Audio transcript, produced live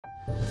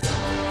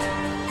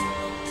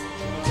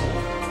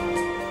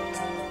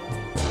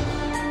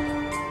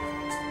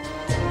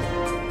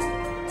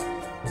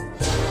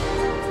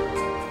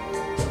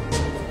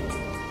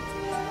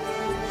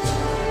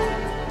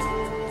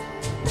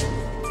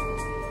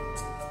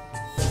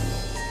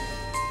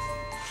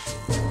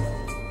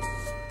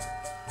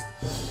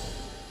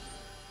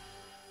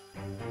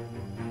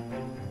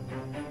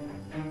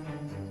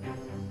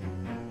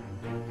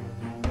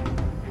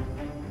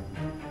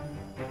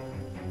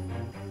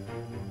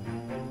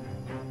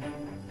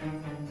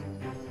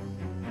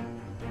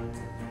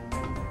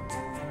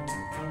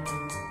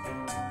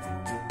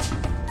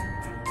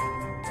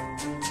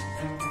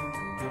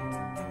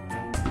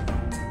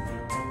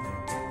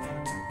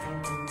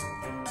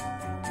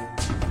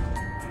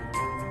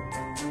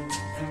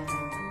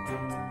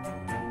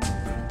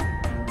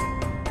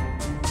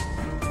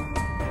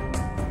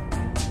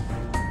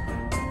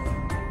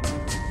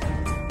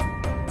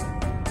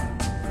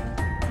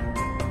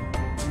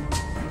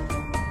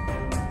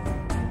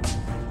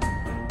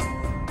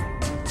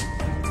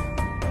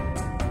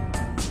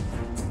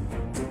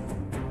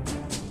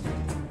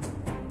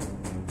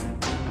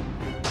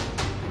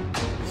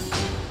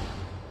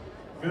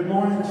Good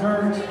morning,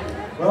 church.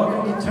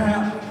 Welcome to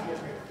TAP.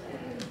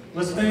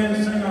 Let's stand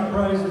and sing our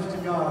praises to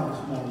God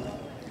this morning.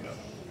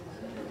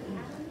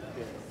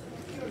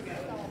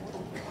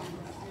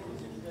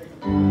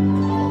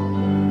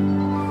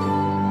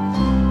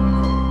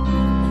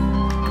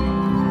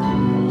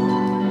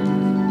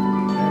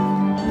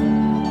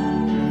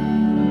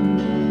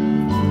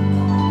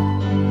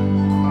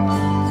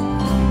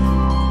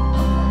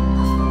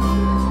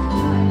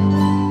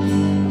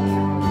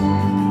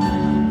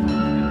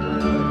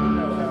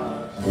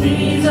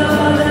 These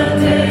are the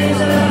days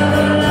of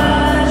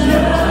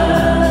Elijah.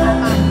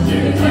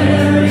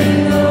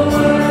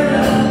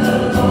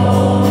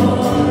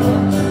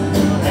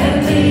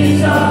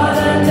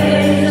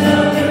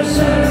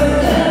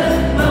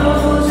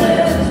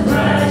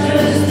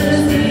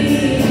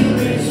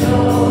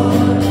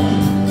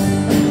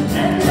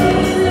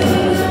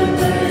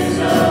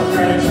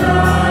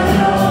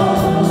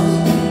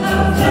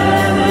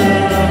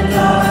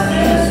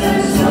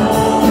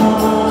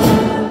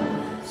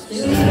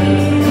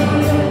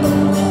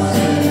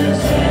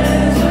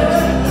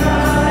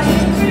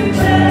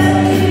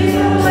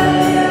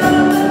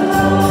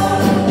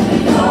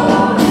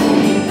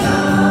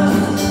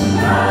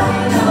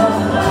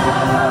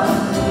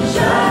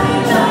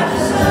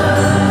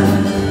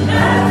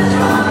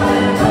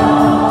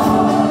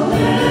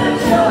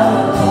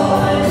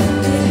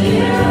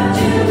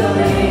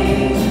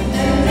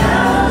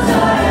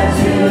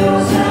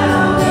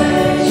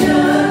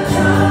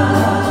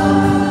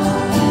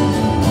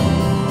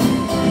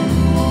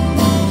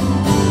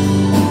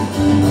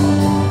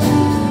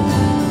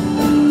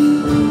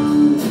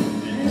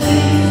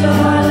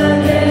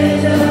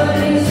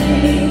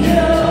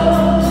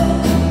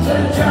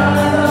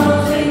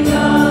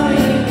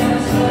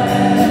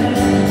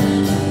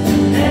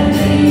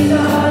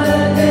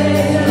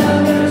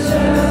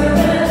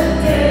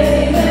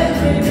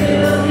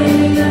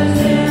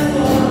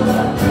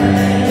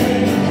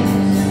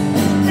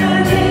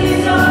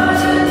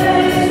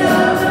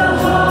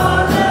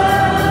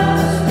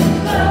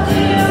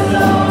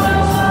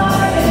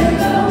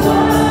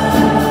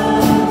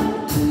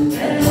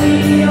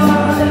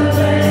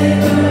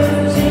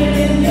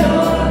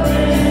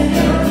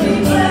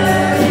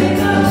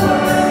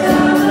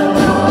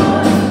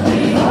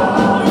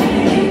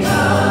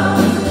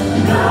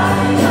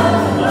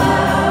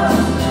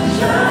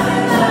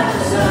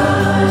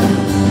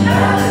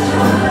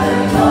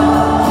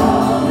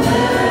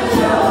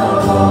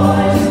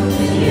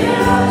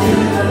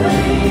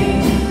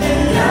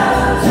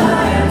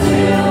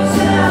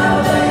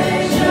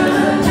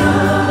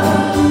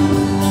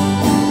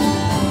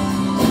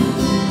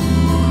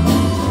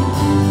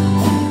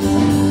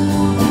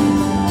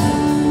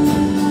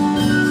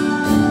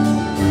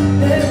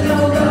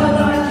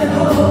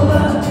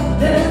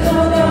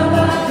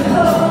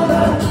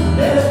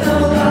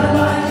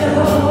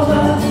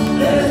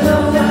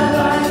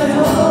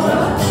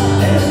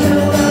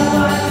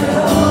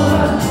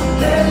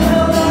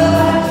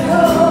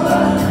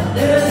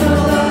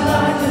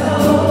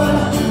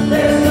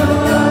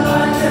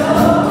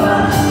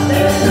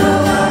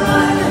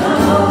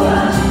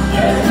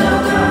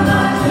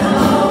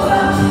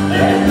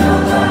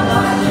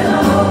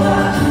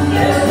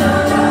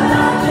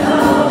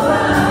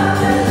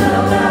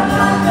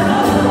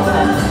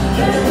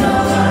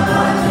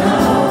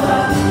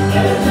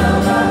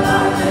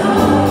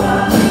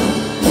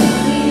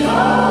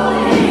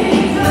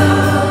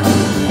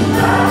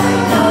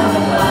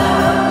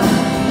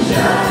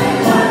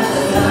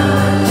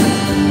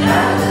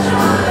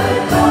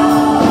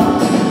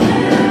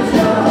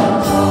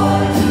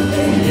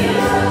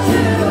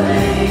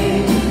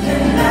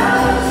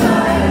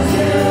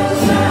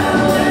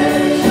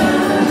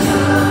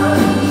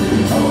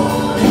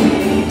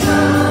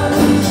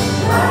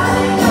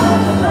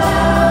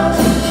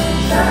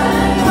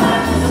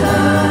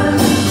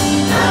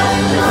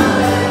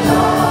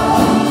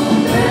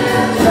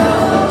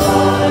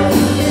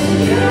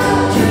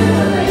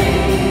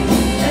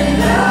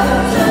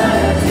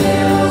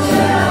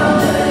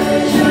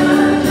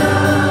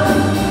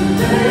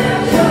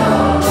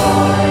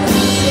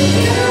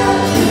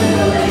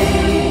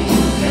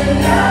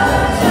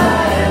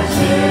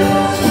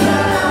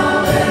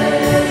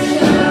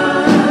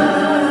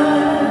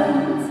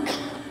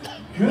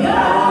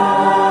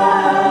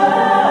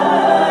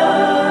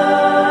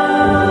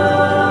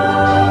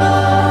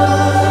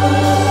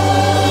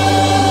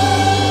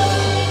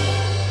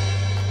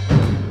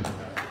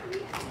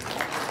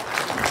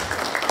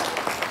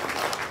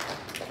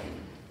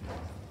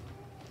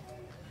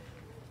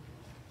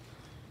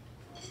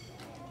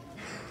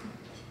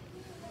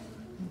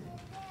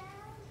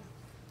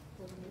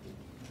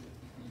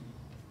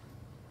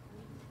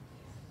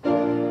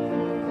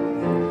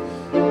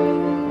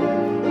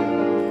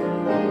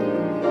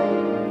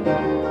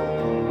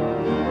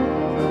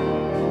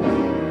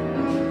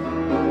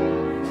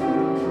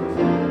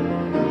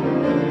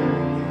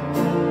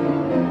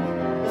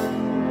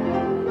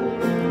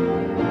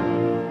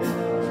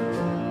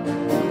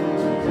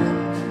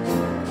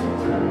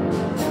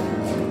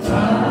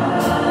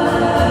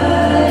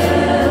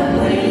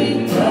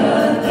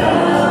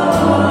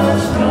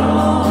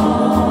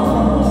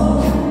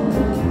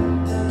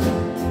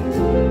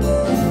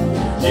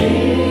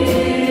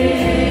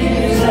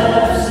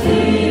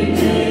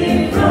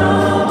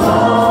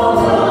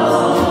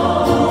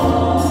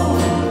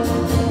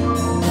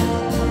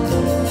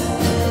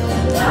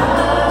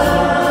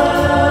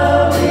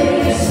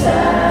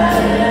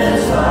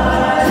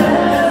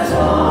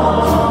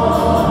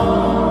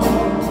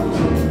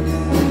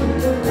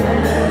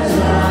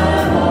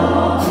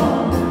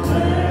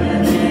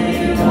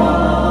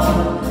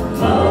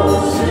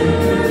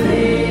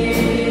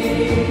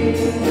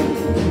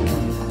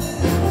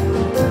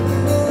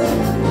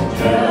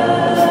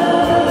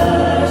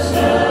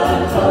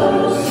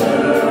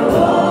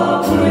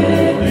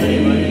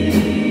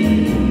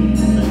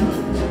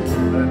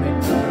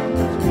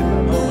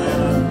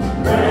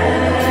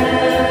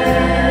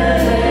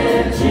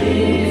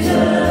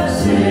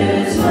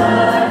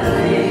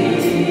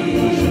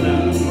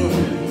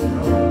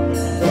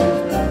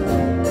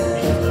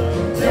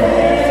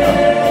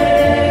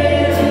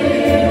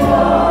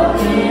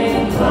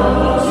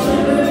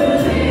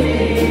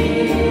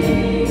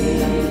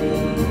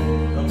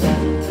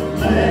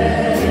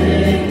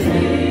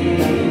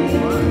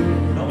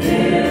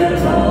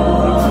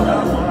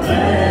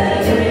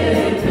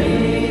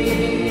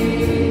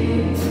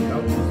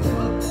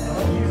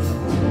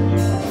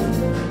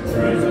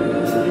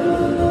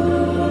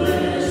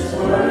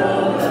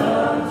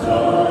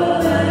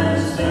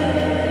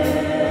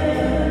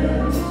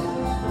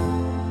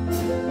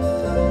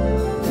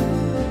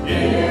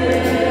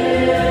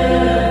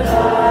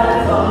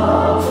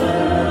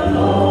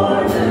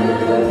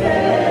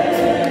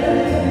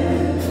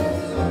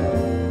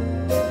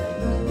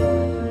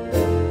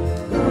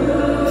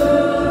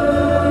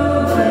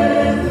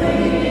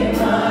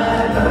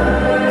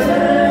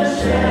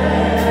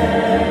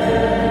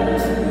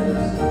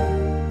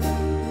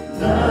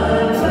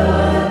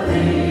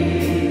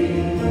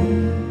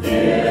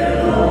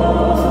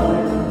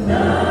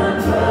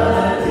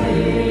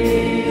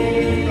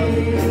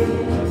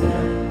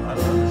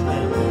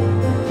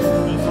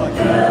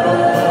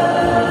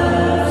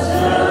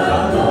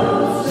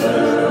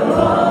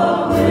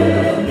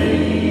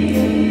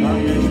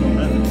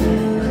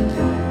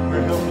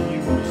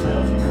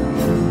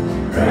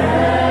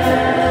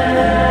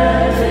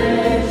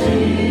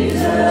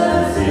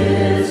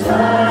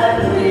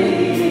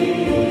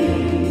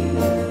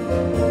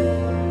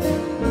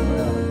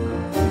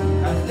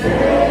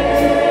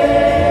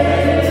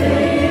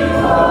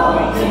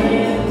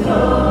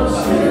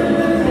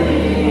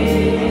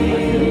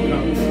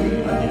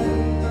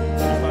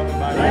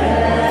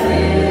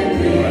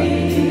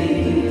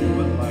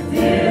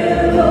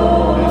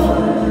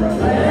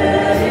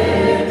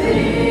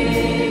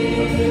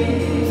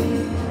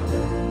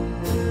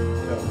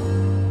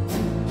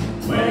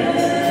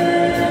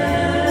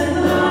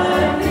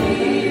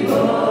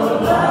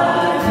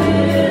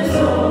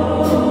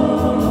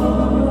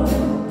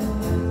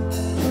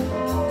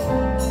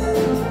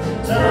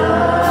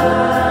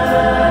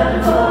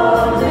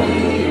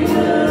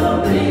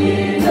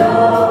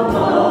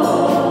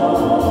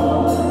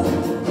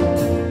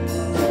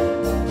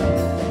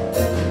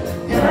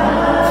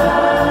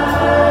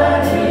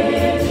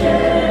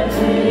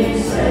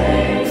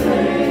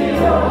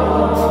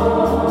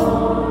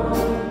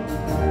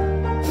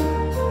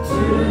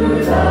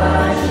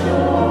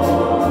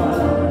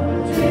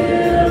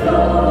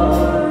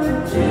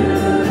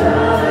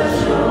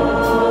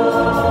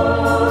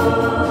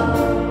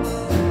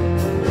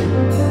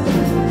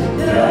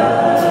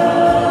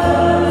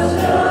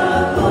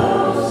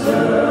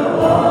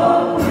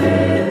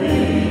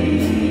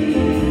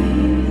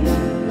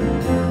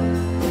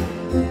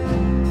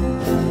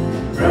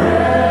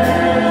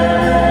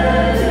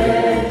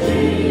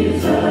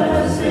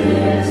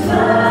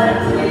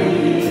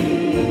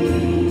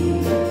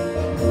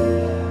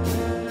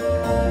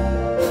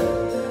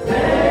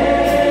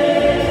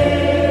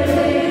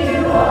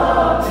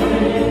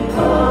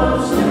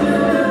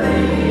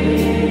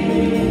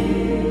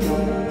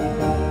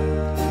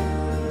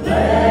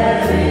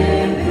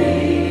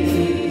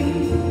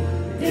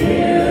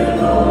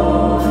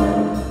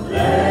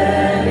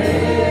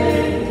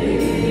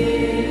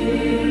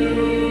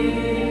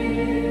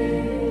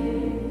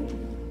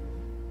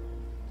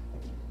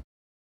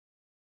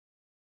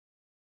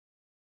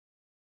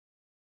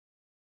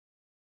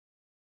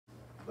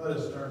 Let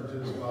us turn to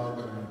the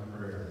Father in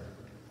prayer.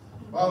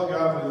 Father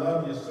God, we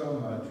love you so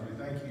much.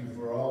 We thank you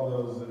for all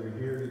those that are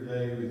here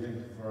today. We thank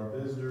you for our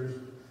visitors.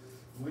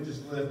 We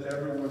just lift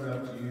everyone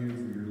up to you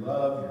for your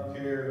love, your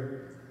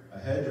care, a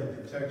hedge of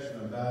protection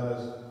about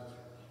us.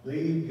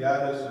 Lead,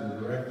 guide us,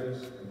 and direct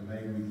us, and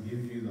may we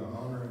give you the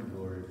honor and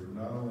glory for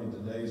not only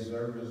today's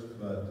service,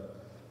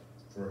 but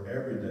for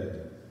every day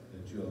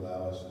that you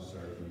allow us to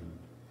serve you.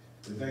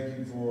 We thank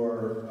you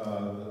for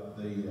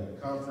the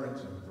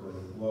conference and for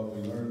what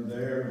we learned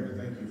there, and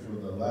we thank you for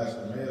the last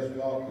Emmaus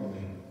walk, and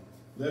we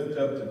lift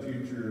up the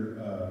future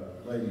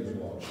ladies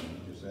walk.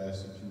 We just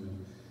ask that you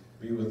would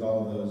be with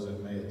all those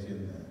that may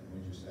attend that. We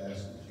just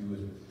ask that you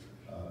would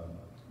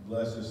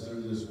bless us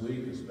through this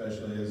week,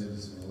 especially as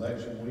it's an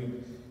election week.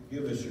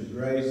 Give us your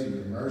grace and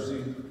your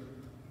mercy.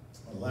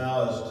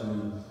 Allow us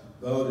to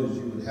vote as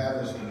you would have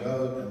us to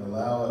vote, and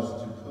allow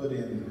us to put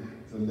in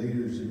the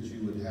leaders that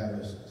you would have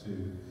us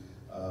to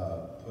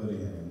put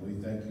in. And we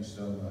thank you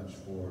so much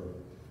for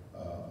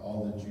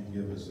all that you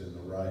give us in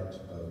the right to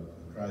vote.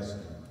 In Christ's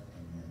name,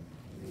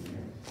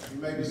 amen. You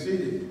may be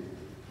seated.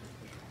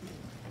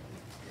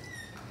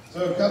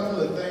 So a couple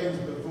of things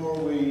before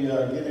we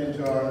get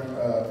into our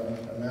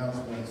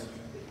announcements.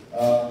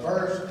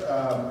 First,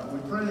 we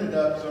printed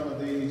up some of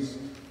these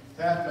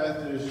Taft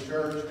Methodist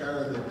Church, kind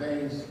of the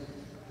things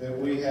that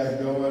we have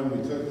going.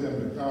 We took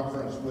them to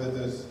conference with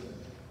us,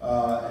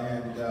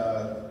 and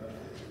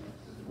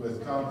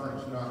with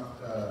conference not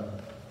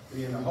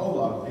being a whole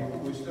lot of people,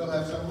 we still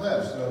have some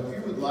left. So if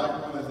you would like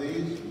one of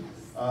these,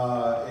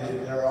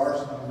 there are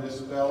some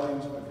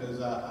misspellings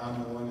because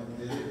I'm the one that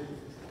did it.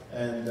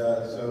 And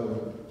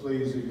so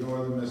please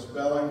ignore the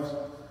misspellings.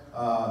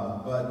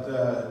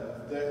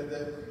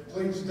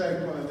 Please take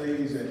one of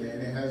these, and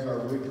it has our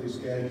weekly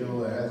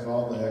schedule. It has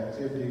all the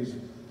activities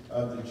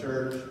of the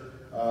church.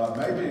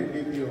 Maybe to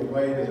give you a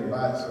way to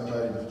invite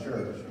somebody to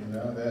church,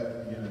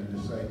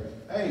 just say,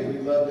 hey,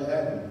 we'd love to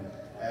have you.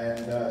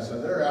 And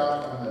so they're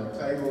out on the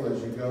table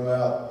as you go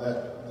out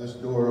this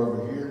door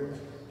over here.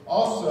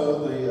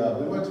 Also,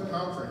 we went to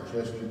conference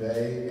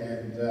yesterday,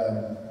 and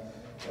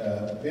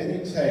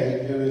Benny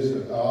Tate, who is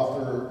an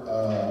author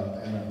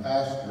and a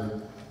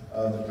pastor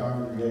of the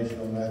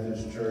Congregational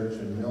Methodist Church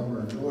in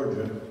Milmer,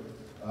 Georgia,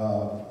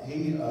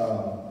 he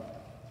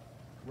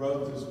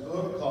wrote this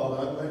book called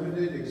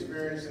Unlimited: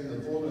 Experiencing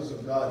the Fullness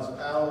of God's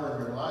Power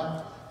in Your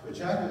Life, which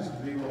happens to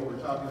be what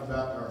we're talking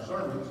about in our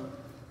sermons.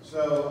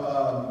 So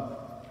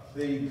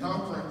the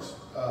conference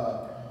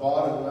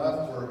bought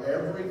enough for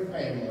every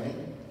family,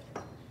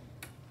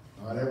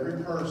 not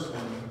every person,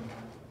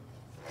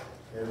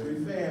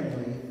 every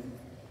family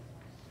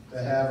to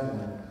have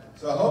one.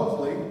 So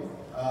hopefully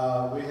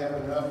we have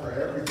enough for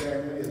every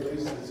family, at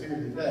least that's here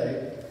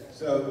today.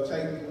 So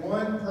take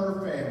one per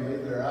family.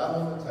 They're out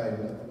on the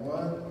table.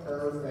 One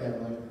per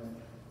family.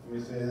 Let me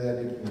say that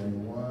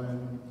again.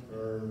 One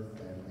per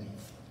family.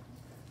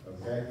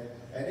 Okay?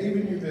 And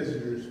even you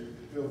visitors,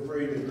 feel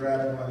free to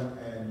grab one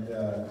and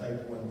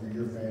take one for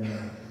your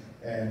family.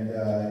 And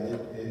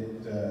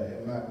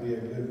it might be a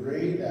good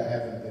read. I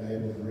haven't been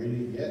able to read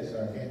it yet,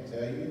 so I can't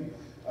tell you.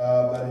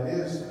 But it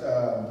is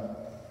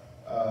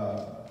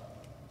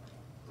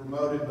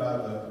promoted by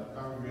the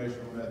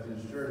Congregational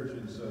Methodist Church,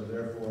 and so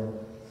therefore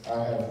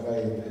I have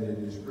faith that it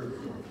is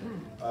scriptural.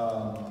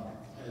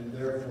 And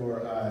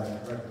therefore I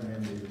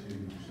recommend it to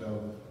you. So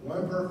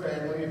one per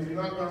family. If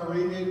you're not going to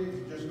read it, if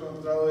you're just going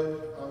to throw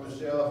it on the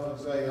shelf and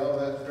say, oh,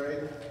 that's great,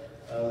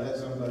 let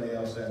somebody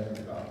else have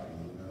your copy.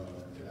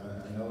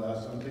 I know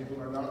that some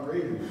people are not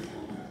readers.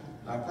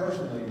 I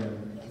personally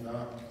am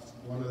not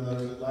one of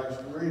those that likes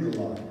to read a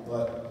lot,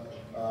 but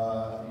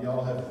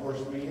y'all have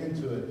forced me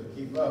into it to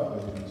keep up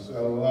with me.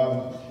 So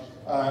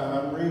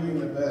I'm reading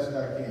the best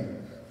I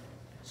can.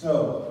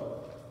 So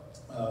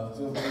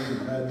feel free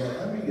to grab that.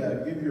 Let me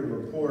give you a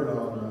report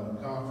on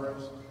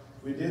conference.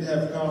 We did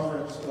have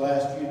conference the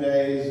last few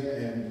days,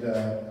 and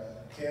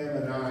Tim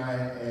and I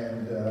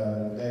and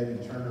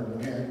David Turner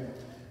went,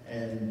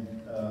 and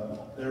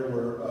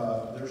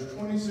there's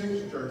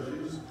 26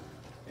 churches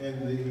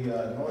in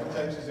the North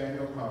Texas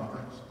Annual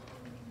Conference.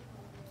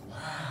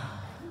 Wow,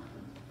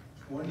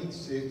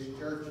 26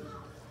 churches.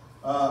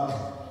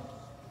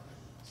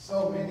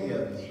 So many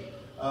of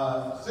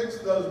us. 6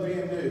 of those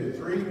being new.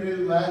 3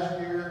 new last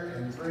year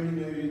and 3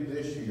 new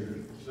this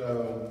year.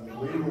 So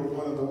we were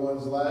one of the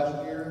ones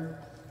last year,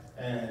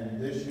 and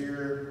this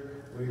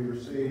year we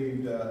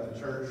received a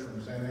church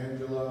from San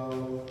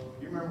Angelo.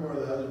 Do you remember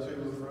where the other 2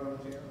 were from,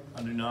 Tim?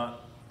 I do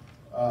not.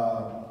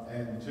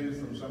 And 2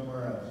 from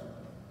somewhere else.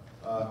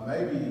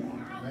 Maybe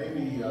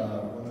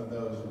one of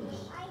those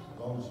was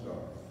Lone Star.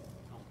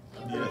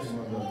 Yes. One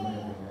of those may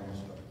have been Lone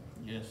Star.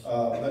 Yes.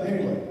 But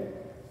anyway,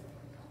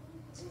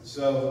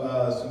 so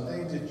some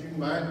things that you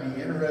might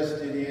be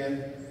interested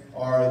in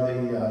are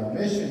the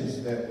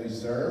missions that we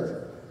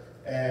serve.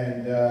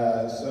 And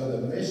so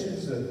the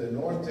missions that the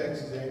North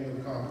Texas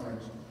Annual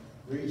Conference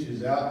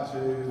reaches out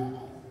to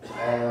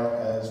are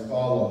as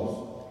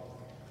follows.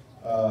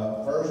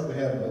 First, we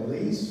have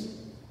Belize,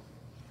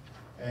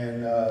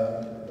 and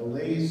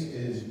Belize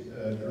is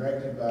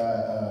directed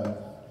by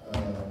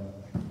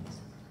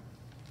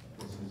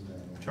what's his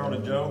name?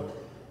 Charlie Joe.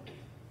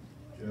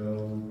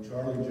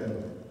 Charlie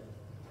Joe.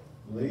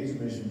 Belize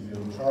Mission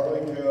Field.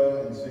 Charlie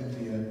Joe and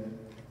Cynthia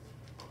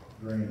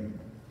Green.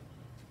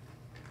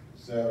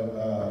 So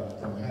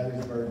from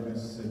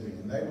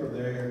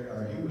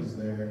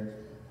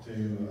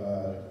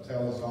to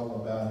tell us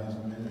all about his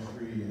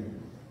ministry,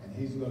 and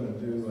he's going to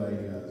do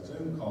a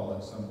Zoom call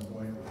at some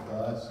point with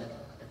us,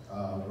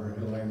 where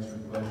he'll answer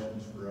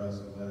questions for us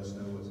and let us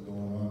know what's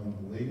going on in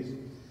Belize.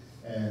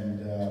 And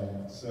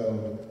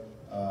so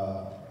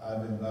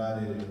I've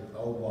invited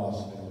Old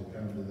Boston to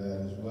come to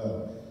that as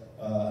well.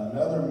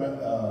 Another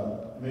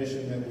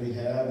mission that we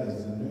have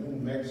is the New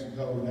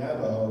Mexico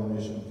Navajo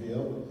mission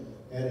field,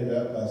 headed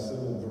up by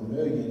Sybil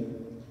Vermillion.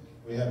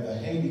 We have the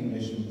Haiti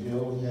mission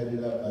field,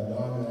 headed up by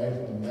Don and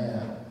April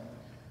Knapp.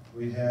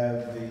 We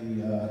have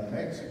the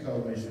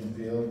Mexico mission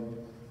field,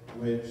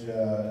 which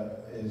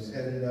is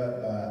headed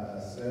up by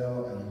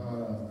Acel and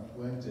Hannah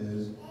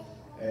Fuentes,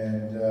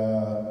 and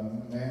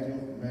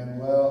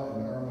Manuel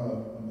and Irma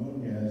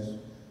Munoz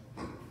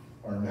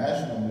are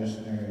national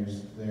missionaries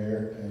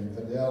there, and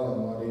Fidel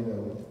and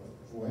Juanito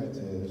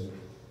Fuentes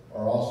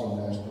are also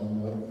national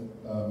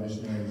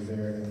missionaries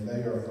there, and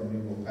they are from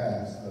Eagle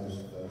Pass, those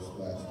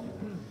last two.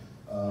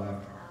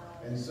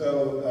 And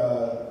so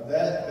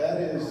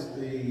that is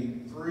the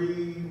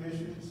three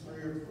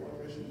or four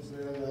missions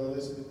there that are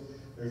listed.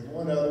 There's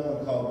one other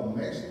one called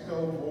the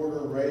Mexico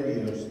Border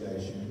Radio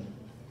Station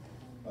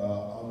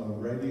on the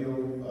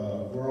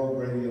World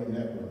Radio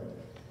Network.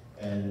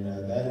 And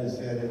that is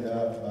headed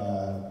up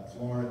by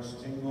Florence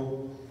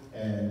Tingle,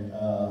 and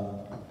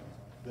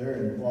they're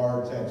in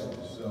Bar,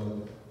 Texas.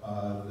 So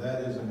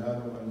that is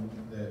another one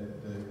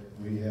that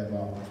we have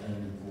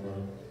opportunity for.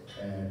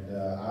 And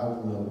I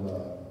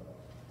will,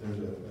 there's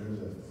a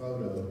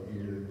photo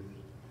here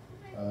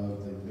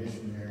of the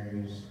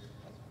missionaries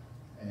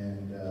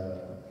and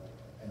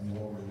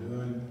what we're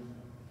doing.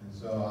 And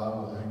so I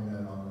will hang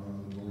that on one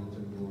of the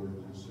bulletin boards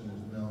as soon as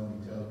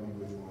Melanie tells me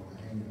which one to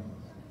hang it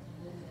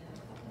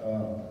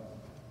on.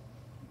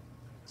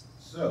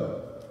 So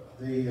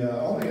the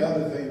only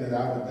other thing that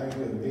I would think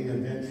would be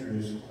of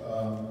interest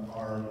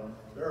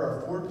there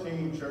are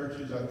 14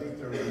 churches. I think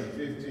there were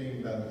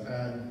 15 by the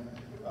time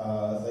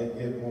they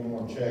get one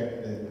more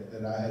check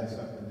that I had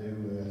something to do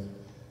with,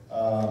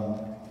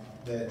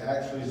 that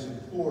actually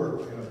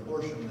support in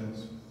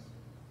apportionments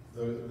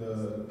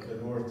the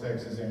North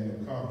Texas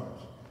Annual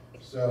Conference.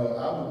 So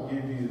I will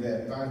give you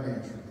that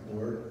finance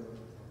report,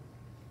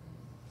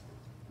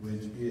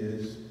 which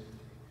is,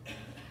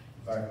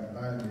 if I can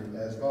find it,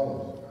 as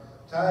follows.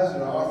 Tithes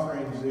and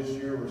offerings this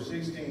year were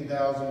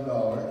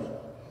 $16,000.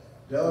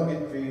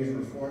 Delegate fees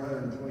were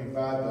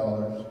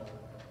 $425.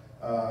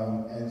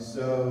 And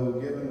so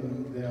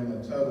giving them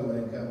a total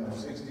income of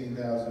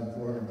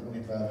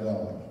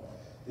 $16,425.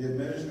 The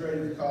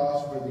administrative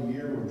costs for the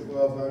year were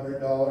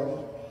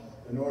 $1,200.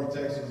 The North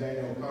Texas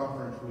Annual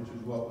Conference, which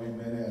is what we've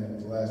been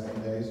in the last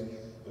few days,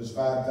 was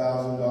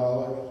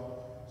 $5,000.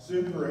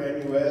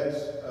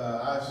 Superannuettes,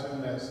 I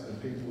assume that's the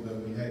people that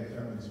we had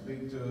come and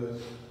speak to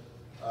us,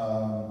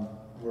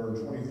 were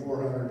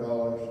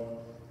 $2,400.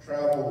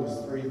 Travel was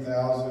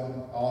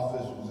 $3,000.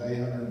 Office was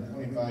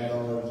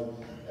 $825.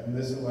 And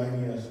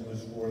miscellaneous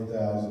was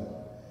 $4,000.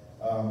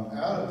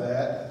 Out of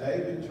that,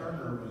 David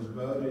Turner was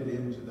voted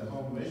into the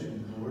Home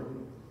Mission Board,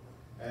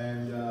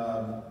 and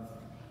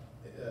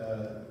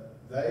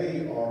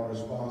they are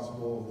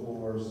responsible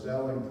for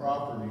selling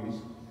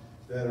properties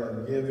that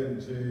are given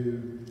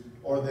to,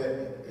 or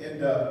that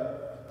end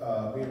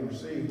up being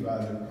received by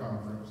the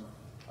conference.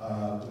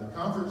 The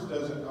conference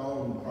doesn't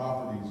own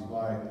properties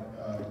like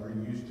we're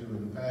used to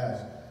in the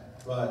past,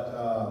 but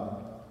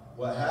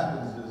what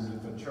happens is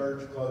if a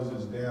church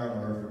closes down,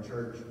 or if a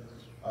church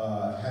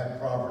had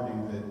property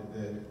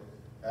that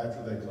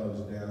after they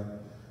close down,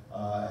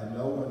 and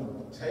no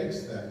one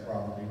takes that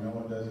property, no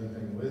one does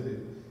anything with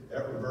it,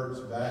 that reverts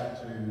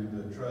back to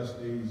the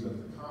trustees of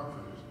the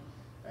conference.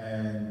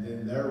 And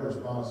then they're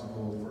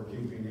responsible for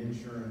keeping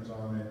insurance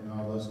on it and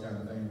all those kind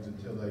of things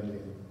until they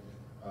can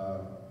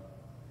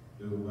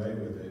do away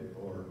with it,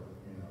 or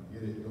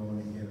get it going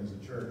again as a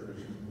church,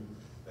 which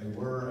they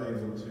were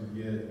able to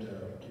get. Do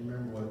you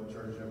remember what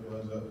church it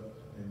was up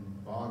in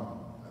Bonham?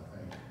 I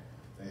think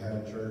they had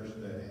a church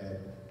that had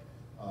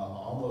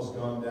almost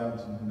gone down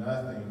to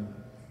nothing,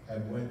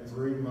 had went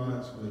 3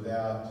 months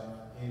without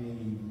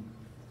any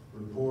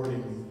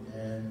reporting,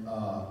 and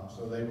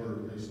so they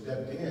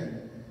stepped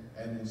in,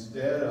 and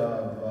instead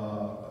of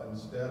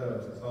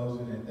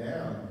closing it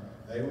down,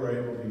 they were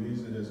able to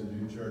use it as a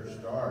new church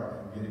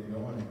start and get it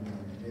going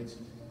again.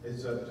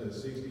 It's up to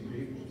 60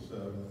 people,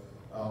 so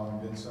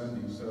on Good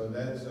Sunday. So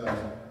that's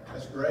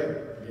great,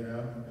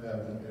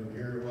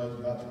 Here it was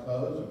about to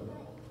close,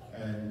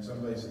 and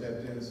somebody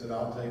stepped in and said,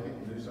 "I'll take it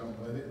and do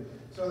something with it."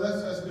 So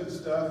that's good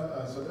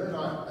stuff. So they're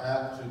not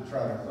apt to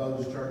try to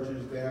close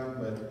churches down,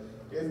 but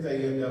if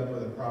they end up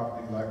with a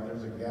property like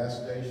there's a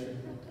gas station,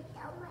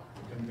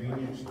 a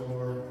convenience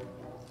store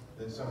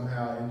that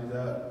somehow ended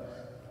up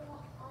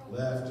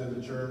left to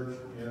the church,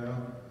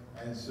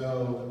 and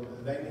so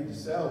they need to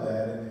sell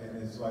that,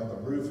 and it's like the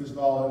roof is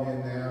falling in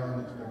now,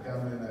 and it's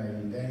becoming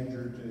a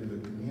danger to the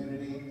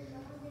community,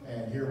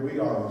 and here we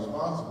are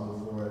responsible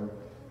for it.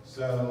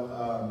 So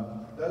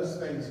those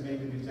things need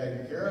to be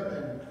taken care of,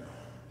 and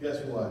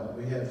guess what?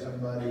 We have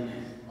somebody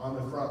on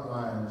the front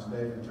lines.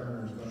 David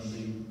Turner's going to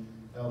be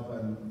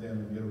helping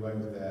them get away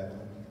with that.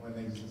 When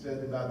they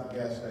said about the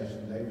gas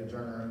station, David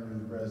Turner under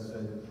his breath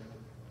said,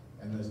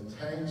 and the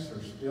tanks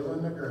are still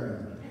in the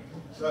ground.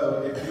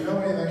 So if you know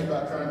anything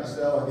about trying to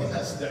sell a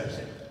gas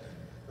station,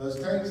 those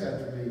tanks have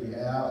to be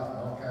out and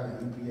all kind of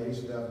EPA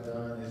stuff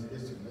done.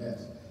 It's a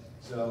mess.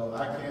 So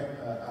I can't,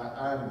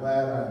 I'm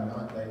glad I'm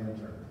not David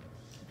Turner.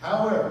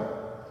 However,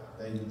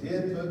 they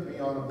did put me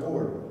on a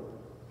board.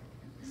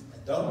 I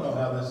don't know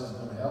how this is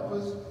going to help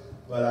us,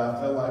 but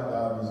I feel like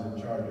God was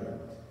in charge of it.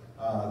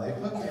 They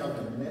put me on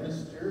the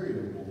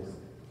ministerial board,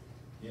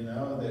 you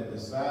know, that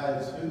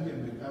decides who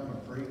can become a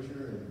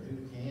preacher and who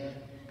can't.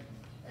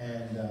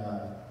 And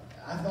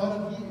I thought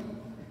of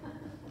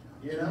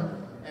you know.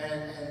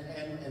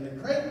 And the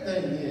great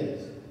thing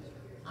is,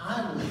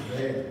 I was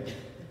there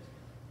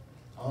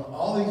on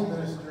all these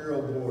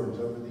ministerial boards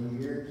over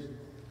the years.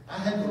 I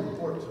had to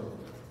report to them,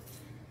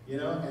 you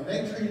know, and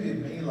they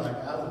treated me like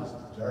I was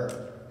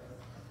dirt.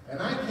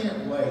 And I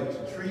can't wait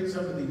to treat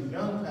some of these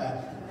young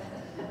pastors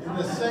in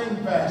the same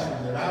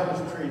fashion that I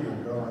was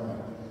treated growing up.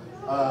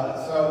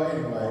 So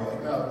anyway,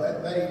 no,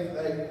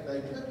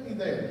 they took me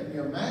there. Can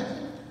you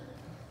imagine?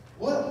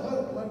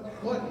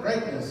 What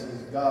greatness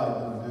is God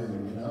going to do,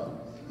 you know?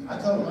 I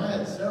told them I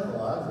had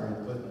several I've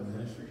already put in the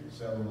ministry.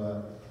 So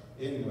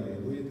anyway,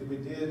 we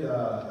did,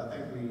 I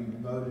think we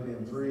voted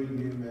in 3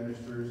 new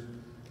ministers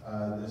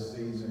this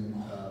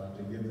season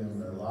to give them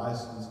their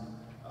license.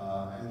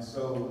 And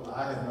so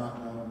I had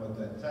not known what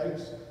that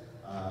takes.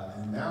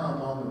 And now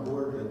I'm on the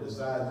board that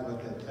decides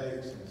what that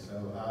takes. And so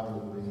I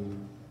will be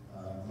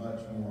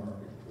much more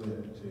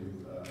equipped to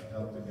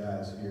help the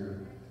guys here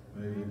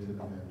move into the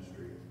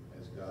ministry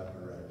as God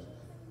directs.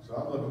 So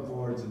I'm looking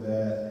forward to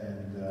that.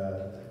 And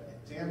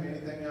Tim,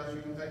 anything else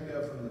you can think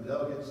of from the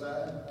delegate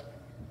side?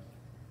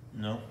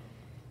 No.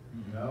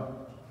 No?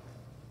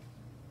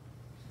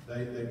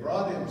 They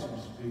brought in some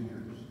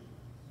speakers.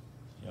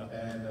 Yeah.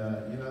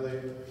 And, you know,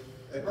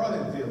 they brought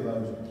in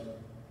theologians,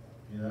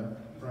 you know,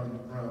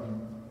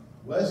 from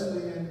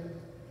Wesleyan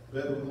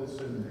Biblical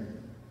Seminary.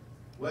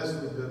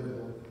 Wesley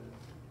Biblical,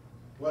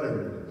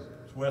 whatever it is.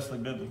 It's Wesley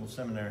Biblical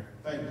Seminary.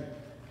 Thank you.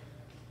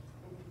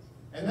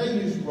 And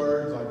they use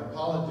words like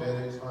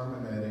apologetics,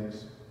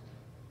 hermeneutics.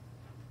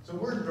 So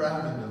we're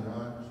driving to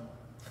lunch.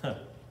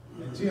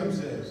 And Tim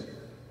says,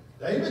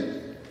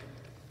 David,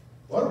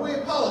 what are we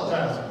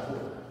apologizing for?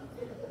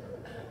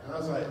 And I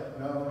was like,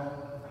 no.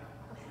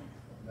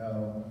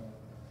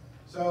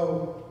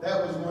 So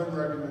that was one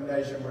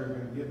recommendation we're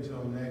going to give to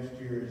them next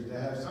year, is to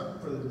have something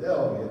for the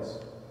delegates,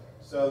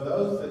 so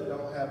those that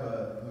don't have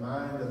a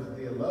mind of a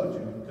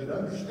theologian could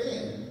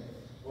understand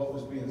what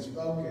was being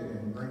spoken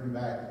and bring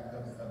back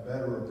a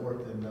better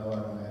report than, no, I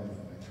don't have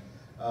anything.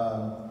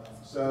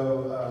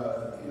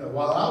 You know,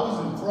 while I was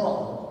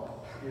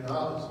enthralled, you know,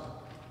 I was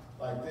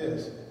like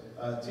this.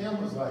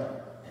 Tim was like,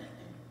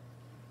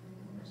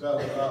 so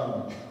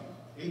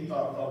he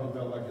probably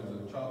felt like it was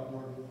a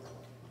chalkboard,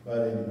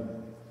 but anyway.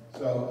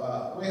 So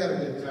we had a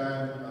good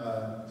time.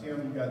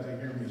 Tim got to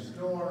hear me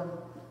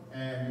snore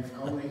and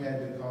only had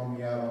to call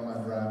me out on my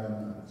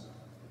driving notes.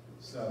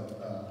 So,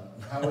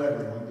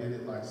 however, he did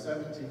it like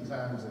 17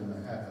 times in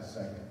a half a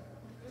second.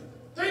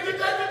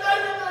 David!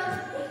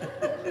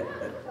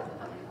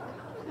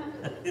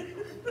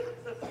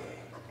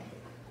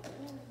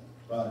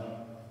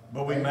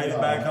 But we made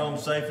it back home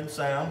safe and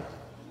sound.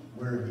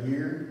 We're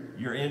here.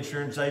 Your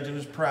insurance agent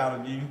is proud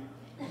of you.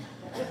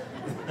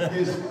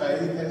 His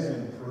faith has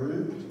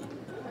improved.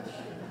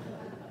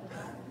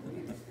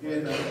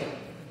 You know,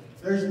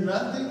 there's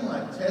nothing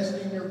like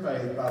testing your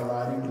faith by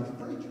riding with the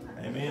preacher.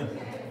 Amen.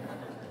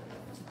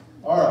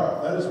 All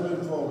right, let us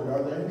move forward.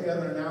 Are there any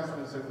other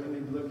announcements that we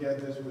need to look at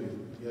this week?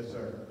 Yes,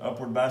 sir.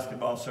 Upward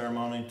basketball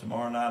ceremony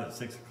tomorrow night at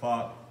 6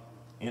 o'clock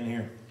in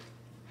here.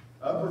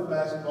 Upward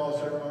basketball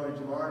ceremony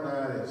tomorrow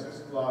night at 6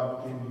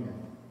 o'clock in here.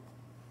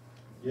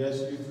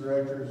 Yes, youth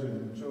directors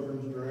and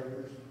children's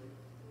directors?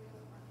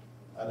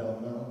 I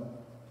don't know.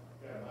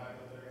 Yeah,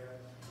 Michael there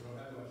yet? We don't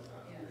have much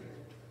time.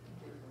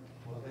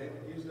 Well, they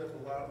used up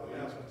a lot of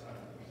announcement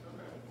time.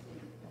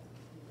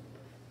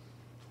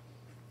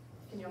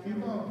 Can you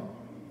Keep on.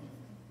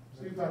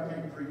 See if I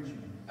can't preach you.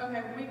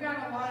 Okay, we've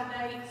got a lot of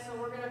dates, so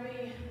we're going to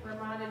be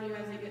reminding you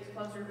as it gets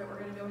closer, but we're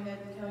going to go ahead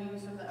and tell you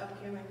some of the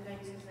upcoming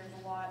things, since there's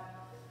a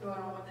lot going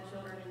on with the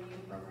children and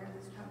youth program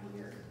this time of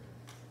year.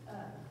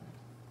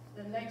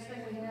 The next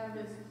thing we have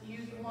is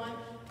youth lunch.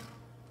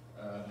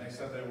 Next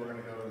Sunday, we're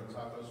going to go to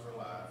Tacos for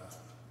Life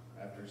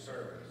after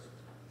service.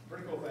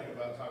 Pretty cool thing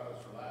about Tacos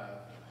for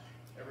Life,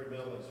 every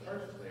meal that's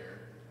purchased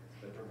there,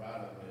 they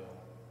provide a meal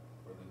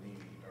for the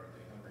needy or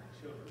the hungry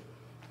children.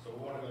 So we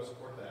want to go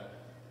support that.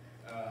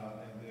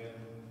 And then,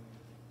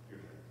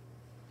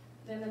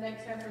 Then the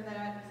next after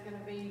that is going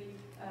to be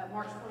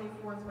March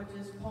 24th, which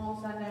is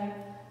Palm Sunday.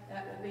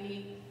 That will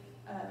be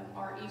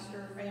our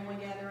Easter family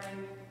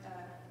gathering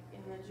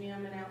in the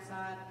gym and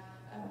outside.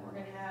 We're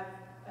going to have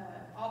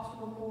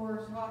obstacle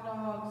course, hot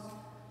dogs,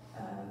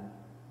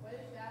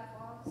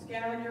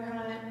 scavenger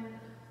hunt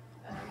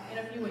in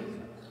a few weeks.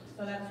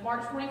 So that's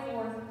March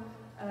 24th.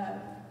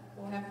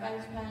 We'll have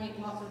face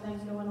paint, lots of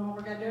things going on.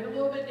 We're gonna do it a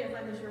little bit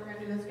different this year. We're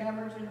gonna do the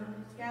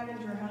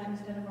scavenger hunt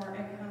instead of our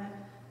egg hunt.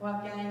 We'll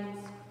have games.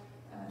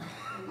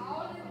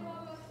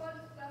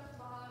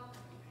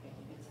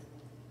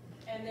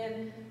 And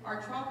then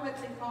our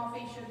chocolates and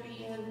coffee should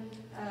be in,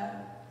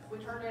 we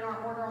turned in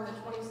our order on the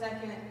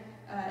 22nd.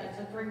 It's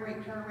a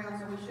 3-week turnaround,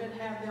 so we should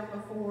have them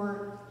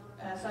before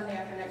Sunday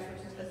after next,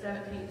 which is the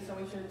 17th, so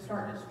we should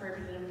start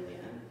distributing them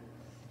then.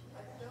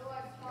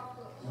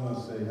 You want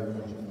to say how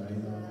much you made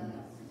on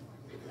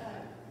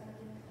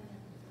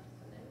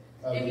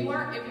If you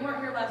weren't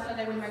here last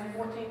Sunday, we made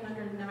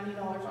 $1,490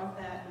 off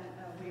that,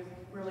 and we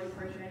really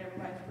appreciate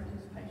everybody's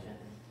participation.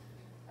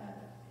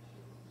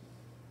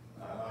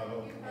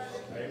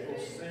 April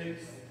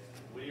 6th,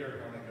 we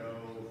are gonna go,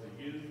 the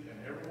youth and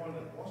everyone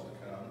that wants to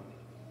come,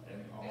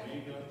 and all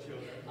you young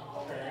children,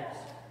 parents,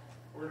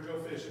 we're gonna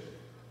go fishing.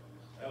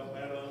 Elk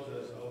Meadows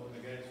has opened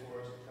the gates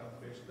for us to come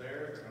fish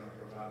there. They're gonna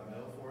provide a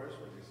meal for us.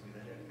 We just need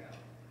a head count.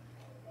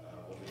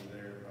 We'll be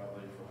there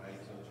probably from 8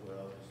 till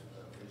 12, just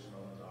fishing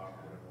on the dock,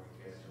 whatever we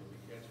catch, so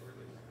we catch we're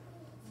leaving.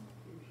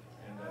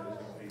 And it's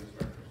gonna be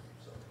instructors,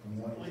 so. it?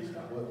 And Please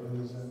come. what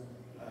is it?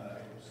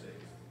 April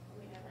 6th.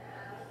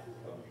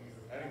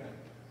 Addington.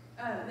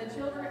 The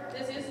children,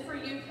 this is for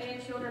youth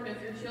and children.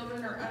 If your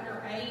children are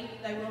under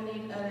 8, they will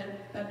need an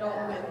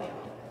adult with them.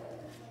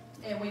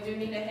 And we do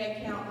need a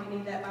head count. We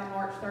need that by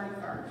March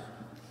 31st.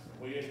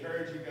 We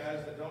encourage you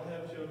guys that don't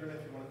have children,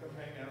 if you want to come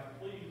hang out,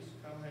 please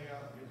come hang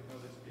out and get to know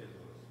these kids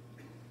with us.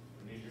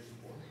 We need your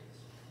support.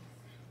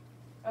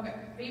 Okay,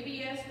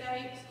 VBS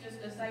dates,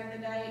 just to save the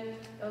date,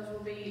 those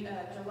will be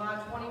July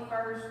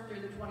 21st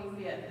through the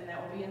 25th, and that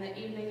will be in the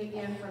evening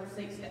again from 6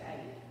 to 8.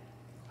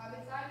 I'm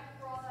excited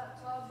for all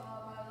that tub,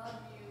 Mom. I love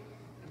you.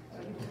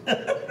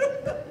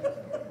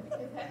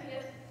 Is that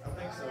it? I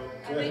think so.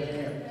 I think,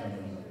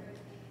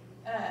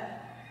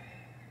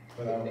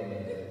 But I don't know.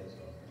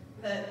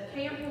 the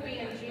camp will be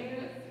in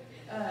June,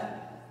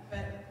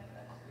 but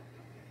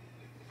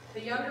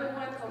the younger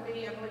ones will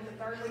be, I believe, the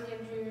 3rd week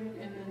in June,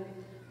 and then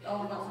the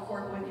older ones the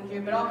 4th week in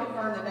June, but I'll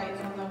confirm the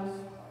dates on those.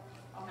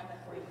 I'll have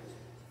that for you.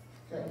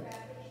 Okay.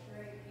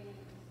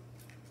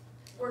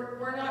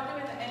 We're not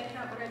doing the egg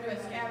hunt, we're gonna do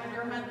a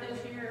scavenger hunt this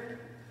year.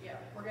 Yeah,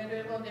 we're gonna do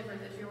it a little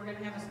different this year. We're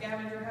gonna have a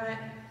scavenger hunt.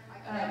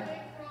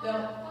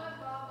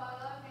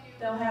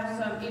 They'll have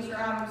some Easter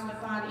items to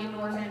find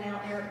indoors and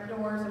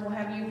outdoors, and we'll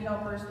have youth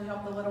helpers to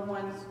help the little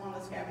ones on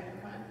the scavenger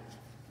hunt.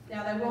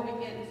 Now, they will be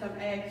getting some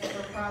eggs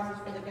for prizes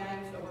for the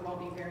games, but we won't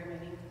be very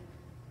many.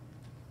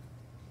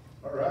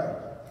 All right.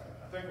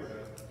 I think we're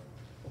done.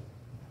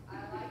 I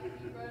like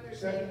you, brother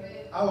Second.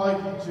 David. I like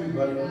you too,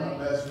 buddy. You're my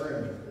best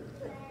friend.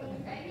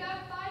 And you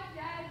got 5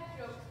 dad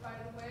jokes, by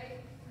the way.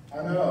 I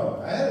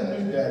know. I had a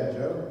new dad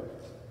joke.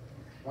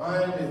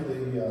 Why did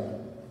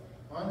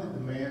the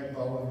man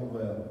fall in the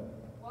well?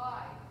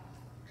 Why?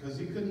 Because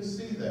he couldn't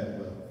see that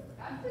well.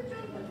 That's the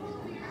joke I told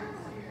you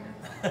earlier.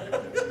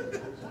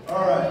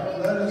 All right,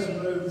 let us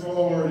move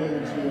forward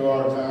into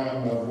our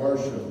time of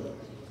worship.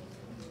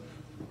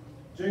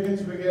 Chicken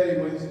spaghetti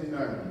Wednesday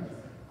night.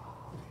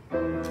 All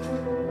right.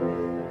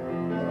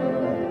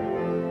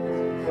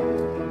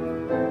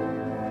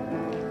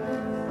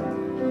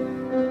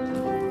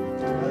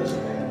 Let us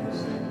stand and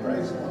sing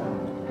praise song.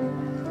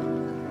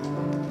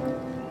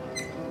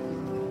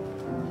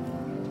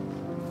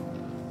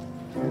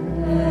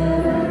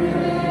 Every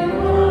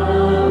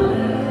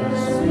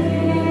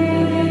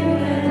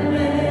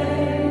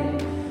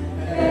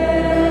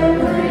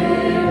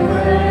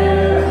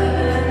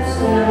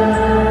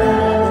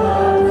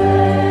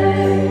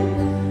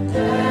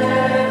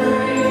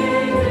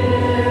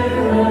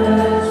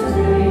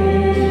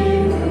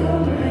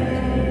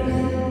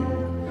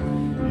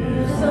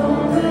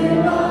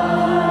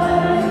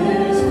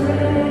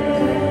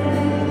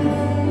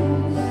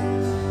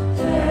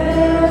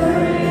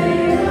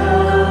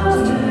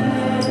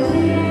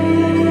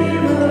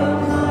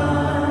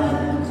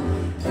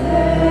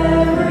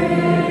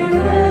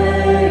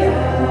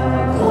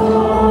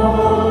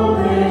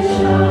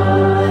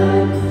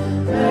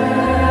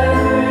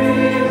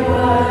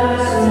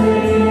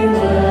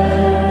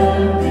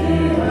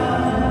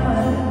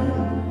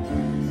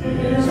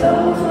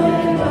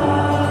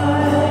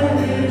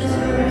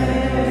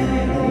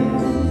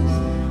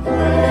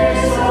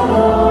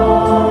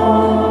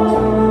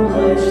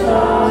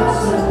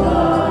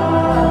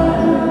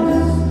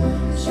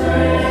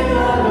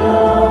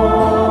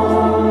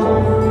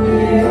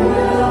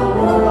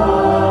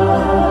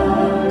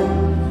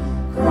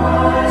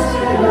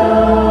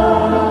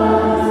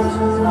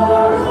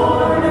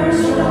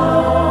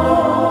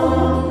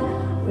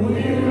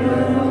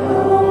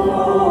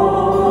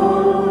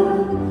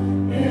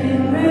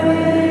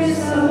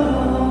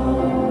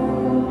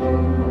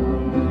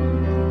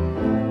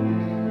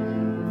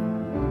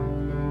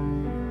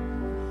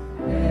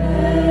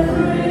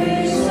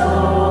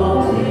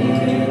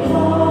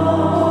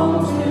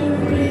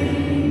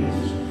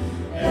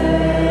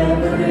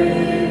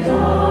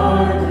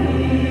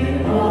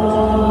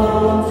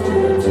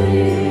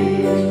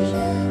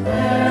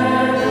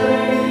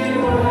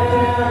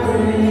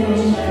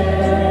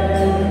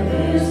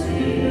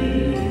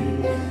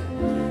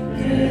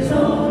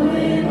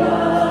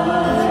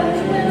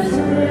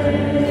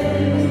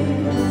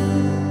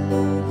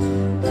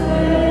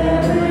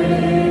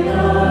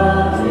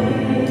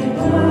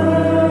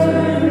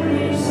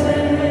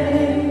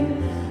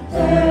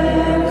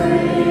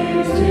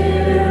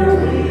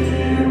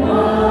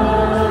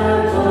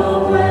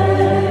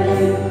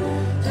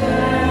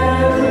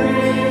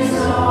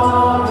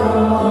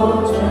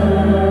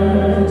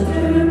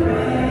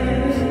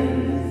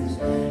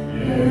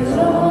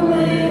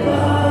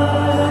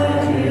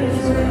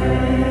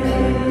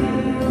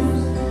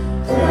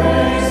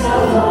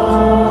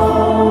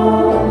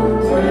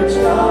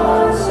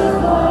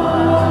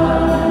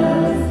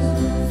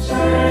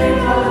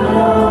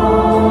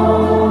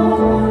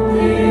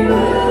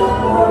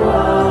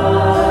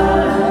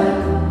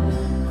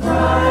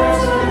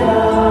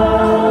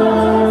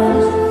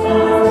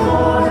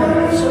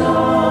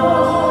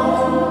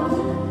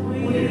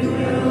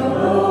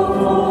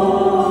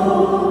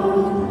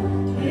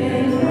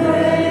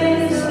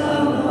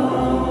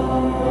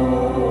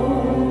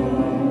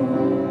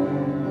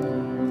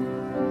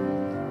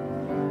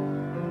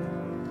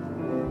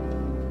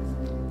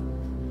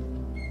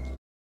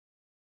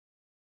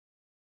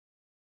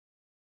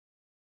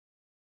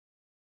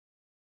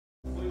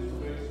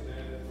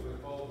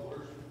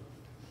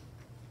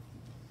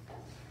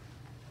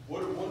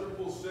What a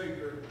wonderful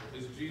Savior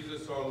is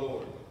Jesus our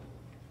Lord.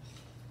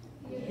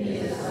 He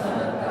is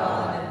Son of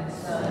God and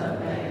Son of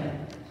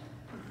Man.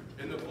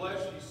 In the flesh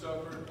he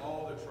suffered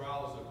all the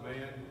trials of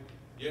man,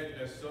 yet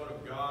as Son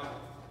of God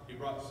he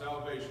brought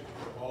salvation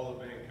for all of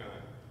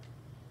mankind.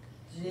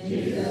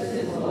 Jesus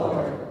is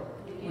Lord.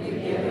 We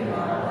give him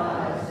our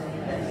lives in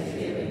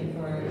thanksgiving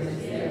for his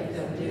gift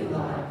of new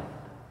life.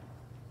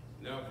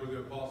 Now for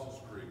the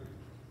Apostles' Creed.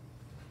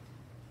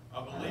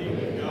 I believe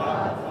in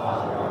God the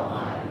Father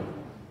Almighty,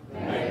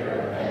 maker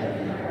of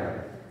heaven and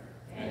earth,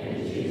 and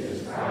in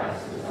Jesus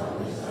Christ, his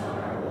only Son,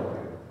 our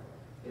Lord,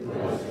 who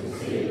was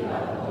conceived by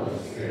the Holy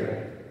Spirit,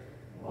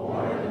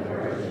 born of the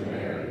Virgin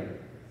Mary,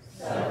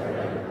 suffered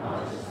under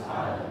Pontius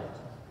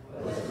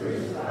Pilate, was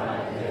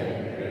crucified, dead,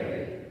 and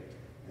buried.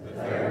 The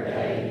third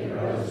day he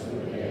rose from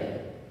the dead.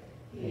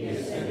 He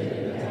ascended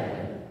into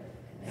heaven,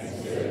 and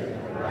stood at the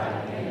right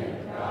hand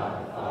of God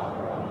the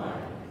Father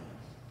Almighty.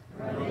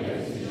 From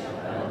thence he shall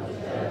come to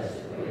judge the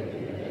quick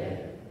and the dead.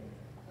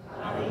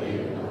 I believe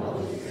in the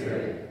Holy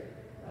Spirit,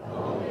 the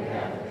Holy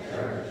Catholic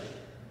Church,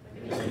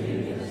 the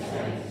communion of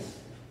saints,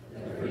 the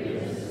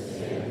forgiveness of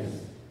sins,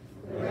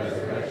 the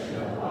resurrection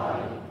of the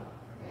body,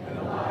 and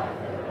the life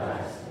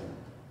everlasting.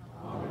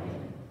 Amen.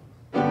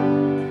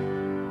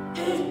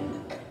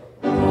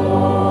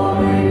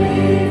 Glory be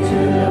to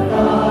the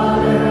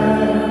Father,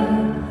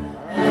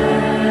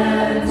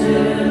 and to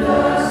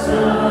the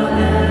Son,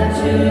 and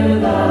to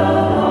the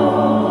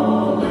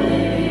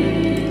Holy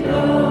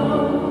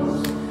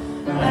Ghost,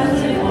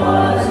 as it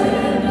was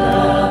in the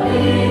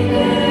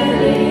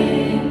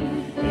beginning,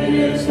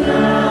 is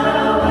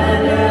now,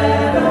 and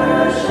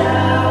ever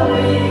shall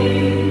be,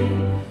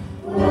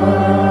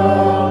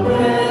 world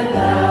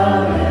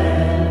without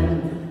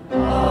end.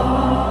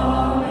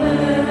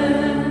 Amen.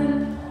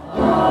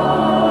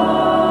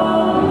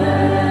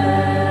 Amen.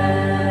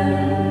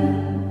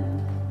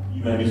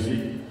 You may be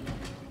seated.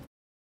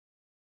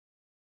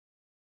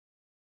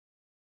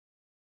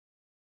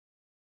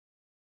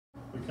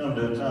 We come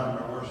to a time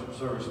in our worship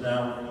service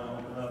now. We're going to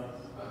open up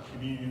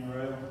communion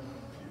rail. If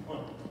you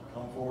want to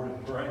come forward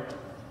and pray.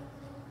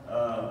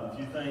 A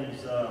few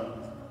things.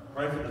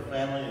 Pray for the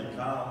family of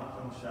Kyle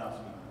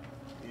Kumashowski.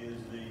 He is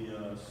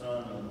the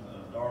son of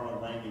Darla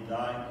and Amy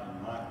Dyke and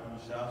Mike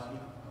Kumashowski.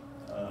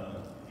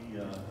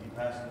 He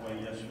passed away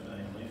yesterday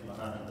and leaves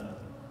behind some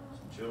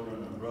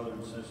children, a brother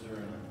and sister,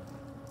 and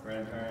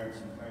grandparents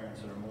and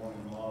parents that are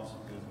mourning loss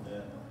of his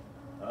death.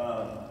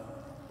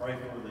 Pray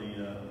for the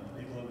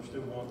people that are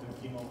still going through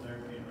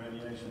chemotherapy and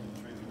radiation and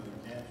treatment of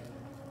their cancer.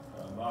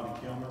 Bobby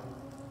Kilmer,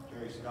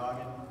 Jerry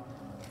Scoggin,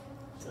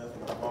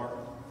 Stephanie Clark.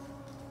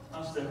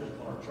 Not Stephanie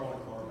Clark,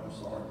 Charlie Clark, I'm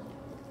sorry.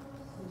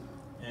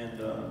 And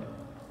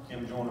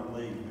Kim Joyner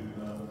Lee,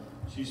 who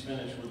she's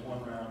finished with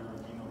one round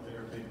of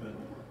chemotherapy, but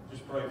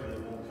just pray that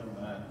it won't come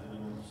back, that it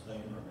will stay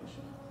in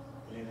remission.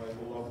 But anyway,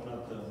 we'll open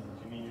up the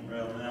communion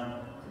rail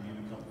now for you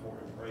to come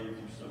forward and pray if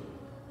you so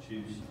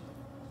choose.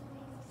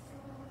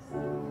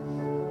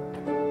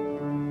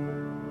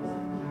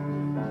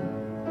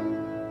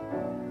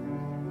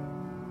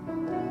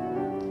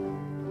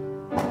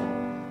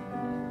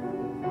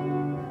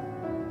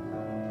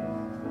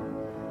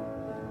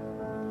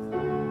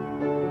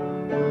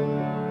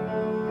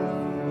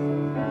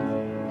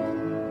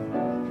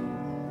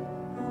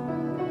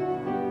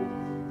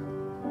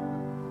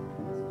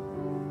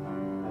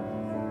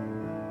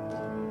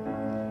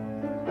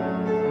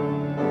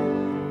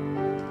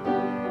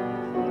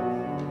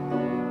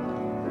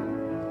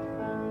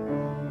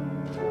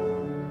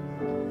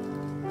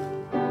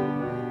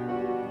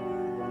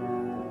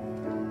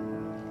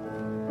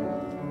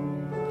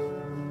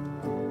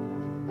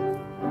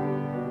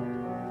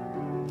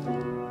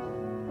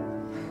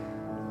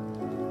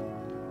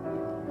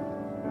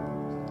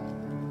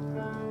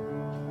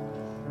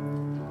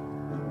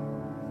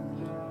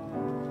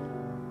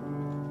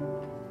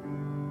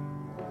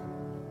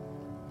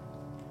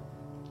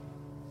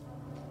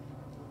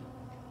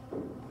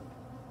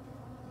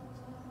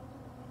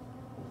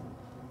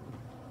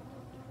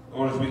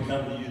 Lord, as we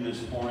come to you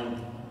this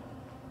morning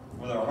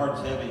with our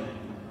hearts heavy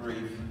with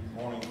grief,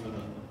 mourning for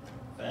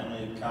the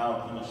family of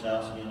Kyle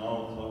Kimashowski and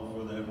also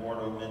for the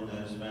Eduardo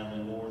Mendez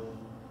family, Lord,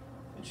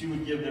 that you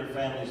would give their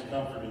families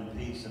comfort and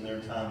peace in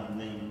their time of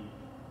need.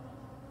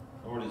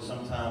 Lord, that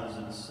sometimes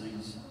it's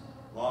these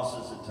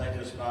losses that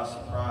take us by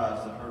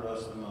surprise that hurt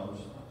us the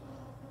most.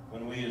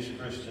 When we as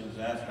Christians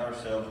ask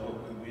ourselves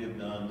what could we have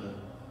done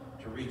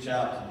to reach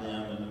out to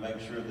them and to make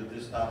sure that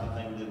this type of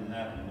thing didn't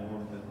happen,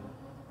 Lord.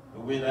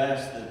 But we'd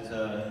ask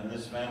that in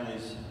this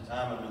family's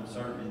time of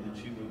uncertainty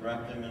that you would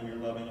wrap them in your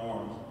loving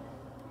arms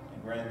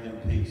and grant them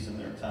peace in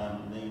their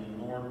time of need.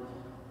 And Lord,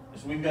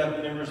 as we've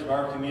got members of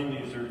our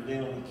communities that are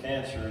dealing with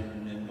cancer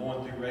and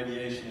going through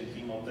radiation and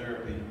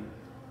chemotherapy,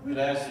 we'd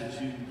ask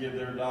that you give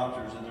their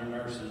doctors and their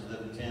nurses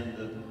that attend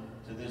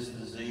to this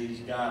disease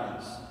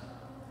guidance,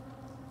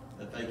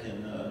 that they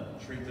can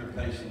treat their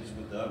patients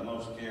with the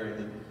utmost care,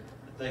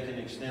 that they can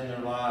extend their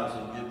lives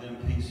and give them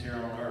peace here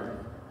on earth.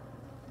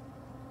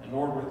 And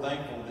Lord, we're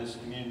thankful for this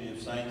community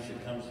of saints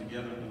that comes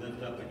together to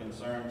lift up the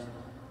concerns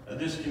of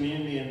this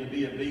community and to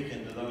be a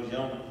beacon to those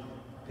young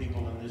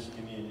people in this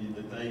community,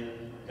 that they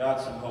got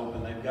some hope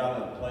and they've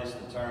got a place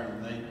to turn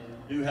and they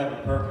do have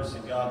a purpose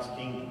in God's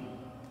kingdom.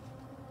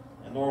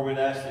 And Lord, we'd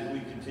ask that we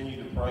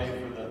continue to pray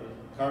for the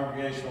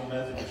Congregational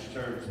Methodist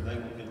Church, that they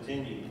will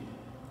continue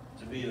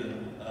to be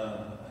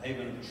a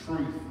haven of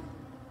truth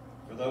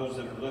for those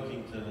that are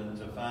looking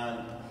to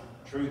find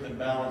truth and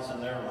balance in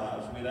their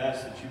lives. We'd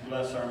ask that you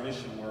bless our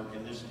mission work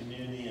in this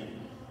community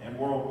and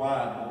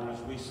worldwide, Lord,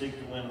 as we seek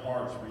to win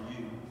hearts for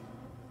you.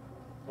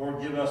 Lord,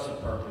 give us a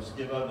purpose,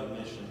 give us a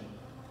mission,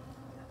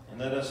 and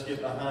let us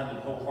get behind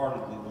it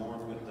wholeheartedly,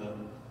 Lord,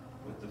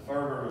 with the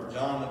fervor of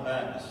John the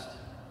Baptist,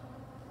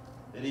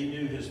 that he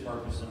knew his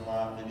purpose in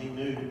life, that he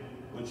knew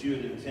what you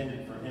had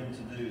intended for him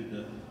to do,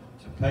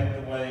 to pave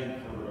the way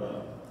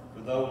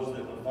for those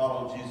that would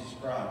follow Jesus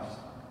Christ.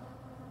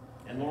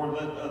 And Lord,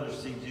 let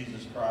others see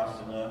Jesus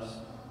Christ in us,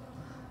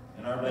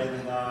 in our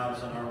daily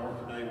lives, in our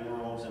workaday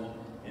worlds, and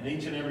in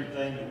each and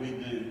everything that we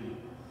do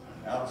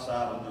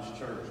outside of this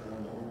church.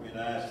 Lord, we'd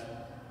ask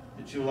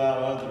that you allow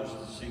others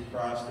to see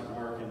Christ at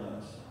work in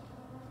us.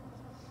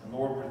 And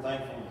Lord, we're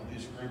thankful for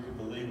this group of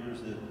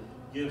believers that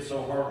give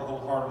so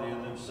wholeheartedly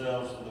of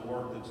themselves to the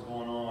work that's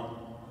going on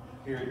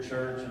here at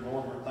church. And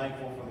Lord, we're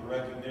thankful for the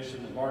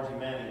recognition that Margie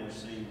Manning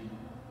received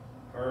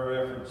for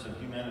her efforts of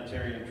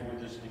humanitarian toward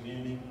this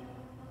community,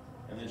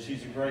 and that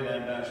she's a great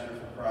ambassador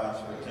for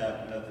Christ for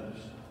Taft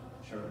Methodist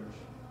Church.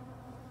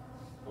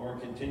 Lord,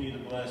 continue to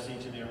bless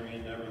each and every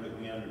endeavor that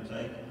we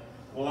undertake.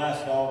 We'll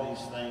ask all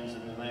these things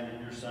in the name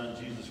of your Son,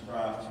 Jesus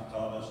Christ, who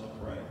taught us to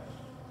pray.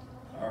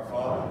 Our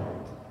Father,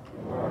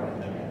 who art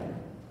in heaven,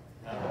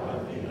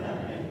 hallowed be thy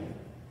name.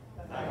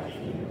 Thy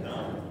kingdom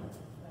come,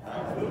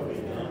 thy will be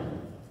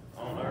done,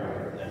 on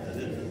earth as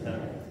it is in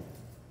heaven.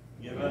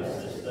 Give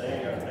us this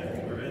day our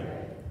daily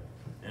bread,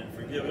 and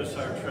forgive us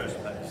our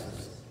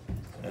trespasses,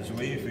 as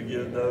we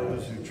forgive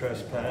those who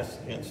trespass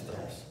against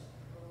us.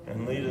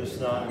 And lead us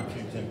not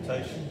into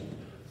temptation,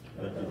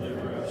 but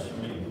deliver us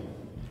from evil.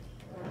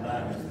 For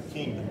thine is the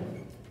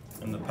kingdom,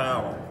 and the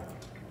power,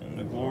 and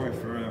the glory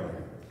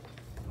forever.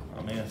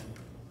 Amen.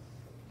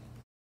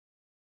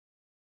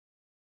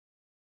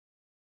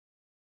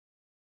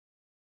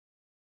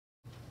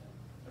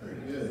 Very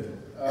good.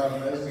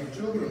 As the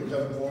children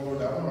come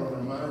forward, I want to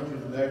remind you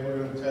today we're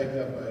going to take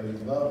up a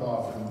love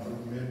offering for the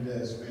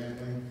Mendez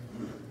family.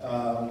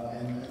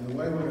 And the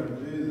way we're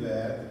going to do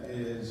that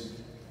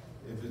is,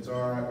 if it's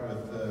all right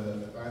with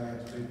the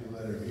finance people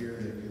that are here,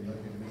 they can look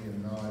at me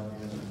and nod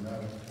yes or no.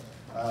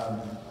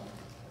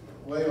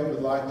 The way I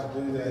would like to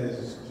do that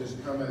is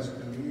just come as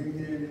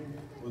communion.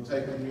 We'll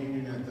take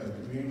communion at the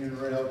communion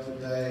rail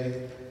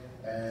today,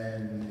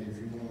 and if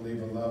you want to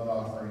leave a love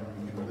offering,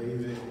 you can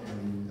leave it,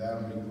 and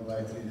that'll be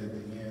collected at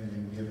the end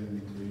and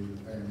given to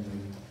the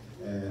family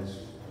as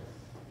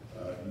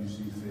you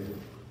see fit.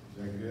 Is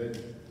that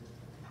good?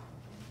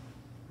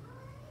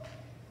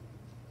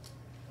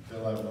 I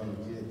feel like one of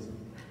the kids.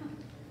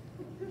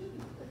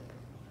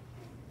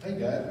 Hey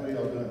guys, what are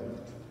y'all doing?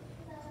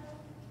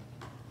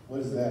 What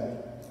is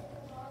that?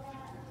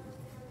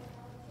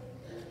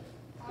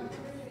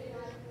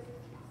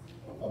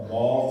 A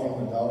ball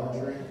from the Dollar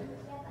Tree?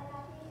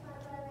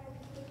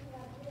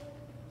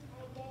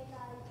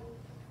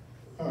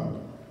 Huh.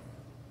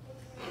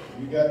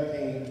 You got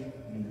pink,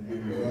 and your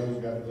brother's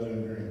got blue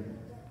and green.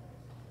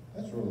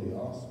 That's really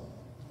awesome.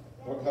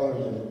 What color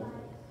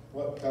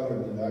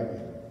did I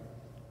get?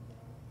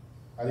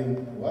 I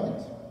didn't, what?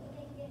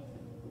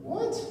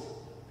 What?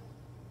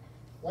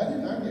 Why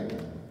didn't I get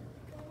one?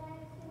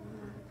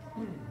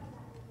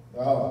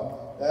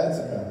 Oh, that's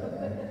about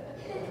right.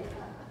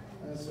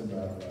 That's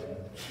about right.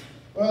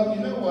 Well,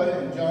 you know what,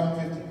 in John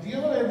 15, do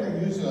you ever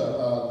use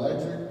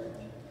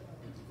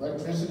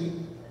electricity?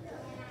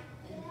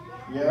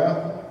 Yeah?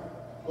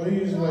 What do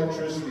you use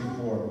electricity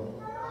for?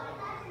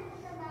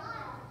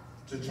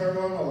 To turn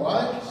on the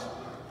lights?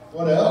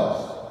 What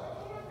else?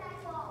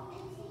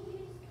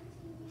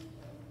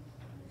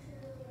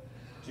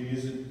 To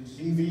use a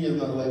TV and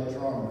the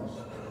electronics.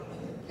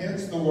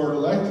 Hence the word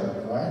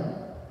electric, right?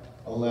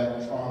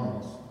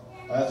 Electronics.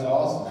 That's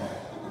awesome.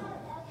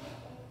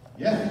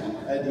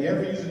 Yeah. Do you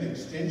ever use an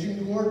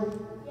extension cord?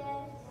 Yes.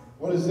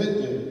 What does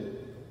it do?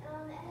 It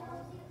helps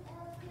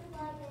you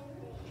plug in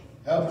things.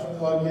 Helps you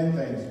plug in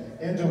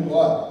things. Into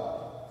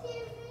what?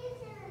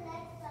 TVs and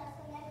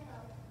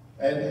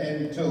Alexa.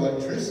 And to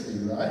electricity,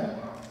 right?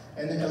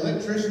 And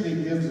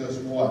electricity gives us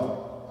what?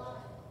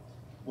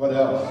 What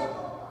else?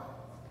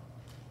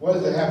 What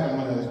does it happen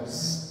when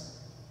it's...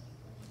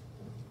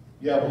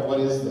 Yeah, but what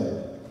is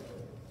that?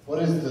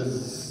 What is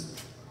this?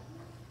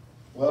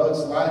 Well, it's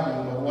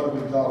lightning, but what do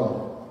we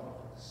call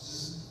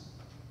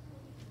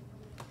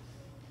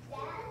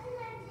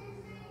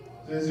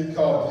it? Is it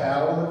called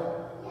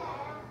power?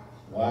 Yeah.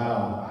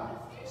 Wow.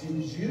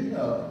 Did you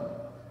know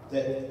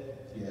that,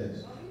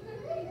 yes?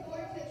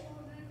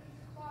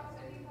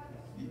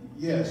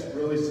 Yes,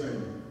 really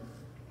soon.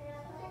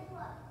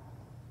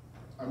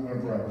 I'm going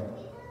to pray.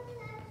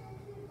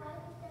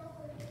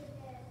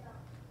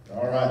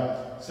 All right.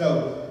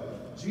 So,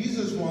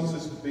 Jesus wants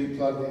us to be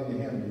plugged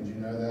into Him. Did you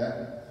know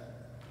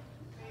that?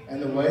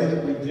 And the way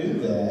that we do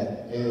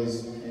that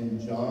is in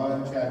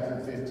John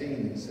chapter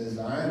 15. It says,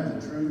 I am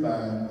the true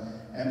vine,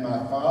 and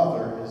my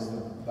Father is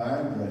the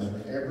vine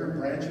dresser. Every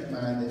branch of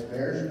mine that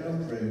bears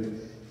no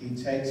fruit, He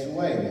takes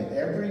away. And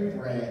every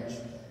branch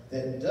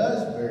that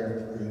does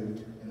bear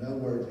fruit, in other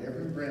words,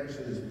 every branch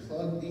that is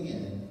plugged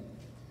in,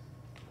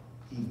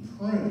 He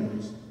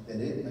prunes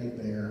that it may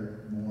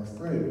bear more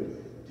fruit.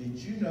 Did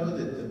you know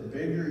that the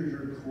bigger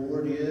your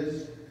cord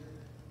is,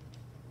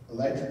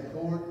 electric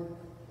cord,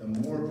 the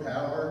more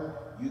power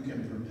you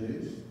can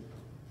produce?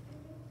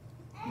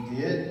 You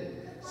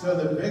did? So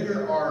the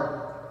bigger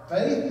our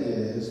faith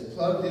is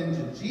plugged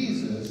into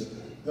Jesus,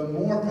 the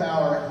more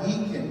power He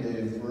can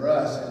do for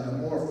us and the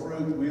more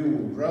fruit we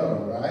will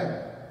grow,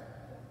 right?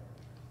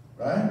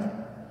 Right?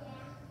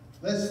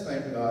 Let's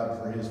thank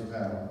God for His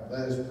power.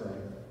 Let us pray.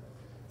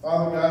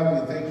 Father God,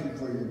 we thank You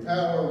for Your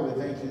power. We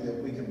thank You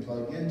that we can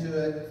plug into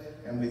it.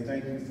 And we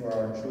thank You for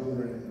our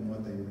children and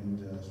what they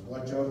mean to us.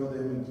 Watch over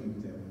them and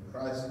keep them. In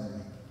Christ's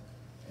name,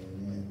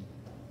 amen.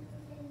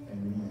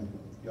 Amen.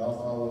 Y'all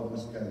follow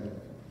Miss Kelly.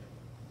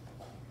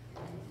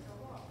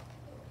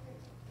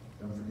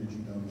 Don't forget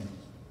your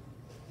donuts.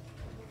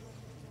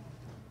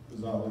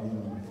 Because I'll eat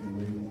them if you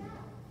leave them.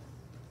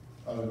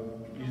 Oh,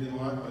 you didn't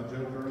like my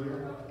joke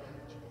earlier?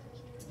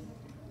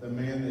 The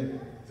man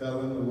that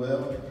fell in the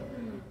well?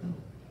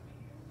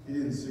 He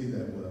didn't see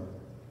that well.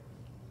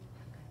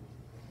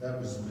 That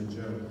was the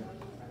joke.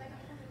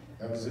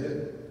 That was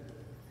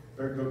it.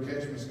 Better go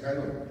catch Miss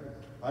Kayla.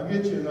 I'll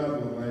get you another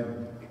one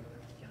later.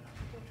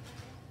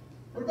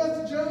 What about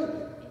the joke?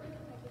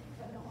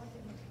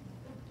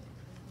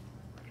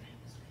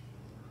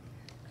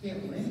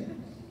 Can't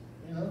win.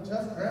 You know,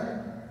 tough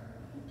crowd.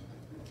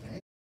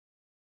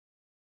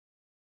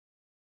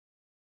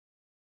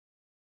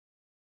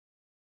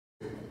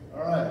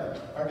 All right.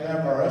 I can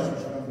have our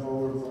ushers come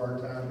forward for our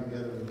time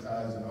together with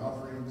tithes and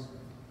offerings.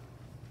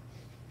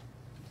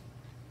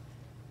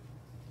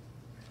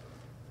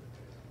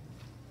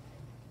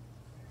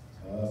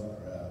 Tough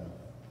crowd.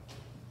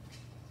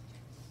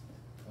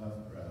 Tough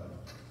crowd.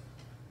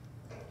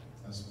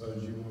 I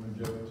suppose you want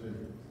a joke too.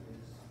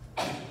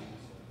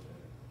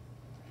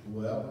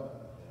 Well,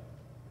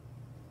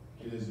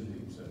 it is a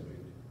deep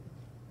subject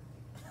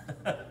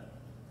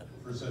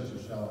for such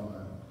a shallow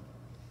mind.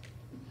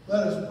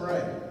 Let us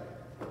pray.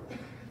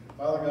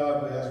 Father God,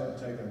 we ask You to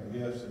take our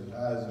gifts and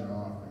tithes and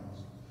offerings.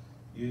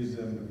 Use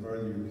them to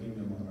further Your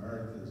kingdom on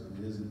earth as it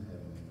is in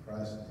heaven. In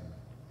Christ's name.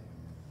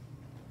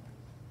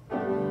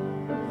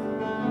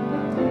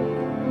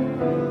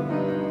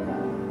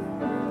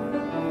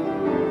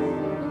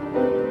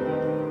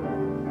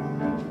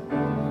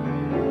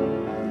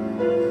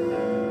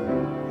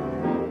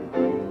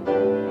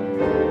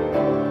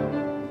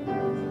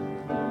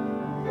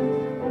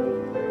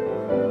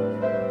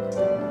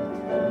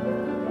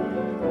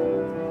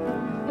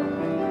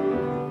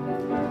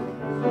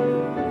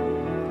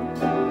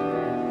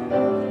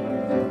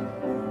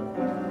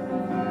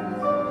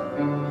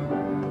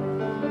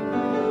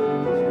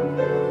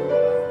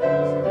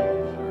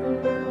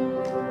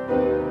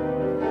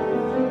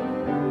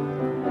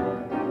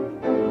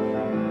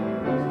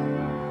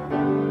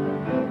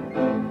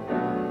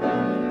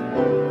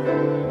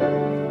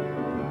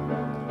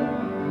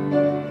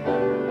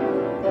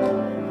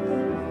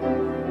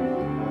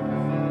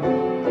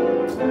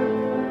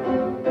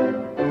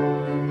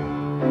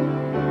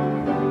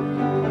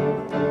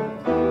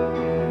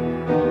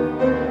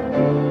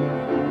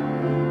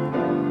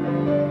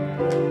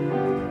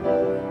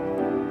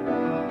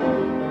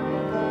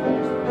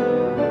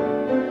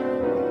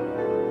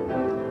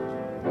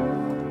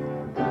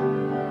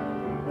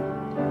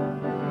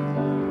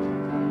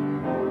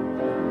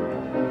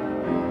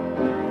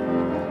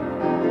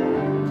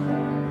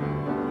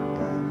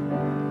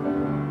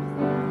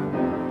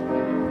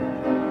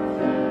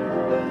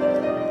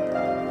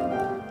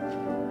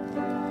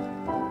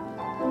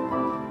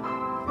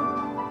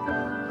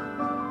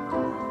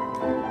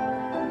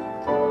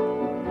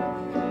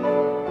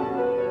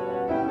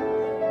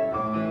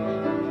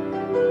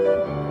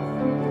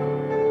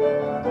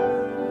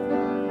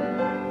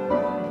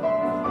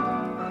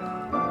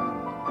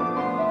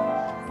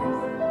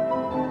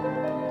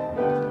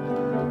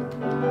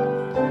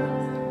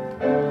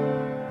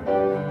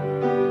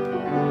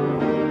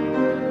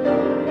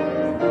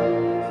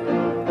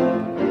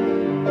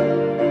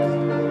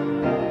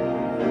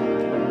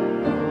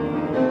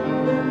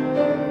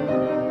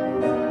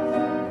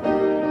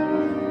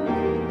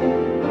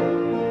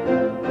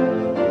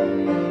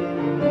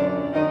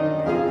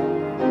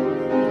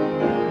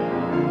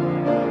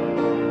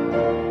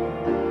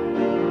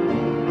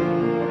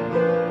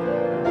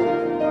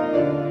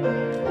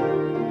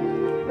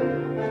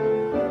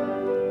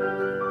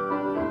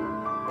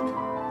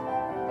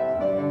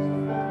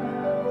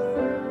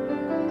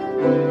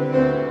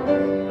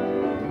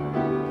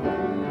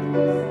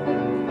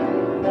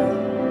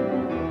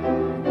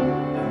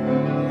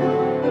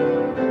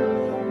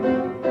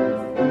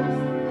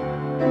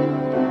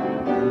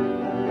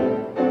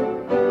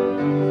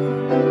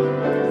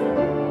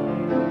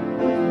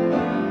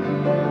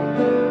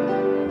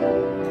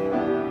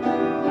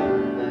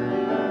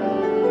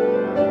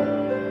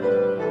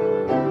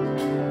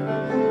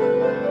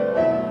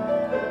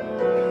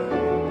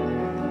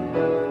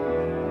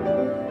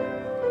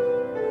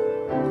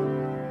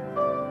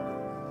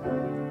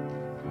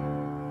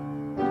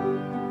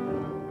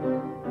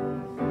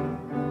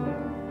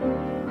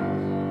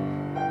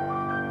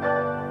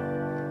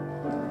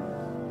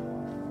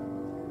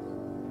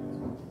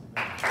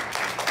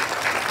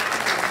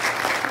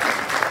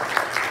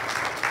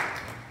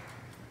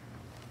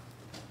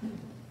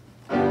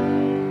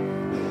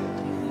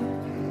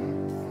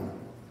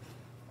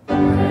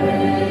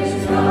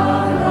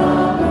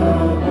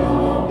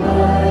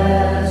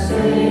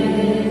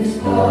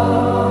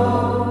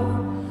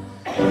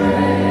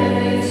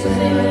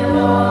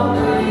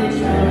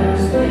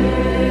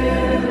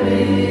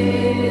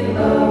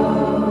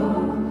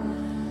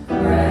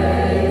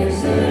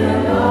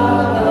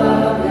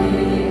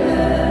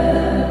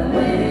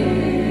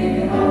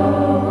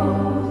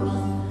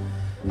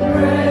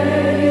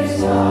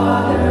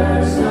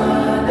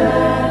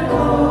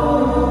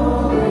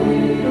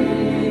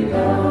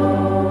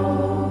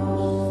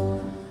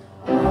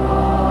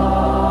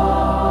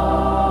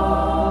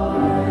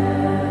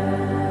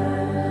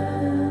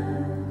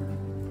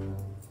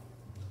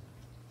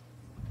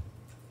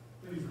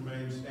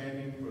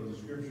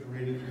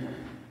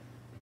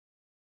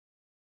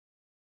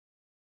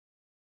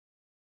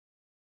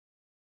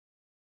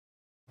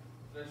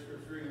 Today's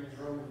scripture reading is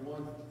Romans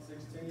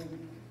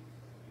 1:16.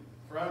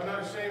 For I am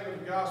not ashamed of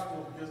the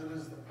gospel, because it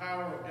is the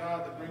power of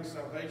God that brings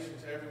salvation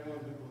to everyone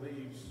who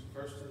believes,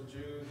 first to the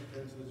Jew,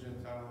 then to the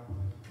Gentile.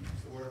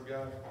 It's the word of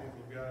God, the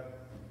people of God.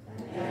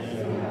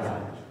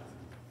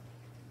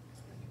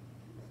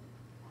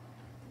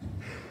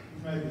 You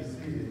may be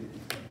seated.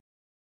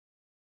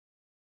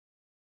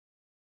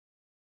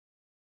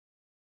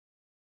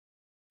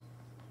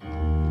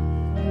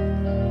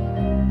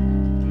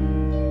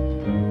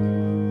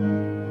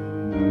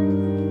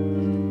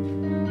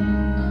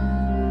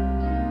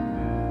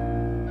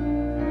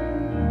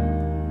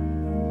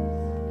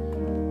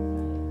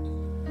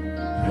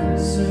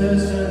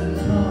 Princes and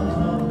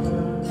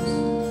paupers,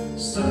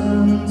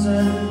 sons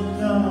and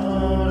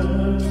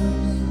daughters,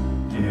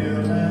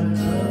 kneel at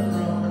the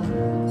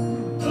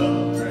throne of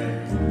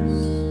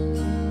grace.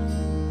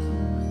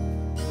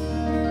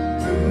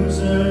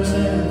 Losers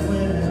and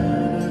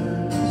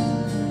winners,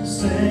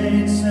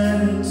 saints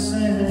and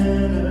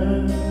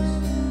sinners,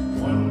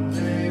 one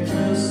day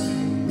will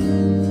see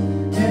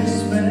His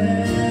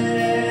face,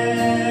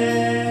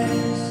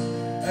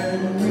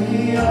 and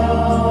we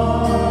all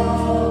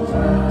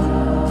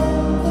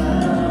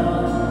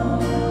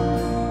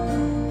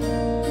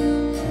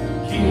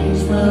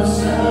will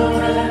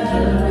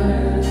surrender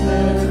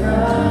their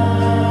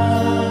crowns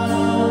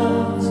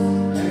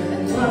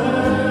and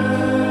worship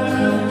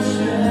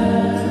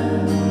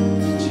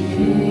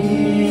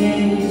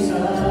Jesus.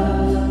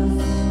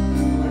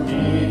 For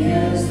He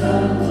is the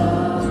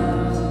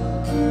love,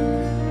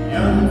 the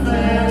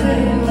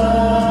unfailing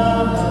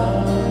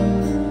love.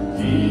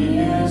 He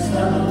is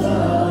the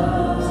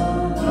love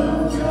of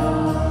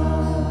God.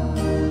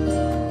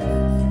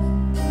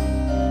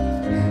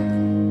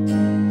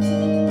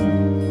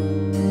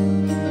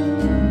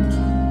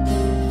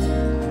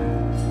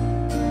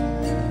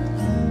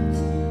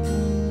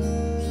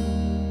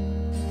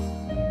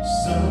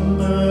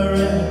 Summer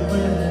and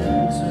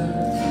winter,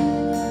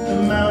 the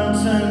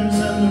mountains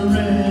and the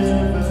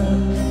rivers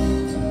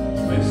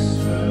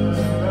whisper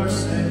our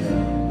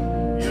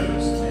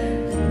Savior's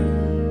name.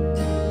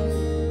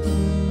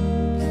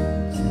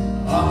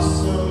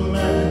 Awesome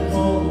and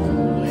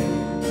holy,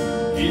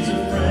 He's a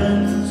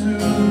friend to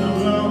the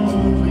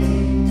lonely.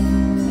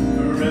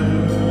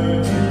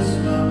 Forever His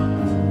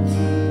love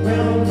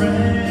will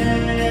reign,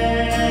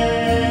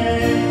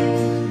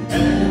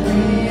 and we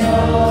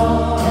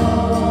all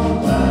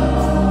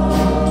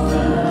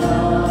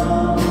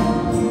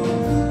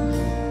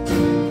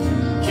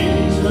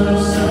kings will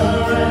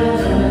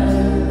surrender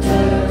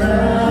their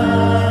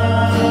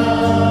crowns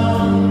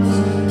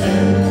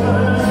and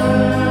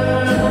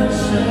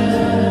worship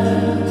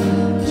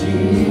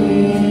Jesus.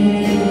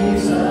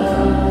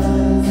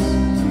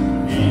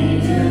 He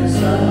is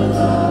the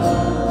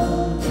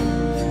love,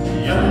 the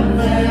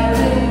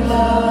unfailing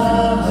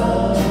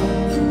love.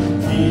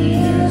 He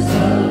is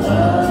the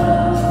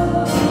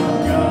love of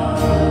God.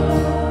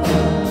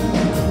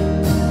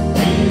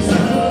 He's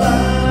the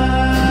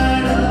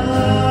light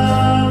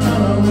of the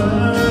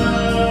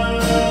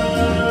world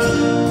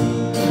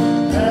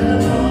and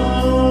the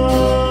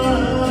Lord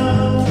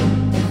of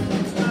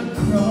the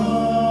cross.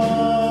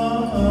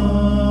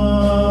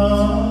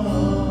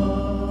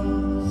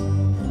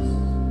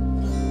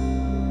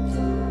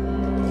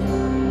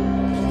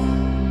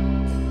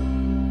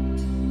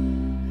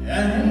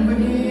 And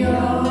we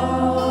all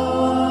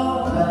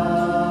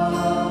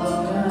bow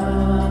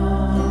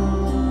down.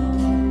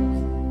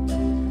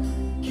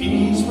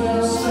 Kings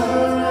will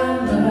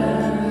surrender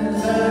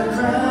their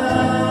crowns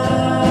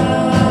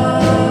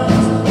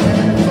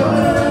and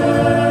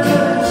worship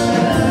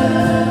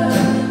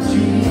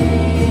Jesus.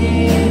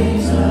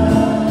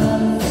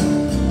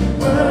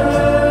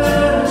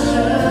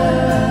 Worship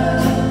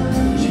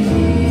Jesus.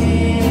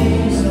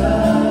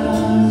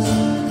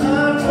 I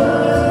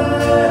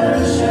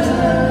worship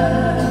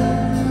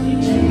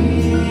Jesus.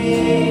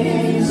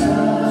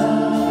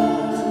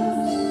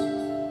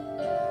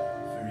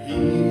 For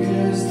He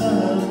is the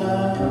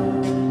love,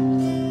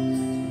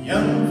 the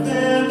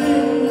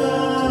unfailing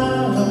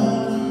love.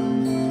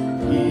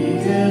 He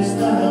is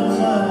the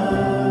love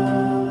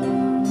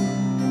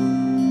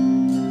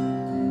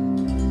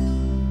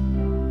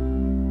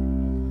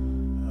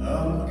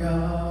of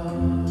God.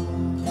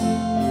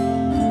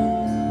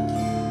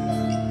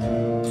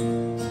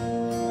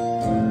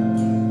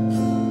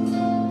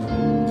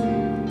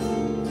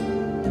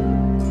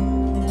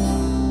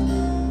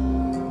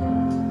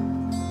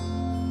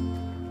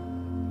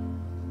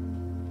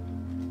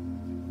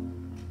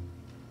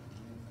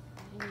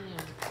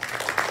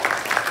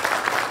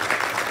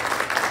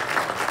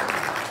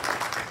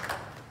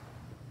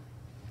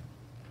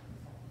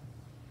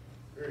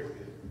 Very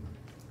good.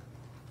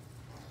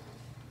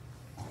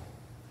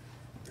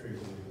 Very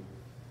good.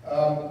 I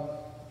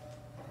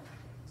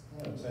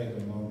want to take a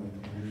moment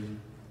here.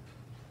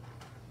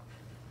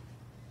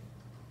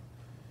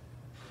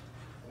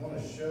 I want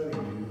to show you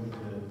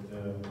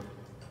that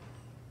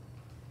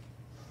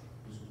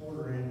these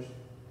quarter-inch,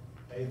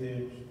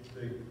 eighth-inch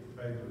thick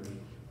papers is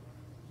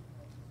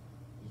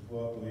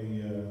what we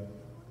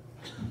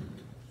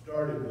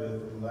started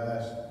with the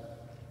last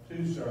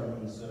two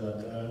sermons that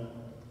I've done.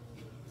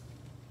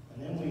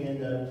 And then we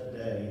end up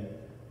today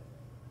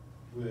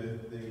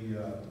with the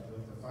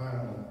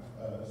final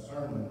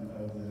sermon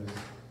of this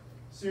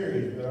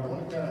series. But I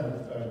want to kind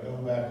of go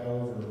back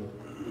over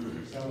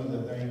some of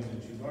the things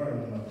that you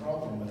learned. And my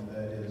problem with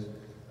that is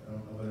I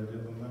don't know what I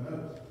did with my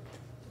notes.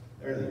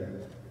 There they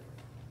are.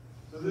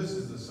 So this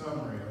is the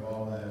summary of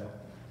all that.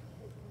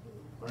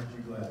 Aren't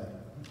you glad?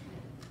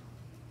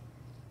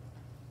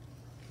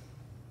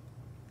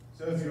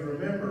 So if you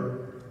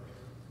remember,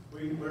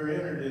 we're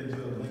entered into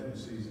a Lenten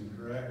season,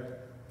 correct?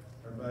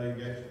 Everybody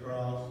got your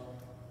cross?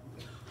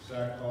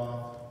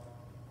 Sackcloth?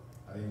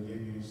 I didn't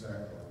give you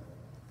sackcloth.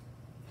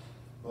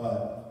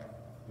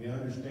 But we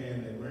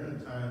understand that we're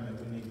in a time that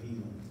we need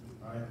healing,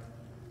 right?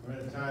 We're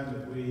in a time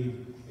that we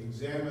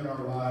examine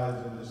our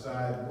lives and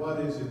decide what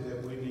is it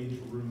that we need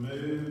to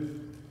remove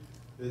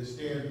that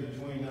stands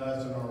between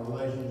us and our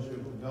relationship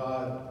with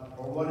God,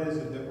 or what is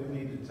it that we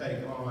need to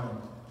take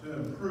on to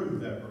improve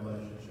that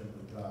relationship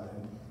with God.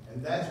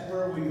 And that's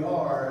where we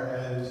are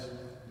as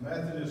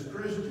Methodist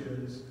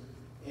Christians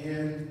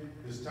in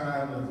this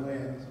time of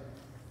Lent.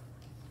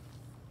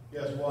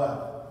 Guess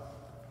what?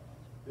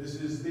 This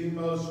is the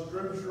most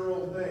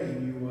scriptural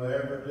thing you will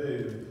ever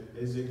do,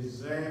 is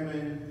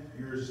examine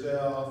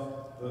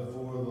yourself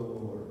before the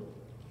Lord.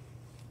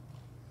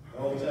 The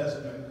Old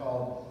Testament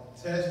called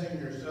testing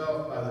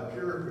yourself by the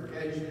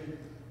purification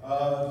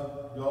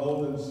of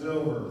gold and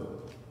silver,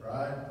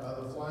 right? By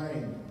the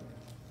flame.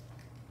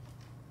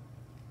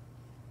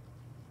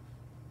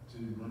 To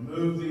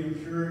remove the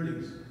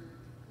impurities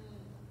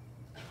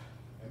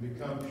and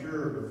become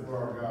pure before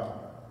our God.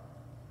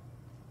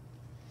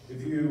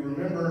 If you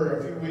remember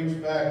a few weeks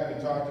back,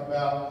 we talked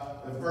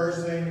about the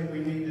first thing that we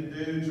need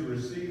to do to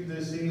receive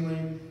this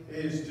healing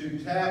is to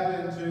tap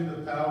into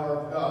the power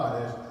of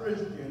God. As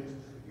Christians,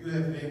 you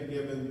have been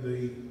given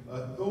the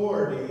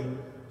authority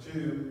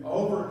to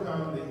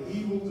overcome the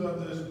evils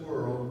of this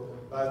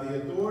world by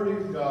the authority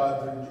of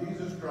God through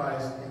Jesus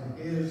Christ and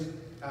His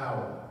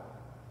power.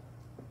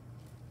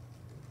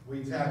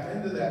 We tap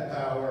into that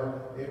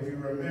power, if you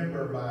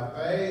remember, by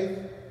faith,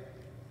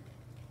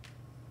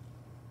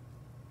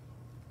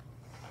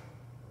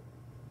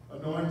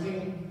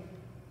 anointing,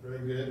 very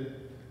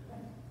good,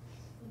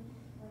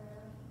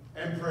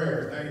 and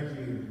prayer. Thank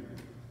you.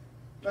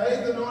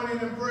 Faith, anointing,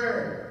 and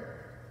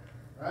prayer.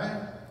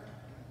 Right?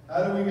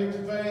 How do we get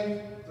to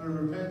faith?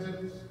 Through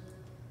repentance.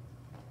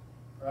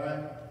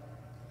 Right?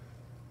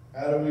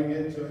 How do we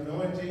get to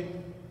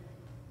anointing?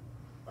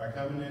 By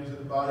coming into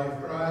the body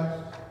of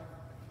Christ.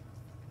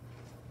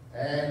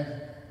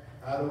 And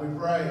how do we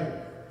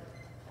pray?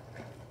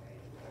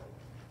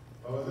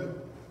 What was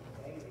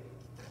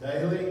it?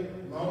 Daily,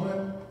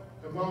 moment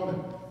to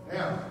moment.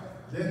 Now,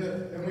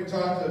 then we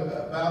talked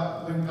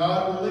about when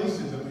God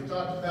releases it. We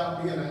talked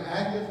about being an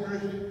active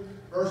Christian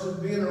versus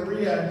being a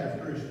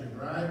reactive Christian,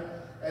 right?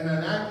 And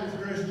an active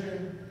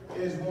Christian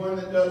is one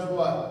that does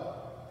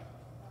what?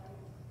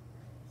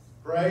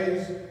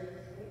 Prays.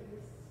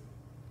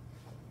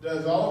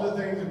 Does all the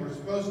things that we're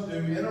supposed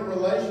to do in a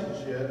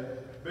relationship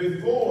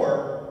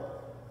before.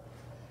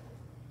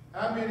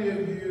 How many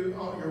of you,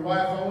 your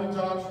wife only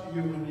talks to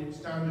you when it's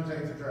time to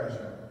take the trash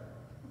out?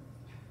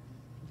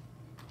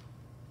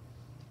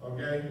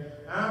 Okay?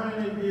 How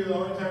many of you, the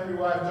only time your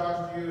wife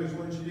talks to you is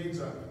when she needs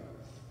something?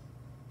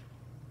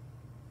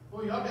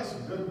 Well, y'all got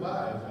some good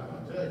wives, I'm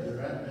going to tell you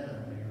right now.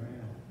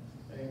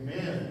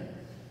 Amen.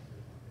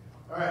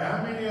 All right,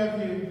 how many of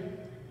you,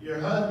 your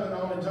husband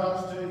only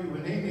talks to you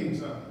when he needs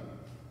something?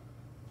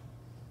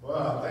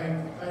 Well, thank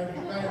you.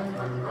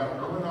 You got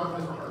one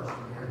honest person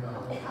here now.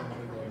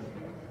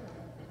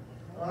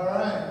 All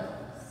right.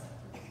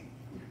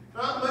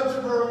 Not much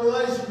of a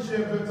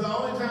relationship if the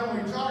only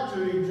time we talk to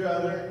each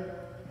other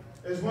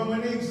is when we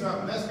need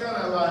something. That's kind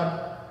of like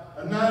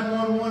a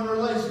 911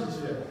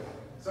 relationship.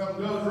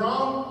 Something goes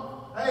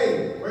wrong.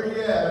 Hey, where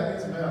you at? I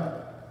need some help.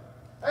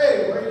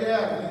 Hey, where you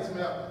at? I need some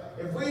help.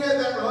 If we had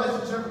that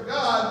relationship with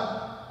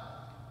God,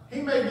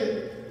 He may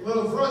get a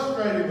little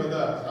frustrated with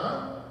us,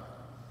 huh?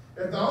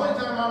 If the only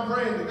time I'm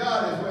praying to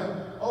God is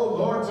when, oh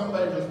Lord,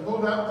 somebody just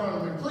pulled out in front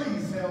of me,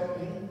 please help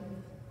me.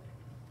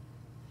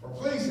 Or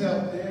please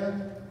help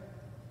them.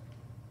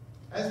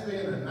 That's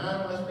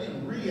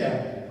being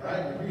reactive,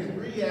 right? You're being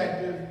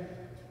reactive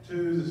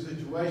to the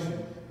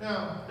situation.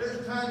 Now,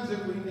 there's times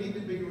that we need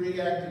to be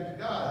reactive to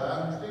God.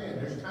 I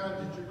understand. There's times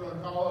that you're going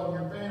to call on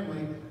your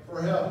family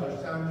for help.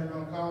 There's times you're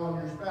going to call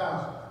on your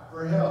spouse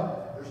for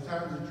help. There's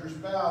times that your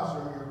spouse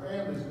or your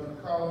family is going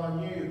to call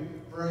on you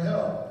for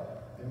help.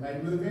 They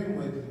may move in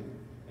with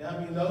you. I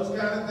mean, those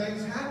kind of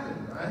things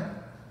happen, right?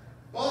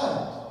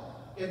 But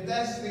if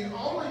that's the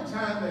only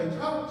time they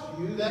talk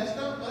to you, that's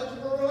not much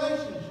of a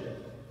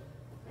relationship.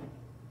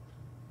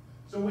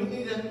 So we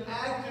need an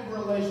active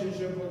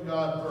relationship with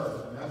God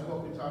first. And that's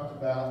what we talked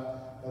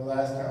about the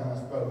last time I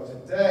spoke.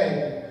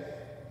 Today,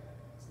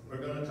 we're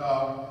going to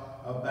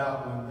talk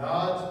about when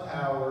God's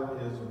power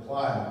is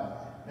applied.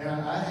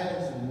 Now, I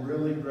had some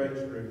really great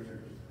scriptures.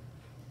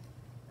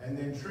 And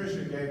then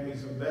Tricia gave me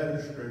some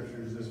better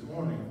scriptures this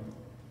morning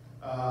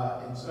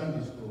in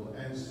Sunday school.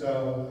 And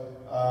so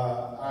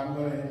I'm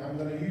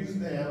going to use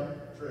them,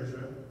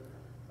 Tricia,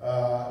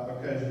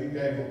 because you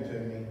gave them to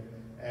me.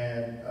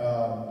 And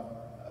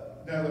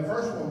now the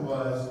first one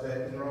was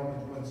that in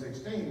Romans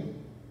 1:16,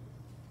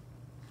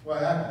 what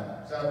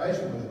happened?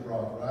 Salvation was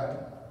brought, right?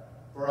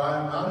 For I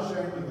am not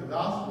ashamed of the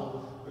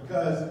gospel,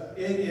 because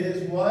it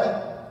is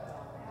what?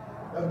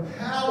 The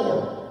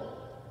power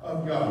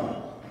of God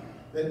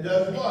that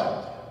does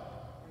what?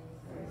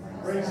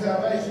 Brings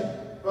salvation.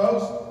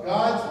 Folks,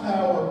 God's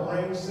power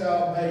brings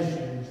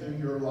salvation to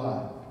your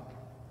life.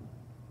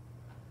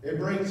 It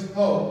brings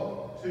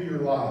hope to your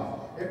life.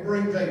 It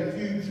brings a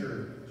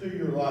future to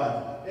your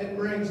life. It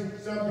brings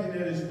something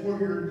that is for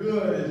your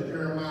good, as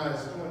Jeremiah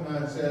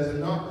 29 says,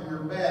 and not for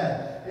your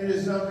bad. It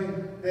is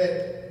something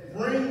that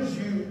brings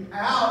you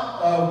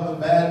out of the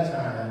bad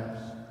times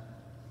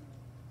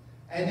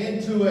and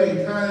into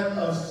a time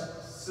of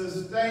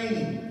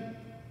sustaining.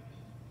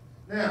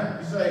 Now,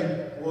 you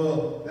say,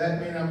 well,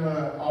 that mean I'm going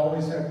to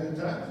always have good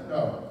times?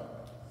 No.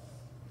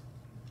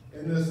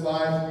 In this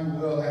life, you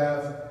will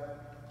have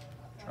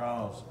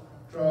Trials.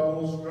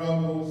 troubles,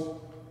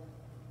 struggles.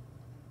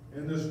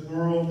 In this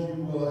world,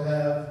 you will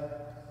have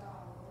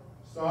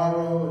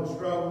sorrow and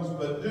struggles,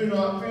 but do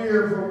not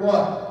fear, for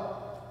what?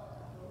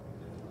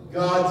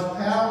 God's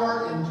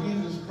power in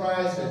Jesus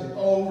Christ has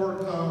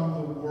overcome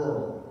the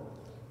world.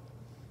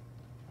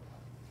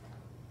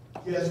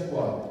 Guess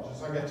what?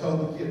 Just like I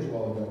told the kids a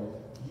while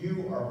ago,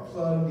 you are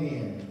plugged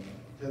in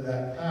to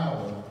that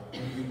power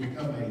when you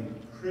become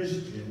a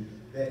Christian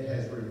that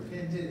has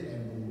repented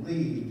and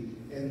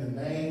believed in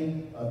the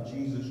name of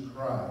Jesus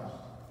Christ.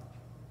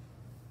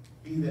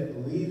 He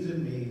that believes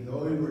in me,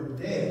 though he were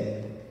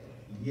dead,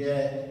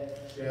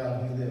 yet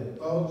shall he live.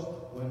 Folks,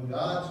 when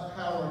God's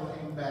power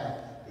came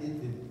back,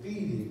 it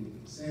defeated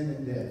sin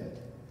and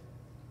death.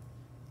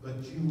 But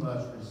you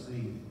must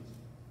receive it.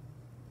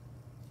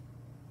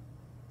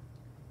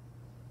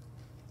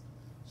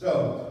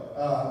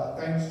 So,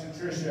 thanks to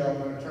Tricia, I'm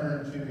going to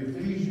turn to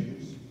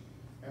Ephesians,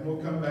 and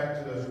we'll come back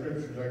to those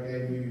scriptures I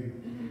gave you.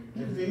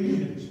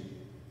 Ephesians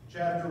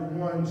chapter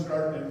 1,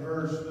 starting in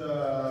verse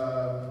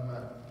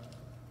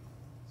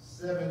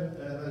 7.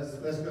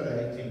 Let's go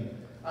to 18.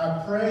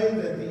 I pray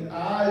that the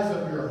eyes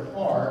of your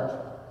heart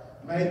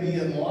may be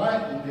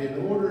enlightened,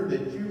 in order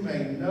that you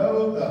may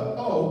know the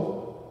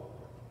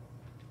hope.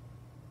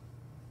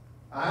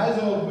 Eyes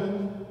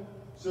open,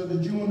 so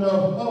that you will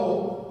know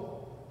hope.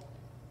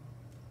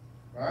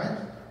 Right?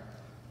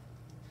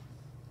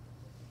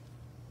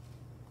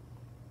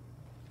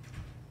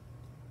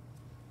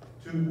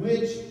 To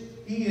which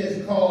he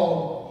has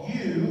called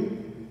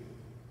you,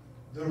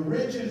 the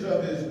riches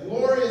of his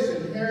glorious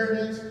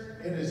inheritance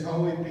in his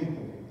holy people.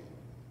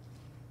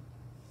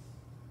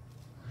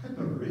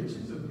 The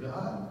riches of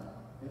God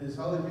in his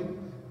holy people.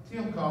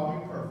 Tim called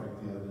me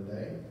perfect the other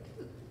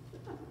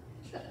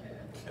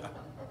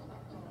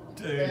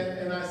day.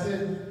 And I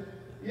said,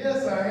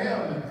 yes, I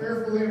am, and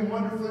fearfully and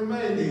wonderfully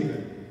made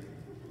even.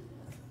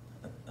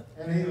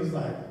 And he was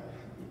like,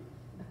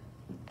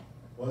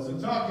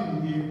 wasn't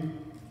talking to you.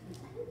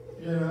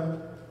 You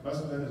know,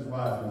 must have been his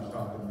wife he was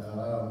talking about.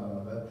 I don't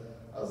know. But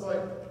I was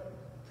like,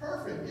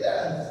 perfect.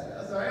 Yes,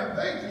 yes, I am.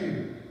 Thank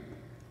you.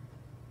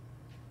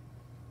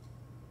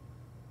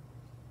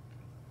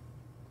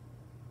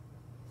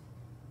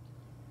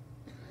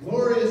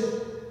 Glorious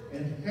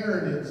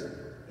inheritance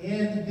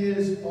in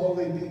his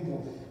holy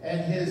people,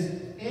 and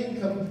his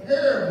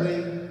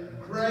incomparably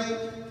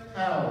great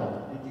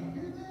power. Did you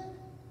hear that?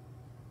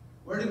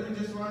 Where did we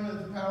just learn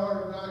that the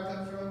power of God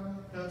comes from?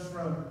 It comes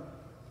from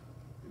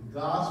the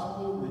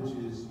gospel, which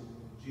is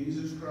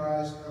Jesus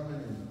Christ coming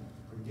and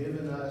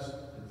forgiving us,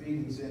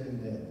 defeating sin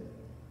and death.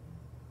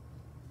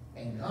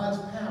 And God's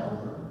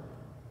power,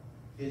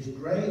 his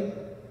great,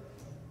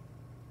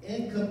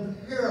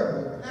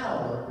 incomparable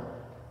power,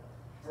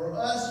 for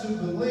us who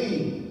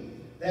believe,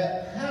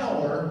 that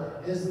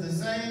power is the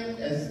same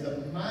as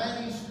the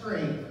mighty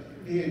strength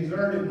he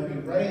exerted when he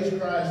raised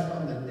Christ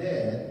from the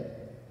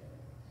dead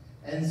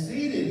and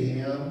seated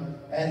him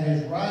at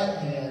his right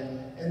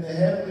hand in the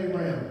heavenly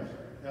realms.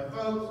 Now,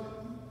 folks,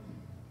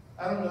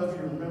 I don't know if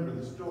you remember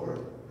the story,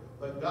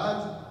 but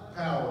God's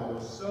power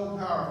was so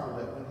powerful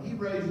that when he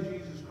raised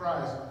Jesus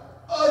Christ,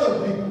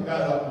 other people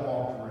got up and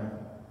walked around.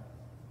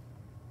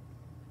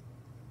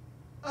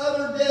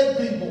 Other dead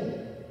people.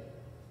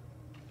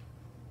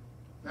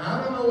 Now,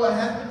 I don't know what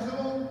happened to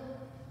them.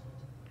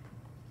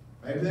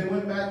 Maybe they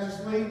went back to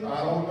sleep.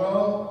 I don't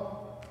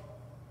know.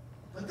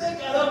 But they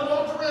got up and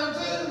walked around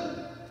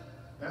too.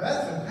 Now,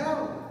 that's some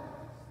power.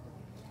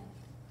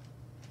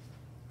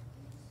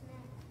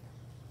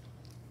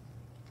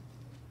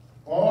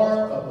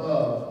 Far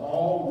above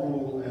all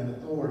rule and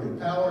authority,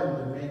 power and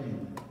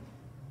dominion.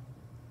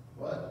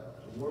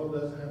 What? The world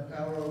doesn't have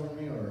power over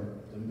me or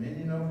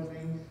dominion over me?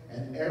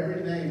 And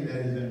every name that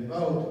is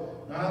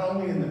invoked, not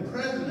only in the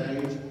present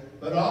age,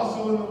 but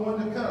also in the one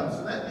to come.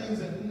 So that means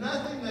that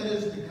nothing that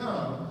is to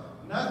come,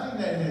 nothing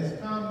that has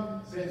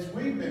come since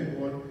we've been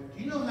born,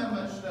 do you know how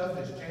much stuff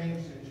has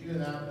changed since you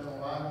and I have been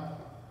alive?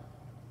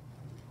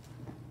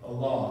 A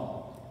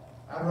lot.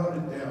 I wrote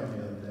it down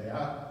the other day.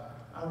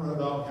 I wrote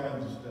all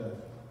kinds of stuff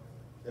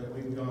that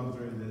we've gone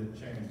through that have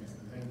changed,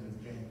 the things that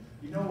have changed.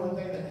 You know one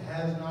thing that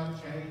has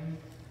not changed?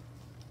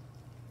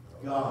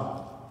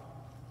 God.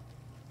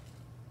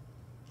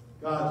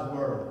 God's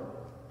Word.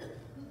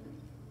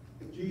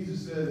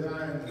 Jesus says,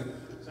 I am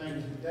the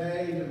same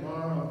today,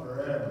 tomorrow, and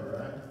forever,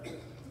 right?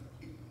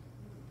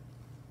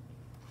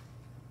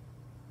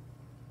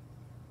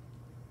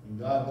 And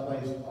God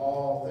placed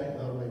all things,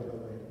 wait.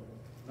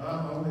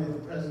 Not only the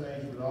present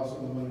age, but also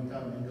the one to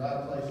come. And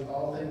God placed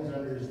all things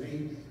under his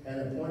feet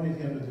and appointed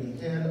him to be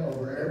head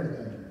over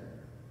everything.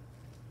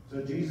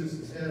 So Jesus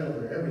is head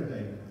over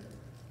everything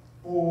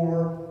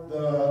for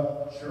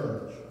the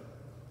church.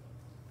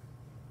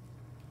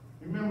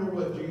 Remember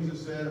what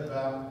Jesus said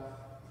about,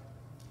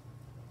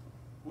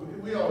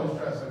 we always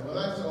try to say, well,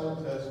 that's the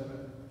Old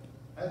Testament.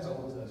 That's the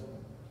Old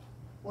Testament.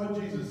 What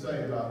did Jesus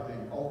say about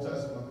the Old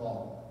Testament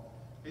law?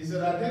 He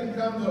said, I didn't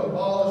come to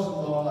abolish the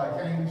law,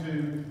 I came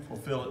to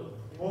fulfill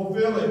it.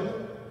 Fulfill it.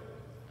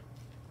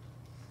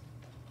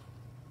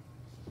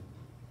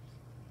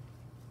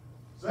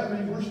 So that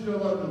means we're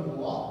still under the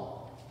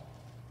law.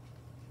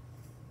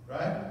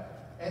 Right?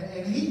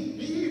 And he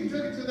even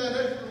took it to that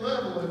extra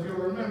level, if you'll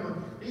remember.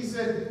 He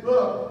said,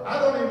 look, I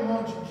don't even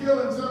want you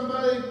killing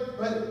somebody,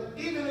 but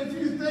even if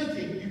you think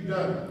it, you've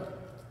done it.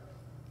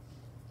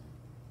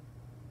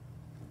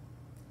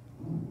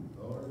 Ooh,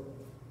 Lord.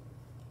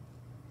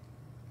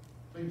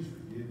 Please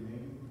forgive me.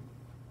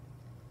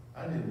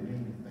 I didn't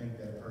mean to think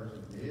that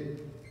person did.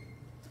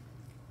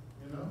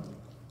 You know?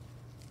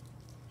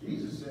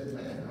 Jesus said,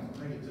 man, I'm going to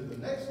bring it to the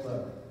next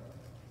level.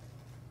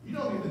 You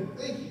don't even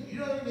think it. You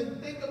don't even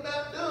think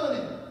about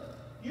doing it.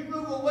 You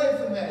move away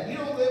from that. You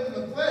don't live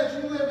in the flesh.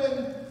 You live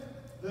in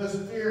the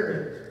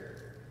Spirit.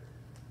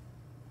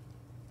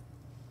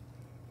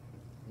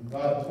 And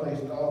God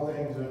placed all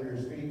things under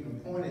his feet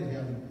and appointed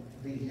him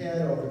to be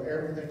head over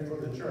everything for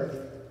the church,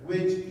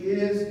 which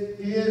is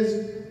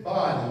his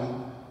body,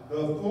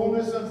 the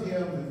fullness of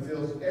him who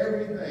fills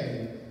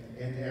everything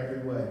in every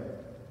way.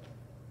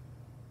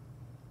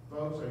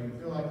 Folks, or you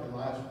feel like your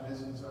life's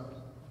missing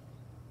something?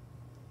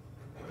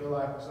 You feel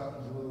like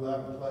something's a little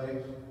out of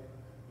place?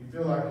 You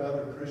feel like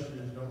other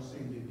Christians don't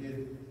seem to get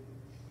it?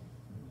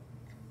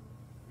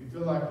 You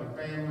feel like your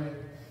family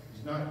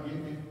is not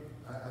getting it?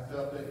 I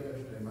felt that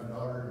yesterday. My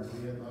daughter,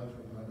 we had lunch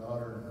with my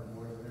daughter and her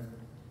boyfriend.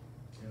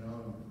 You know,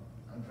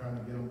 I'm trying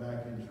to get them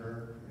back in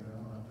church. You know,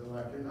 I feel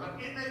like they're not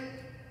getting it.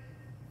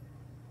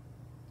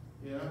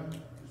 You know,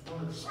 just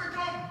wanted to switch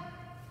them.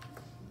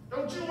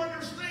 Don't you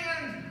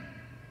understand?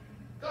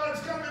 God's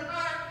coming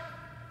back.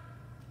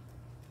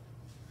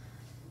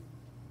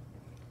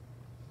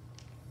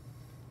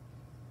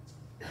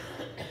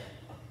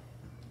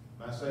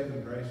 My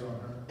saving grace on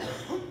her.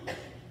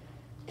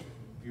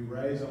 If you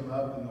raise them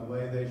up in the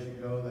way they should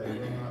go, they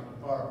will not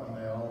depart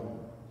when they are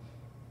old.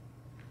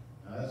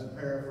 Now that's a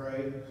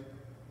paraphrase.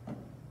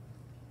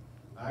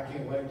 I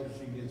can't wait till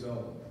she gets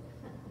old.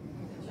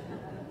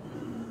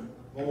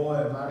 Boy,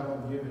 am I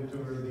going to give it to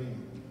her then.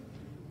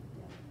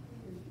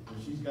 But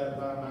she's got to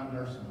buy my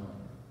nursing home.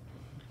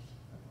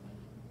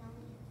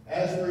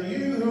 As for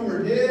you who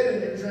were dead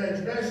in your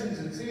transgressions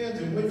and sins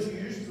in which you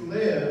used to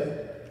live,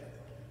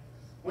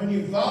 when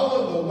you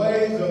followed the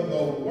ways of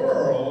the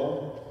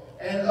world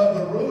and of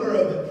the ruler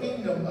of the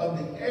kingdom of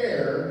the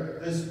air,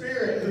 the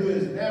Spirit who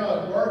is now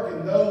at work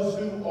in those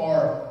who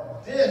are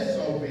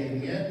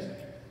disobedient,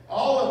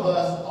 all of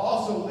us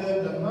also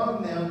lived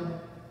among them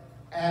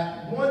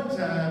at one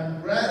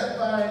time,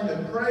 gratifying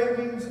the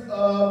cravings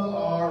of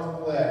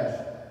our flesh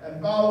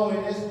and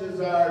following its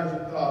desires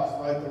and thoughts.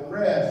 Like the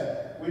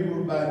rest, we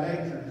were by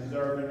nature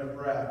deserving of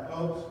wrath.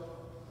 Folks,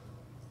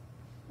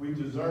 we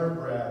deserve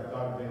wrath.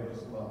 God gave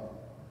us love.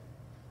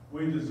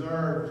 We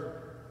deserved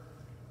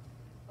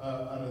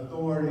an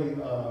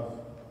authority of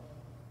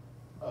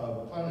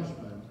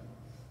punishment.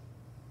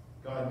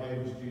 God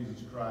gave us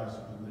Jesus Christ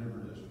and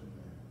delivered us from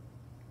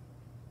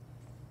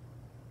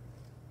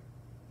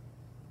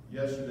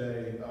that.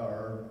 Yesterday,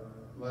 or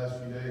last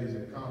few days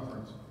at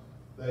conference,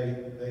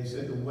 they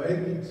said the way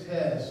we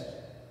test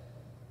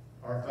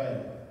our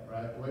faith,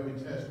 right? The way we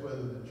test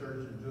whether the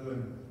church is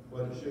doing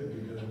what it should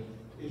be doing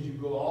is you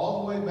go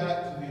all the way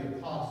back to the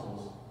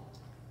apostles,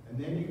 and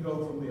then you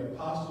go from the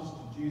apostles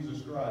to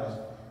Jesus Christ.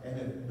 And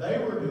if they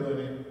were doing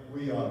it,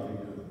 we ought to be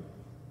doing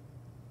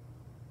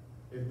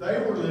it. If they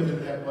were living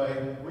that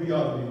way, we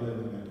ought to be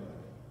living that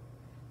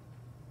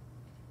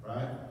way.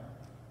 Right?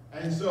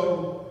 And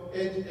so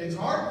it's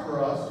hard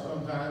for us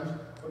sometimes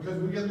because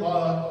we get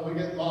lost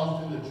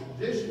in the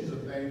traditions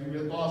of things. We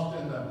get lost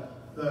in the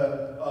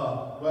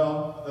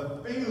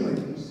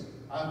feelings.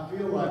 I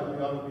feel like we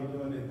ought to be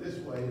doing it this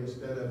way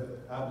instead of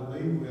I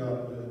believe we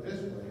ought to do it this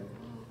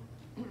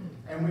way.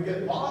 And we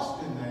get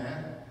lost in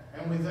that,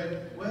 and we think,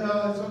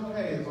 well, it's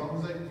okay as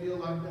long as they feel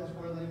like that's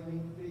where they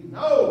need to be.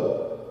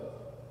 No!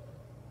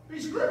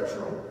 Be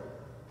scriptural.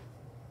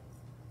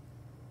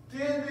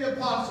 Did the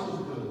apostles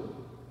do it?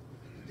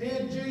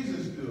 Did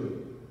Jesus do it?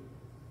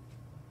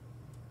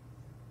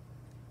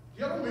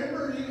 Do y'all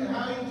remember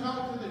how he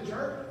talked to the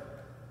church?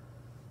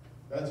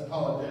 That's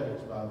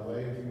apologetics, by the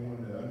way, if you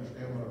want to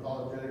understand what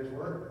apologetics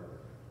were.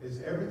 It's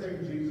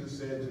everything Jesus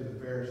said to the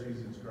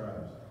Pharisees and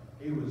scribes.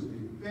 He was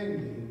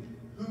defending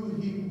who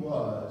he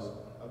was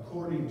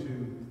according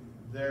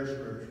to their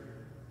scripture.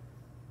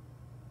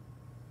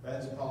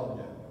 That's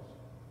apologetics.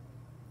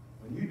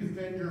 When you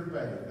defend your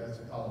faith, that's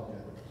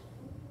apologetics.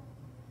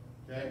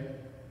 Okay?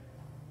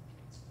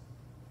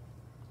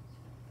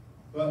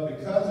 But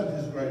because of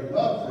his great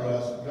love for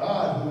us,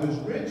 God, who is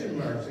rich in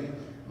mercy,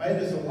 made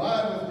us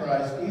alive with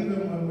Christ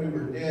even when we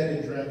were dead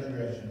in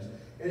transgressions.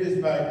 It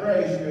is by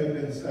grace you have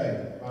been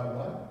saved. By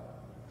what?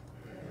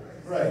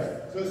 Grace.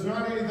 So it's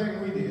not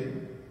anything we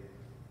did.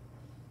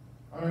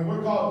 I mean,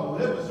 we're called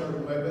to live a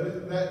certain way, but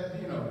isn't that,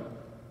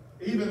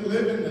 even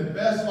living the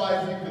best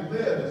life you could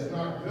live is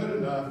not good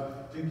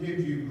enough to give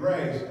you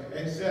grace,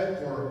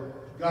 except for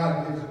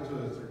God gives it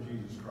to us through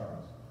Jesus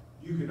Christ.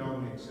 You can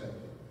only accept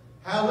it.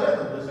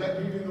 However, does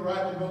that give you the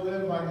right to go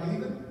live like a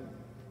heathen?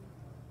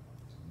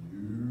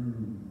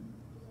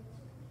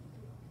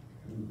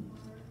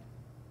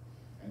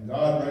 And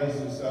God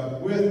raised us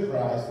up with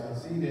Christ and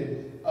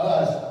seated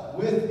us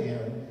with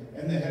him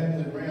in the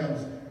heavenly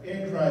realms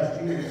in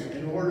Christ Jesus,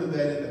 in order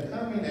that in the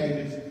coming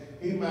ages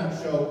he might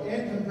show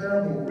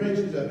incomparable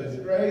riches of his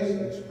grace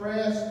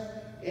expressed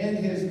in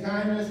his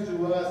kindness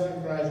to us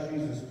in Christ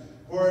Jesus.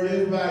 For it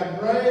is by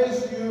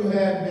grace you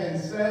have been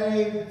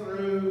saved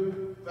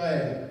through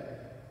faith.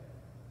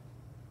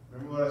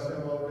 Remember what I said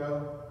a while ago?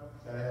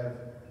 Gotta have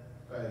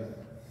faith.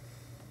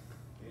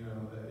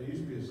 There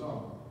used to be a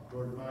song,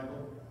 George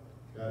Michael.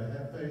 Gotta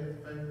have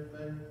faith, faith,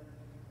 faith.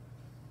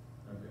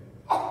 Okay.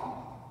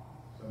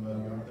 Some of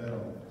you aren't that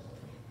old.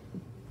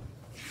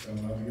 Some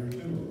of you are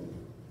too old.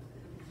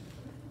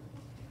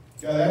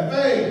 Gotta have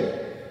faith.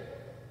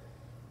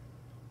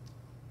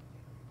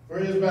 For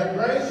it is by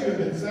grace you have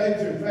been saved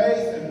through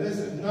faith, and this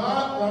is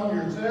not from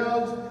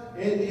yourselves.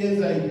 It is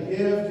a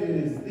gift. It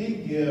is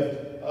the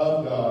gift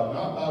of God,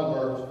 not by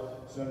works,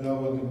 so no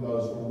one can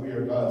boast. For we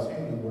are God's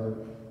handiwork,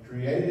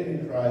 created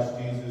in Christ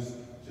Jesus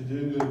to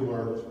do good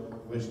works,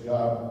 which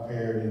God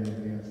prepared in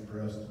advance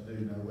for us to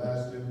do. Now, the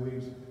last 2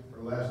 weeks,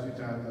 or the last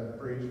 2 times I've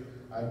preached,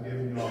 I've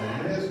given you all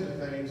a list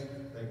of things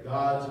that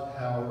God's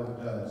power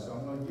does. So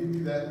I'm going to give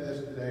you that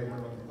list today. We're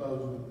going to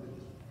close with this.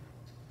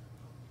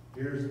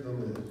 Here's the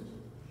list.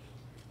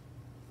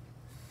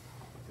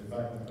 If I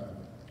can find it.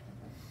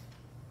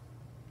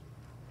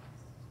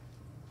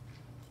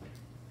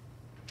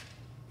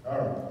 All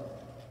right.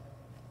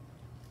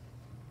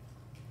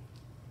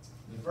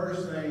 The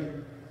first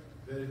thing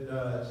that it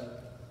does,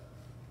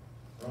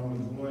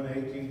 Romans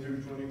 1:18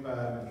 through 25,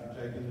 if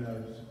you're taking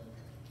notes,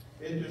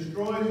 it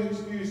destroys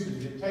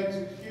excuses. It takes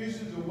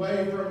excuses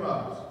away from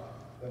us.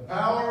 The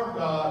power of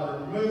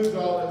God removes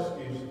all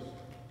excuses.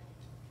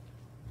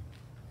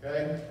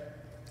 Okay?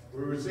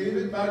 We receive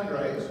it by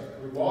grace.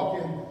 We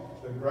walk in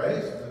the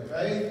grace, the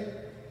faith,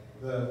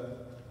 the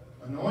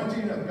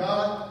anointing of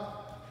God,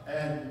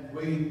 and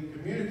we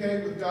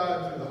communicate with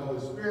God through the Holy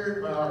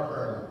Spirit by our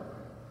prayer life.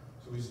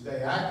 So we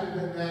stay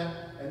active in that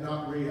and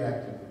not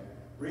reactive.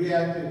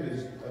 Reactive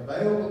is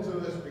available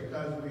to us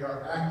because we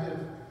are active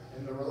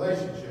in the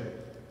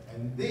relationship.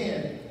 And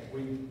then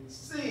we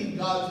see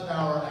God's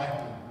power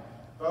acting.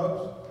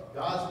 Folks,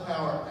 God's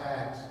power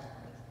acts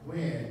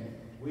when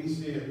we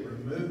see it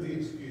remove the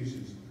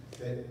excuses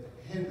that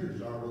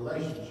hinders our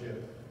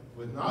relationship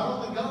with not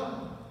only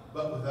God,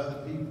 but with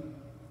other people.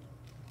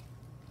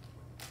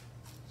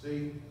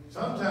 See,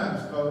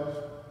 sometimes, folks,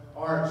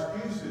 our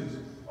excuses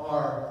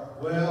are,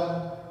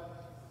 well,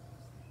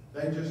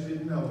 they just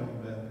didn't know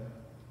any better.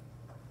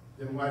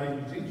 Then why didn't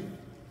you teach them?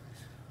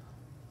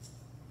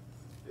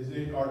 Isn't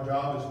it our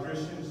job as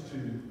Christians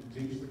to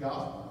teach the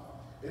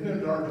gospel? Isn't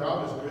it our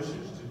job as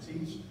Christians to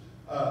teach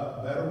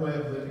a better way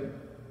of living?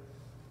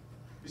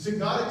 You see,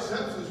 God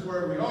accepts us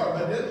where we are,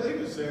 but didn't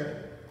leave us there.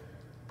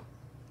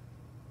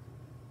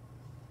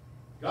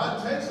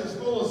 God takes us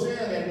full of sin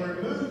and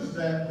removes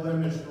that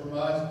blemish from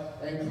us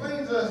and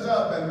cleans us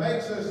up and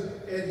makes us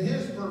in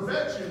his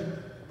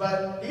perfection,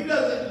 but he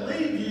doesn't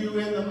leave you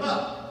in the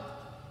muck.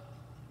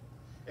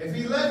 If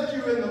he left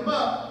you in the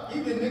muck, he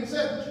didn't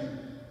accept you.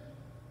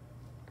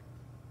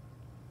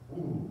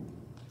 Ooh,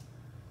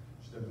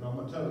 stepping on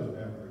my toes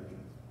now,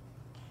 preacher.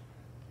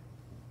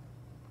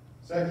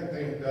 Second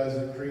thing it does,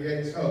 it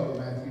creates hope.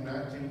 Matthew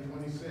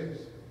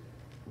 19:26.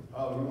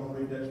 Oh, you want to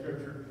read that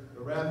scripture?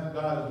 The wrath of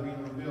God is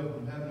being revealed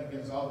from heaven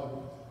against all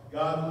the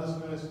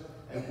godlessness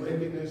and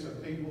wickedness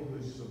of people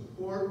who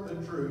support the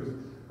truth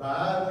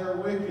by their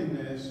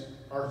wickedness,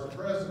 or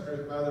suppress the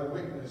truth by their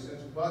wickedness,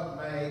 since what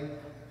may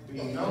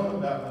be known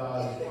about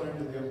God is plain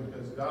to them,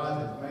 because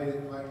God has made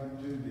it plain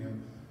to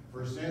them.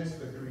 For since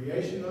the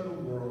creation of the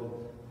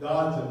world,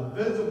 God's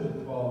invisible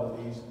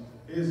qualities,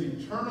 his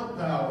eternal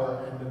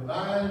power and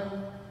divine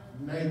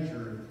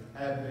nature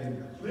have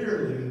been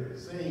clearly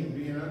seen,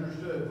 being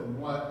understood from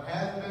what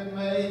has been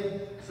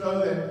made, so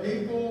that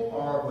people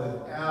are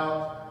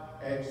without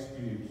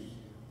excuse.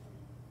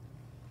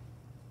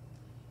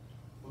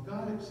 well,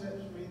 God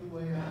accepts me the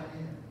way I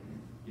am.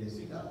 Yes,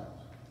 he does.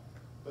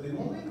 But he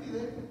won't leave me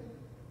there.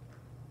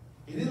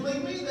 He didn't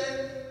leave me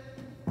there.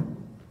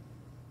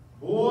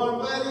 Boy, I'm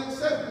glad he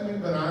accepted me,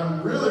 but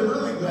I'm really,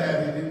 really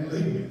glad he didn't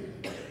leave me.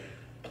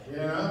 You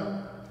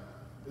know?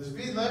 Because if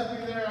he left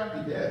me there,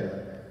 I'd be dead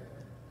right there.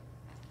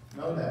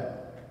 Know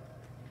that.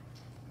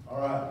 All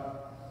right.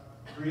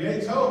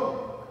 Creates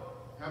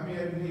hope. How many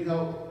of you need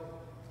hope?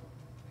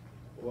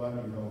 Oh, I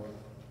need hope.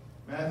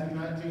 Matthew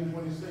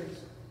 19:26.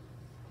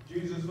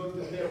 Jesus looked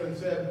at them and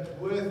said,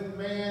 with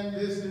man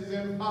this is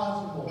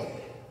impossible.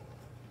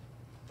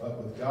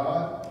 But with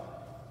God,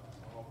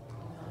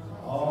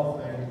 all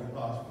things are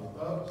possible.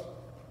 Folks,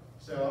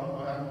 so I don't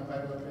know how I'm going to pay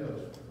my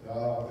bills. With God,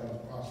 all things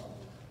are possible.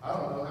 I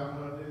don't know how I'm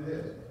going to do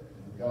this.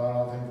 With God,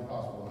 all things are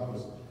possible. I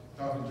was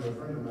talking to a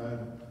friend of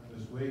mine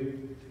this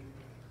week.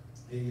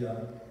 He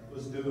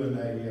was doing a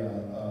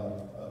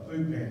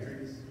food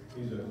pantry.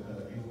 He's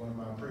one of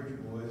my preacher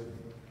boys.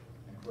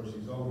 And of course,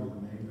 he's older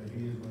than me, but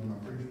he is one of my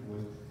preacher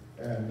boys.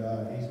 And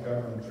he's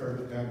covering a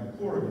church down in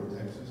Florida,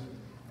 Texas.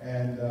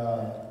 And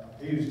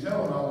he was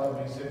telling all of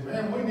them, he said,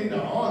 man, we need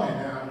an awning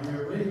out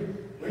here.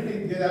 We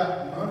need to get out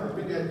from under.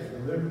 We got to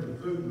deliver the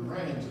food in the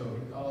rain. So he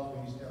calls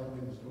me, he's telling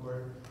me the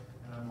story.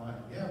 And I'm like,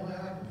 yeah, what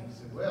happened? He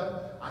said,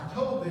 well, I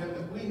told them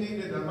that we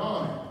needed an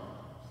awning.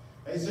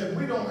 They said,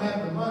 we don't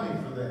have the money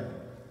for that.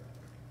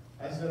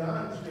 I said,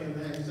 I understand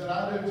that. He said,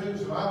 I do too.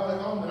 So I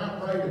went home and I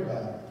prayed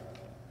about it.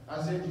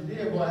 I said, you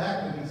did? What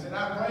happened? He said,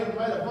 I prayed and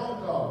made a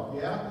phone call.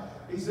 Yeah?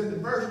 He said, the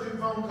first 2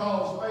 phone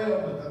calls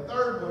failed, but the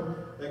third one,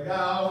 the guy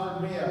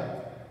offered me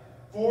a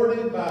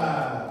 40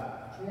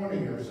 by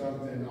 20 or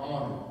something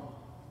awning.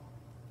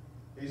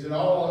 He said,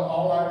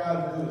 all I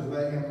got to do is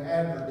let him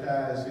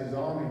advertise his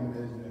awning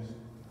business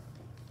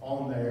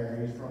on there.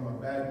 He's from a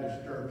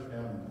Baptist church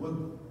down in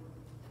Woodland.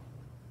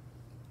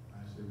 I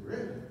said,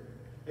 really?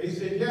 He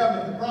said, yeah,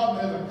 but the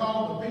problem is I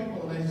called the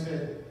people and they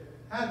said,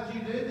 how did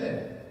you do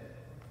that?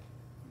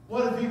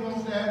 What if he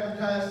wants to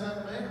advertise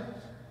something else?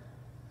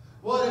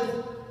 What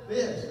if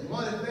this and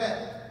what if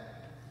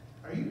that?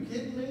 Are you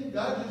kidding me?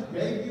 God just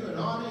gave you an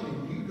awning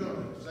and you're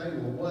going to say,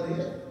 well, what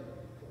if?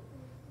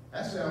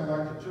 That sounds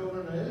like the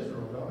children of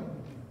Israel, don't it?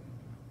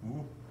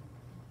 Mm-hmm.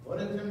 What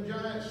if them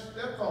giants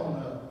step on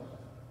us?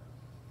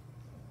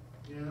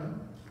 You know?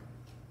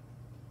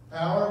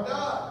 Power of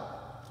God.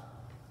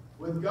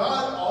 With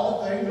God,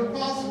 all things are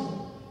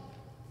possible.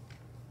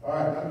 All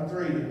right, number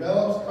 3,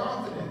 develops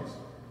confidence.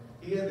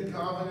 He had the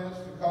confidence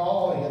to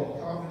call. He had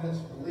the confidence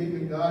to believe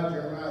in God.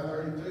 Jeremiah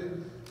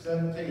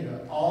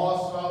 32:17.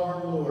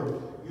 All-sovereign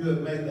Lord, you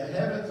have made the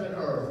heavens and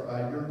earth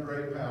by your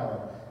great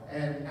power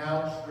and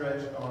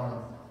outstretched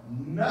arm.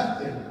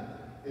 Nothing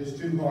is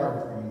too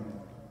hard for you.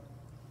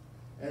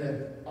 And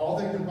if all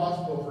things are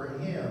possible for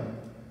him,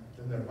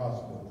 then they're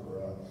possible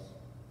for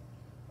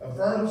us.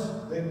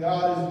 Affirms that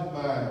God is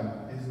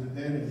divine, his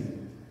divinity.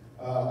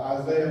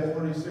 Isaiah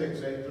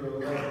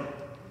 46:8-11.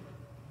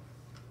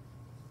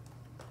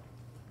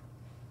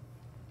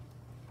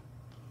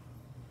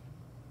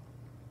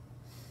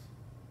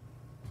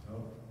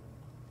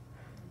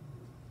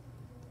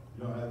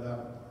 You don't have that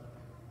one?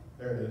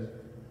 There it is.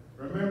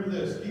 Remember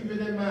this. Keep it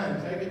in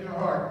mind. Take it to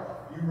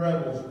heart, you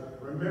rebels.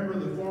 Remember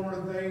the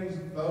former things,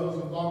 those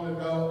of long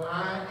ago.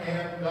 I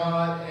am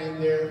God,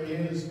 and there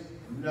is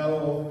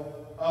no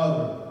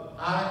other.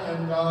 I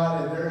am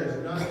God, and there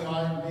is none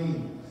like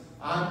me.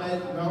 I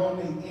make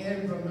known the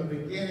end from the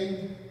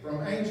beginning,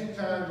 from ancient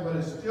times, what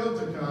is still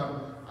to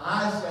come.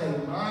 I say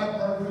my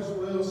purpose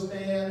will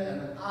stand,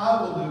 and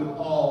I will do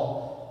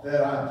all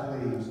that I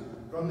please.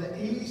 From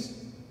the east,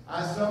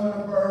 I summon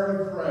a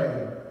bird of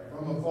prey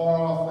from a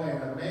far-off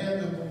land, a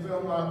man to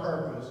fulfill my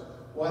purpose.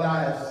 What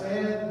I have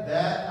said,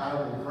 that I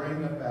will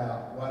bring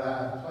about. What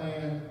I have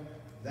planned,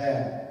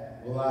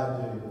 that will I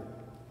do.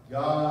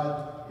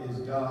 God is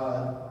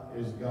God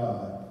is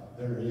God.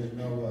 There is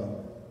no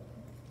other.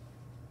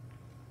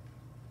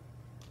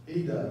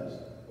 He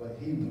does what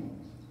he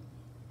wants,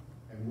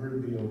 and we're to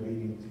be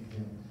obedient to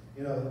him.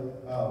 You know,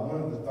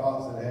 one of the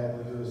thoughts that I had,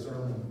 we'll do a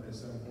sermon at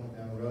some point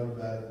down the road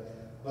about it,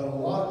 but a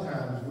lot of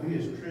times we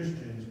as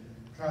Christians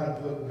try to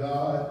put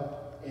God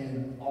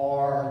in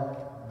our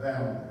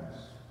boundaries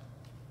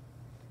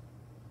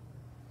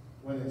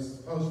when it's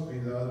supposed to be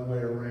the other way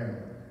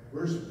around.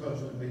 We're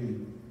supposed to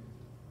be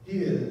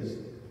his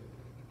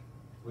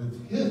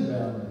with his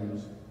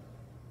boundaries,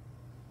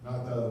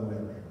 not the other way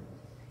around.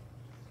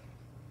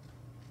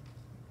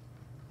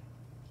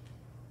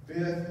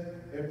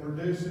 Fifth, it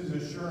produces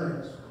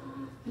assurance.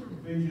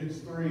 Ephesians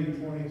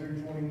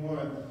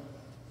 3:20-21.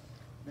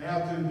 Now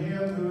to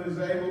him who is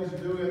able to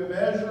do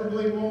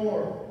immeasurably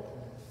more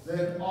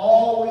than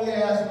all we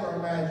ask or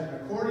imagine,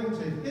 according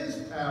to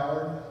his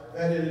power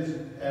that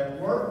is at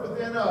work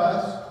within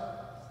us,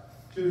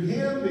 to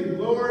him be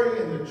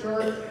glory in the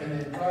church and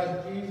in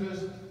Christ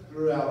Jesus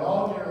throughout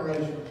all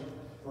generations,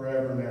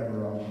 forever and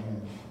ever.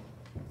 Amen.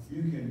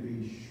 You can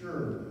be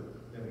sure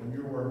that when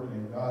you're working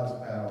in God's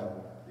power,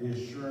 the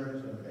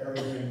assurance of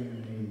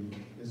everything you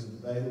need is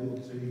available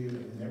to you,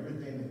 and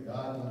everything that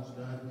God wants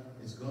done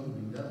is going to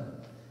be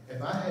done. If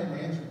if I hadn't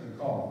answered the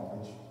call,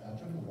 which I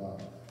took a while,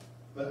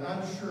 but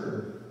I'm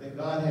sure that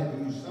God had to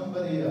use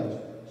somebody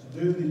else to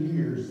do the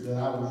years that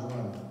I was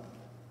running.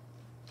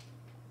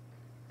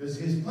 Because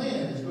his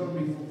plan is going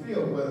to be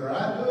fulfilled whether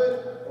I do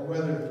it or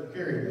whether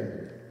Carrie does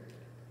it.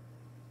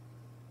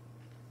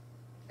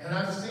 And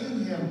I've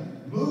seen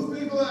him move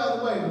people out of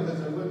the way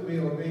because they wouldn't be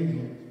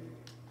obedient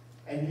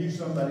and use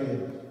somebody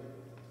else.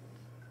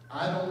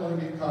 I don't want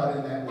to get caught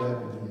in that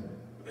web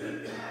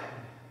again.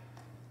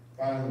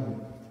 Finally,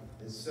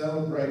 it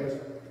celebrates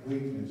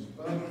weakness.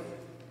 But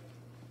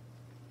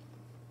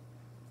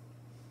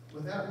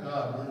without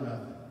God, we're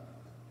nothing.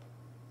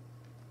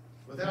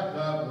 Without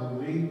God, we're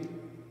weak.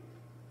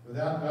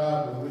 Without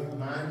God, we're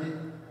weak-minded.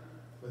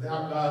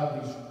 Without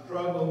God, we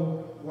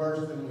struggle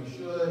worse than we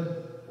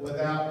should.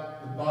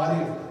 Without the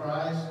body of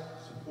Christ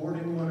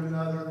supporting one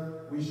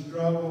another, we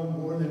struggle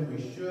more than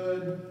we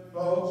should.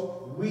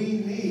 Folks, we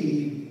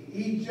need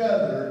each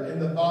other in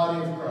the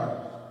body of Christ.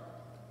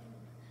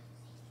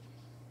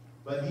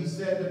 But he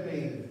said to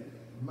me,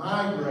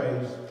 my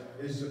grace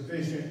is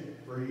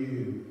sufficient for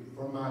you,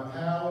 for my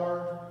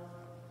power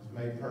is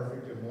made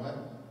perfect in what?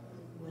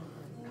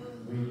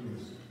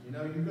 Weakness. You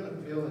know, you're going to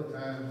feel at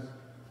times,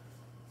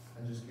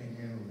 I just can't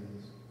handle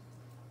this.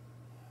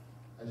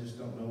 I just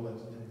don't know what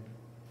to do.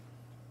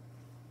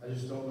 I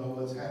just don't know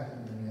what's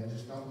happening to me. I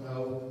just don't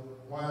know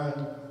why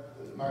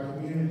my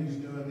community's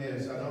doing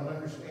this. I don't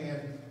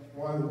understand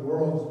why the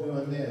world's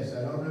doing this.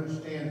 I don't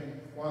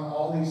understand why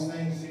all these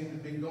things seem to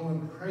be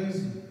going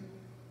crazy.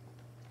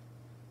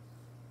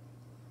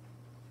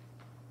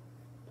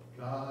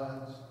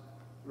 God's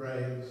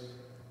grace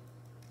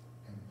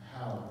and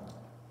power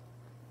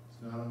is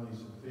not only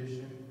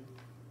sufficient,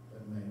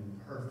 but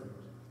made perfect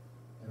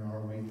in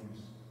our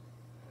weakness.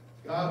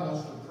 God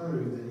wants to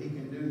prove that he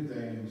can do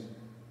things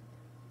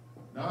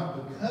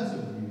not because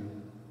of you,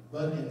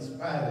 but in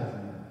spite of you.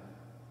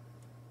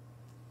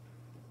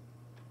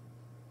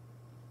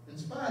 In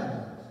spite of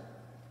us.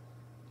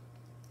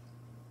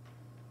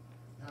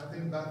 Now I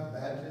think about the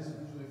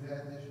baptisms we've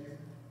had this year.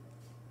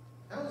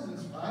 That was in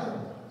spite of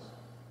us.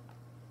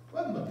 It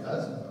wasn't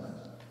because of us.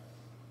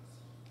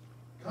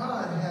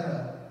 God had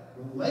a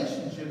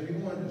relationship he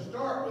wanted to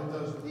start with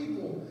those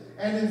people,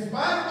 and in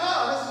spite of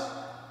us,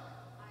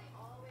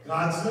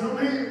 God sent them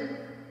here.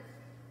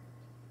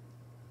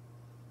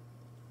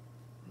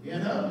 You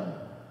know?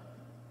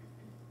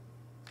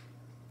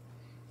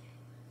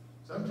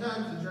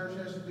 Sometimes the church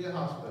has to be a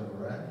hospital,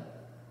 right?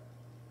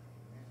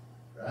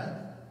 Right?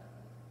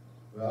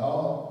 We're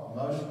all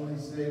emotionally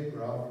sick,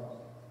 we're all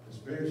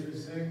spiritually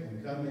sick, and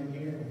we come in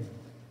here and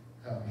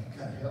you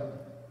gotta help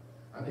me.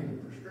 I need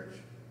a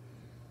prescription.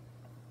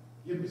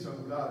 Give me some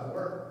of God's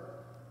word.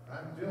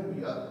 Right? Fill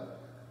me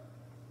up.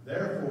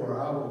 Therefore,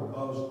 I will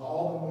boast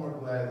all the more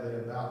gladly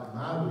about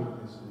my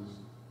weaknesses,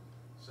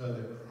 so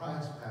that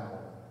Christ's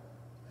power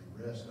may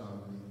rest on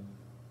me.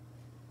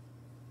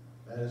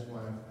 That is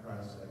why, for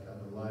Christ's sake, I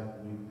delight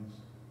in weakness,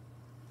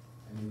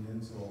 and in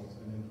insults,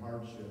 and in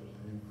hardships,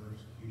 and in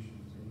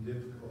persecutions, and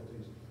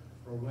difficulties.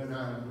 For when I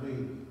am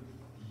weak,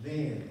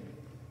 then,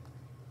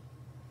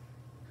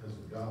 because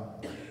of God,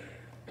 I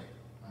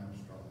am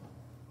strong.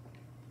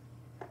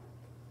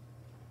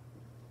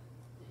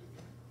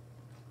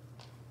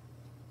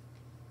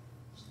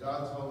 Is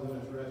God's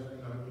holiness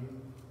resting on you?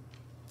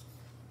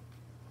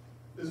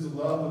 Is the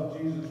love of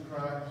Jesus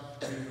Christ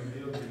being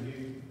revealed to you?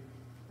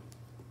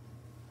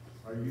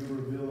 Are you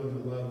revealing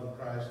the love of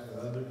Christ to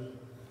others?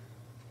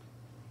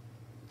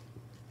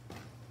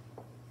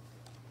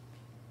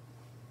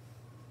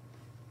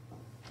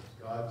 Is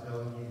God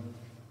telling you,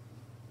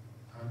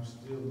 I'm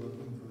still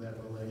looking for that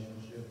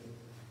relationship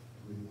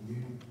with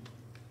you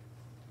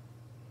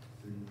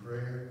through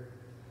prayer,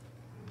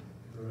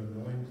 through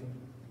anointing,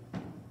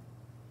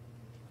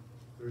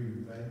 through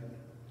your faith?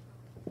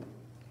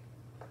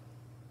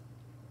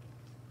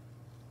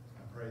 I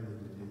pray that it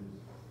is.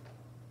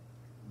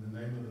 In the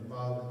name of the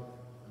Father,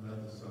 and of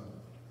the Son,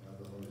 and of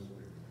the Holy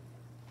Spirit.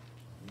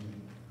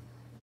 Amen.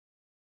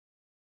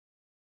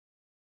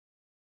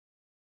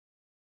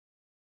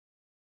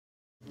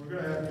 We're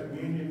going to have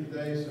communion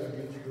today, so I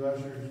get you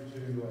ushers to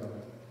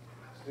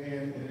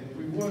stand. And if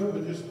we would,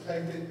 we'll just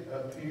take it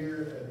up here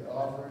at the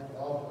offering,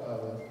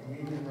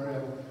 communion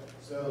rail,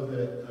 so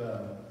that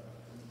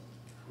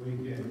we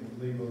can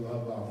leave a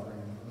love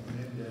offering on the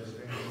Mendez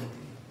family.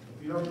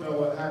 If you don't know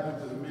what happened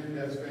to the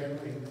Mendez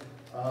family,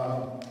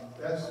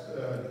 that's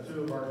two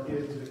of our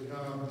kids that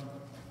come.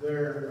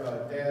 Their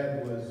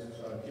dad was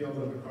killed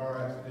in a car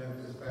accident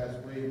this past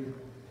week.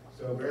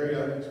 So very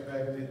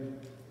unexpected,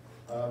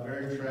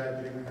 very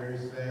tragic, very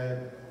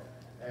sad.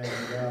 And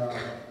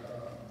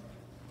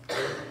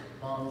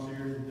mom's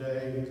here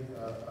today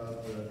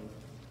of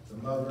the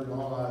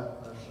mother-in-law,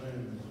 I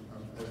assume,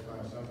 that's my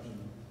assumption.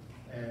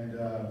 And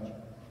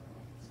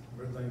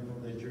we're thankful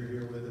that you're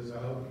here with us. I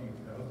hope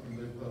you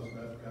live close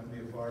enough to come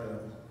be a part of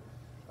it.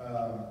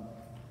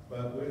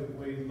 But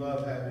we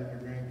love having your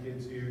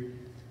grandkids here,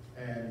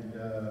 and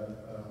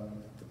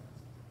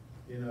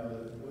you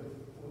know,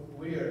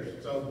 we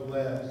are so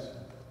blessed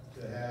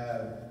to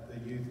have the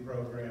youth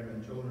program in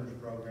program, children's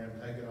program,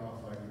 taking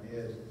off like it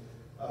is.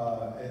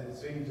 It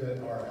seems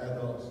that our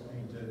adults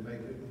need to make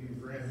a few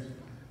friends.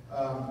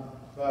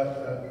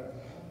 But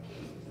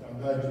I'm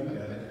glad you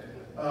got it.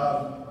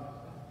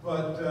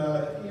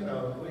 You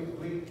know, we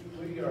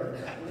are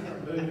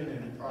moving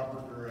in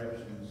proper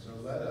direction. So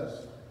let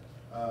us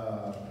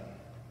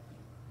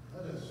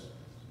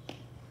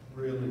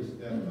really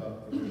step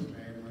up for this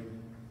family.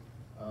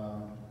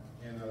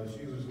 You know,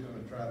 she was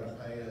going to try to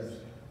pay us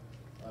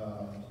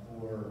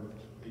for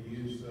the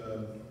use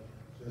of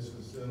this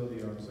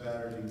facility on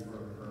Saturday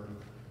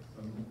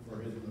for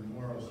his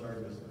memorial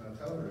service, and I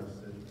told her, I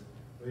said,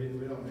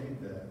 we don't need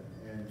that.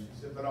 And she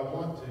said, but I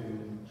want to.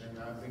 And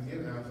I've been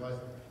getting, I was like,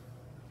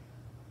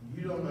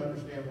 you don't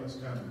understand what's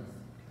coming.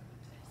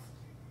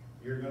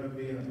 You're going to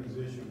be in a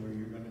position where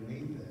you're going to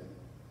need that.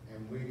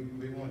 And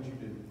we want you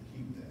to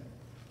keep that.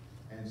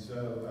 And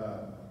so,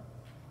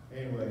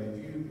 anyway,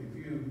 if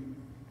you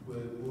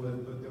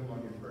would put them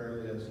on your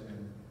prayer list,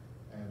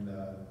 and I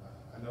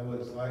know what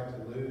it's like to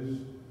lose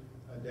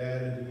a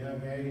dad at a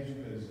young age,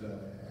 because it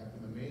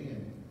happened to me,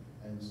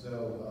 and so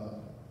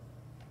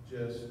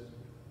just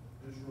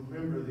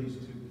remember these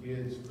two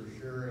kids for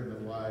sure, and the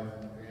wife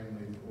and the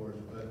family, of course,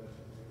 but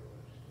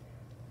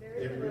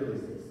it really,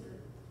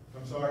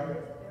 I'm sorry?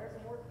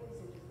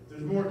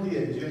 There's more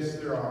kids, yes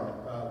there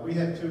are. We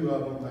have two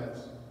of them,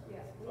 that's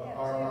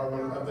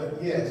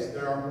but yes,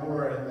 there are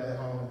more at that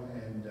home,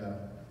 and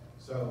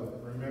so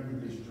remember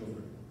these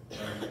children.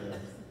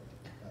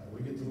 We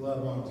get to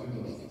love on two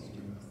of them,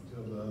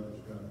 until the others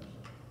come.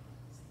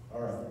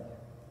 All right.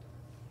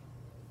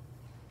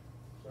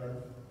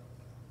 Sir?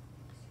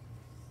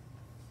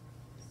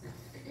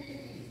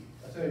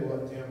 I tell you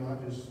what, Tim,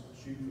 I'll just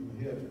shoot from the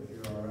hip if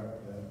you're all right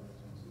with that,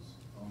 since it's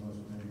almost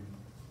noon.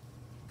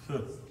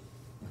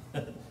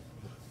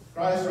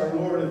 Christ our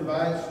Lord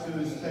invites to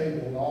his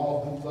table all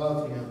who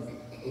love him,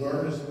 who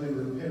earnestly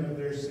repent of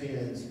their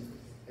sins,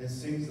 and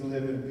seek to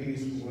live in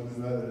peace with one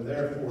another.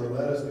 Therefore,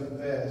 let us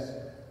confess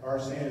our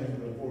sins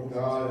before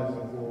God and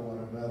before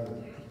one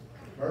another.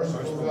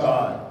 Merciful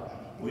God,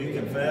 we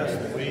confess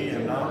that we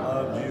have not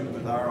loved you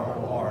with our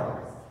whole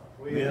heart.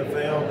 We have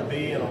failed to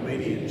be an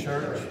obedient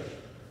church.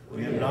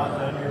 We have not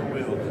done your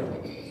will.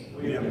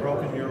 We have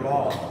broken your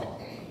law.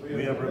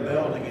 We have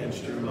rebelled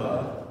against your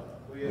love.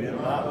 We have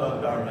not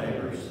loved our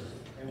neighbors,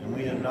 and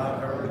we have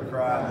not heard the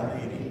cry of the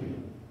needy.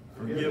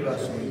 Forgive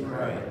us, we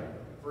pray.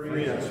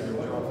 Free us from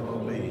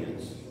joyful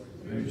obedience.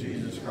 Through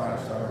Jesus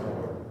Christ our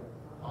Lord.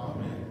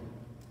 Amen.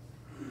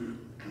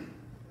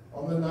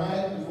 On the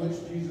night in which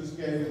Jesus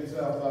gave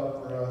himself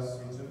up for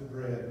us, he took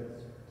bread,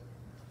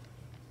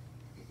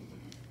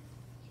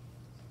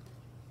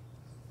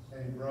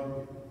 and he broke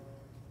it.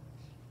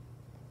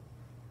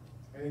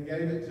 And he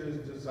gave it to his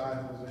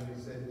disciples, and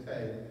he said,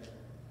 take,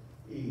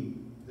 eat.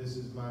 This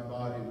is my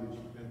body which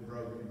has been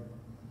broken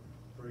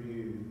for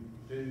you.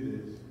 Do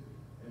this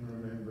in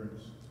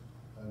remembrance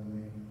of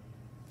me.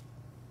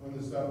 When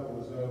the supper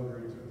was over,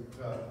 he took the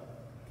cup.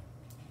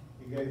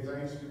 He gave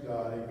thanks to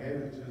God. He gave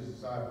it to his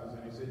disciples,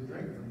 and he said,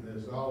 drink from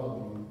this, all of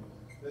you.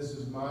 This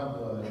is my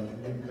blood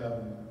of the new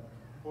covenant,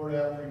 poured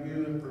out for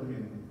you and for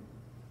many,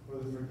 for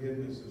the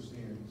forgiveness of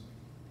sins.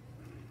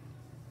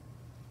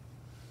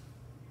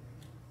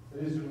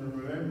 It is in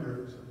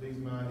remembrance of these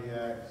mighty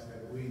acts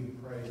that we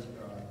praise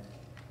God.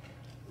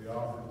 We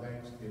offer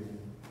thanksgiving,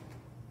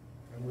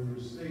 and we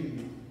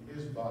receive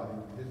his body,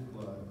 his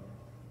blood,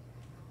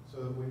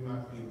 so that we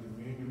might be in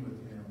communion with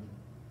him,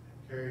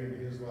 carrying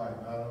his life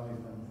not only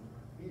from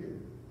here,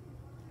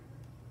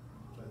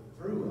 but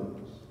through us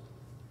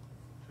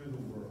to the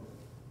world.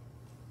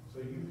 So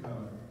you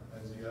come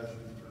as the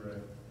ushers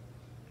direct.